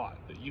plot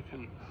that you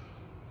can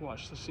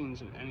watch the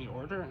scenes in any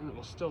order and it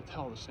will still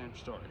tell the same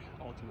story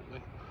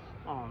ultimately.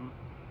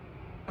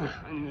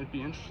 I mean, it'd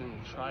be interesting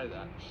to try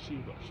that, to see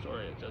what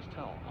story it does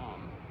tell,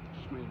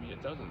 because maybe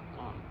it doesn't.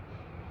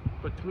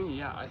 But to me,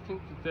 yeah, I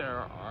think that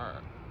there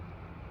are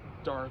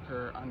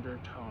darker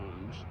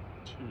undertones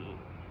to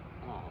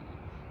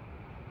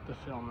the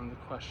film and the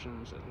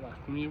questions it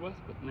left me with,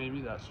 but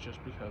maybe that's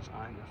just because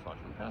I'm a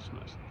fucking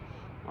pessimist.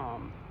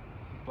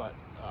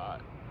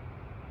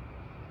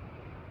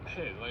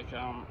 Hey, like,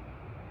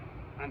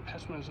 and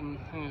pessimism,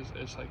 the thing is,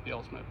 it's like the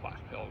ultimate black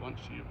pill. Once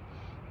you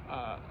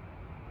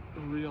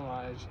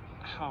realize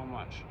how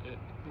much it,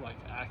 like,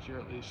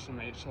 accurately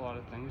summates a lot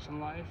of things in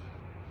life,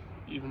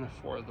 even if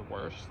for the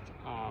worst,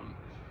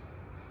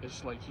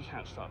 it's like you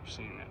can't stop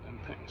seeing it in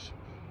things.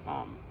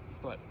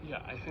 But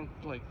yeah, I think,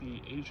 like,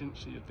 the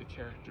agency of the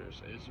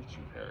characters is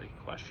very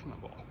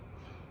questionable.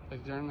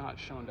 Like, they're not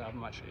shown to have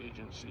much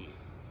agency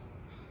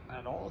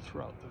at all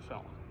throughout the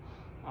film.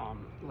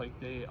 Like,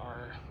 they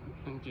are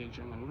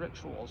engaging in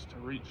rituals to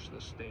reach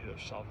the state of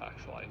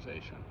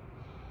self-actualization.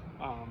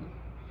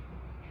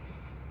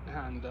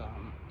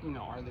 You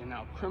know, are they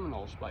now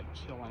criminals by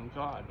killing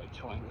God, by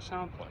killing the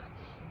sampler?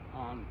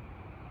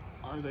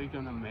 Are they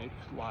going to make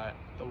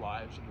the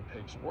lives of the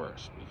pigs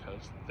worse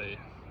because they, you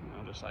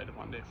know, decided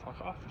one day to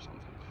fuck off or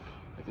something?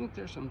 I think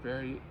there's some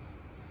very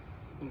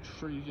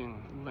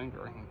intriguing,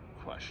 lingering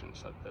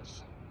questions that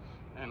this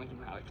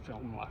enigmatic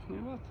film left me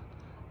with,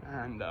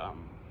 and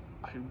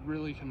I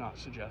really cannot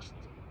suggest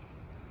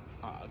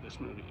this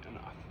movie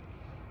enough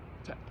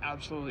to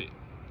absolutely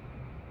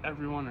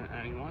everyone and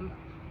anyone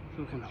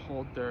who can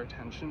hold their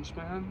attention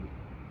span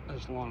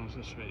as long as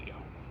this video,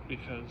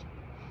 because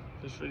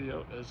this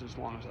video is as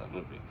long as that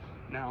movie.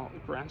 Now,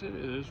 granted,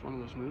 it is one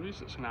of those movies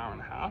that's an hour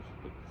and a half,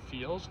 but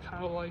feels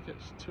kind of like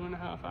it's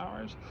 2.5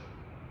 hours,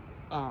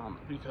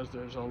 because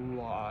there's a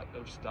lot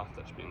of stuff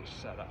that's being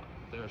set up.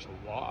 There's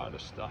a lot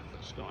of stuff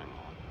that's going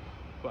on,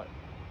 but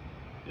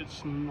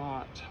it's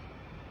not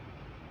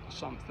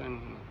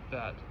something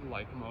that,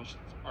 like most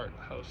art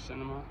house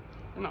cinema,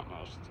 or not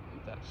most,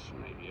 that's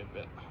maybe a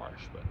bit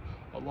harsh, but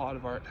a lot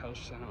of art house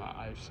cinema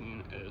I've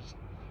seen is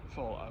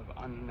full of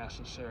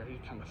unnecessary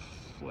kind of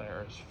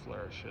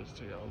flourishes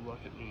to go, look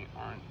at me,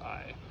 aren't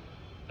I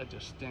a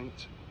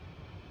distinct,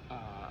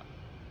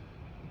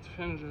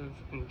 definitive,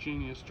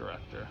 ingenious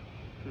director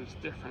who's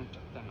different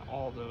than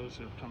all those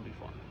who have come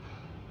before me.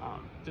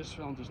 This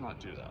film does not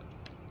do that.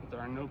 There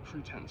are no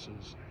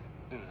pretenses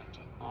in it.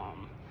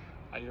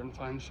 I even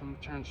find some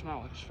of Terrence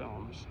Malick's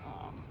films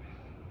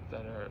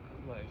that are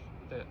like,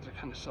 they're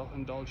kind of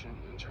self-indulgent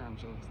in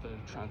terms of the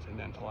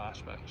transcendental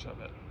aspects of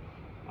it.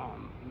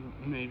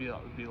 Maybe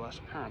that would be less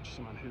apparent to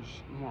someone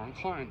who's more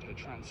inclined to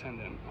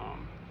transcendent,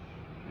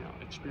 you know,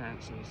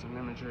 experiences and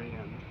imagery,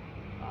 and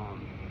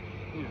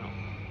you know,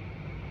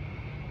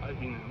 I've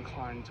been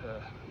inclined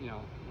to, you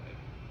know, like,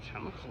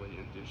 chemically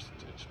induced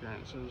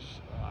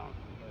experiences that are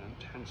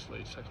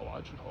intensely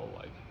psychological,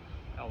 like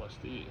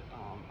LSD,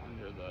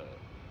 under the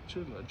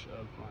tutelage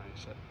of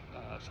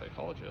my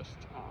psychologist.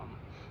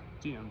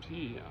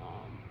 DMT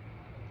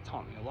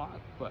taught me a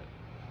lot, but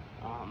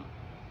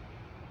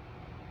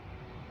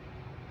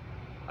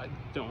I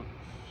don't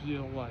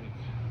feel like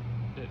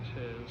it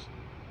has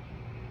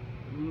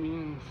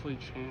meaningfully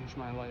changed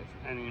my life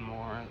any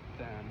more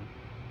than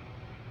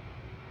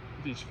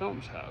these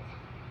films have.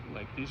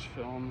 Like, these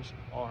films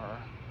are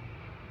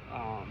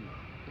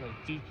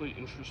like deeply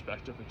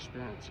introspective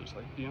experiences.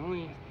 Like, the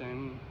only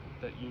thing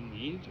that you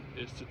need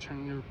is to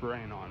turn your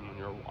brain on when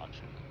you're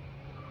watching it.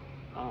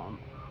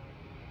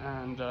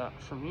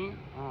 For me,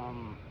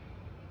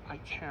 I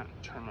can't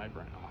turn my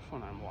brain off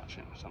when I'm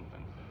watching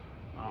something.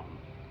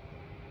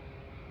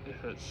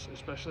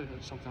 Especially if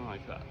it's something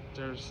like that.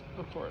 There's,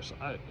 of course,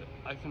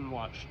 I can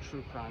watch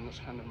true crime. That's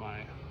kind of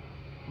my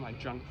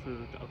junk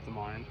food of the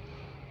mind,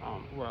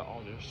 where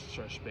I'll just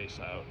sort of space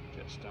out,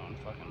 get stoned,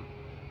 fucking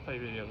play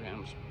video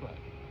games. But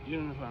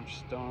even if I'm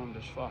stoned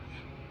as fuck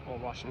while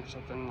watching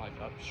something like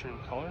Upstream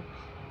Colour,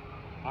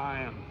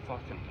 I am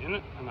fucking in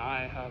it, and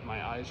I have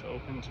my eyes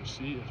open to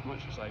see as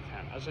much as I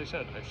can. As I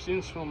said, I've seen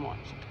this film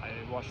once. I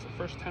watched the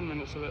first 10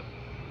 minutes of it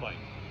like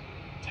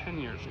 10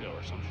 years ago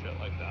or some shit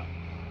like that.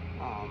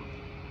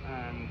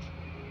 And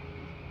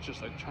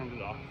just like turned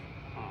it off.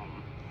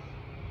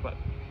 But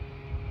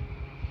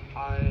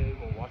I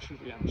will watch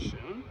it again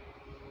soon.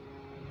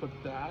 But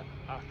that,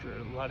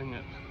 after letting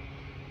it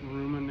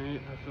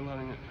ruminate, after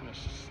letting it kind of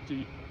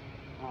steep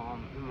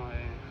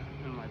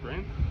in my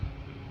brain,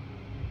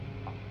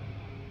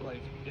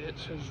 like, it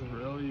has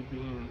really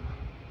been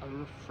a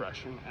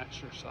refreshing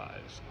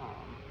exercise.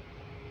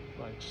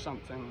 Like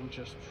something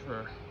just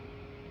for,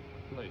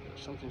 like,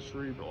 something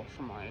cerebral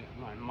for my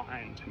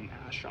mind to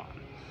gnash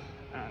on.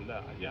 And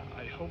yeah,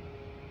 I hope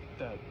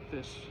that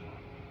this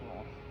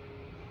will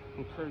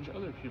encourage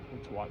other people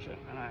to watch it,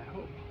 and I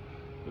hope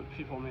that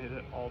people made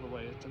it all the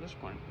way to this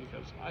point,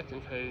 because I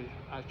think I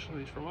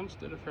actually, for once,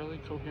 did a fairly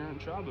coherent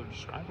job of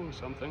describing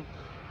something,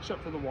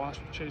 except for the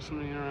wasp chasing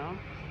me around.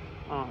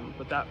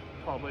 but that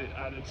probably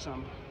added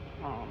some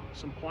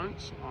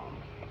points. I'm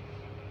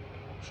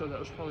sure that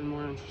was probably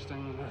more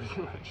interesting than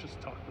everything I just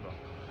talked about.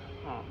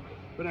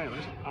 But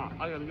anyways,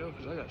 I gotta go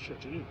because I got shit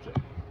to do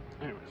today.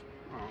 Anyways,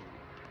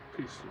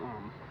 peace.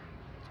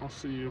 I'll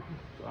see you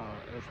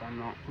if I'm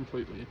not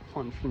completely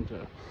plunged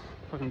into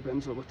fucking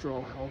benzo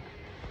withdrawal hell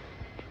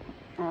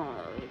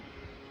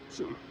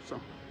soon. So,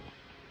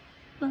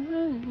 bye.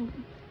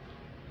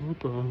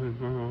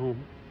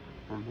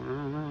 Bye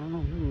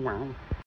now.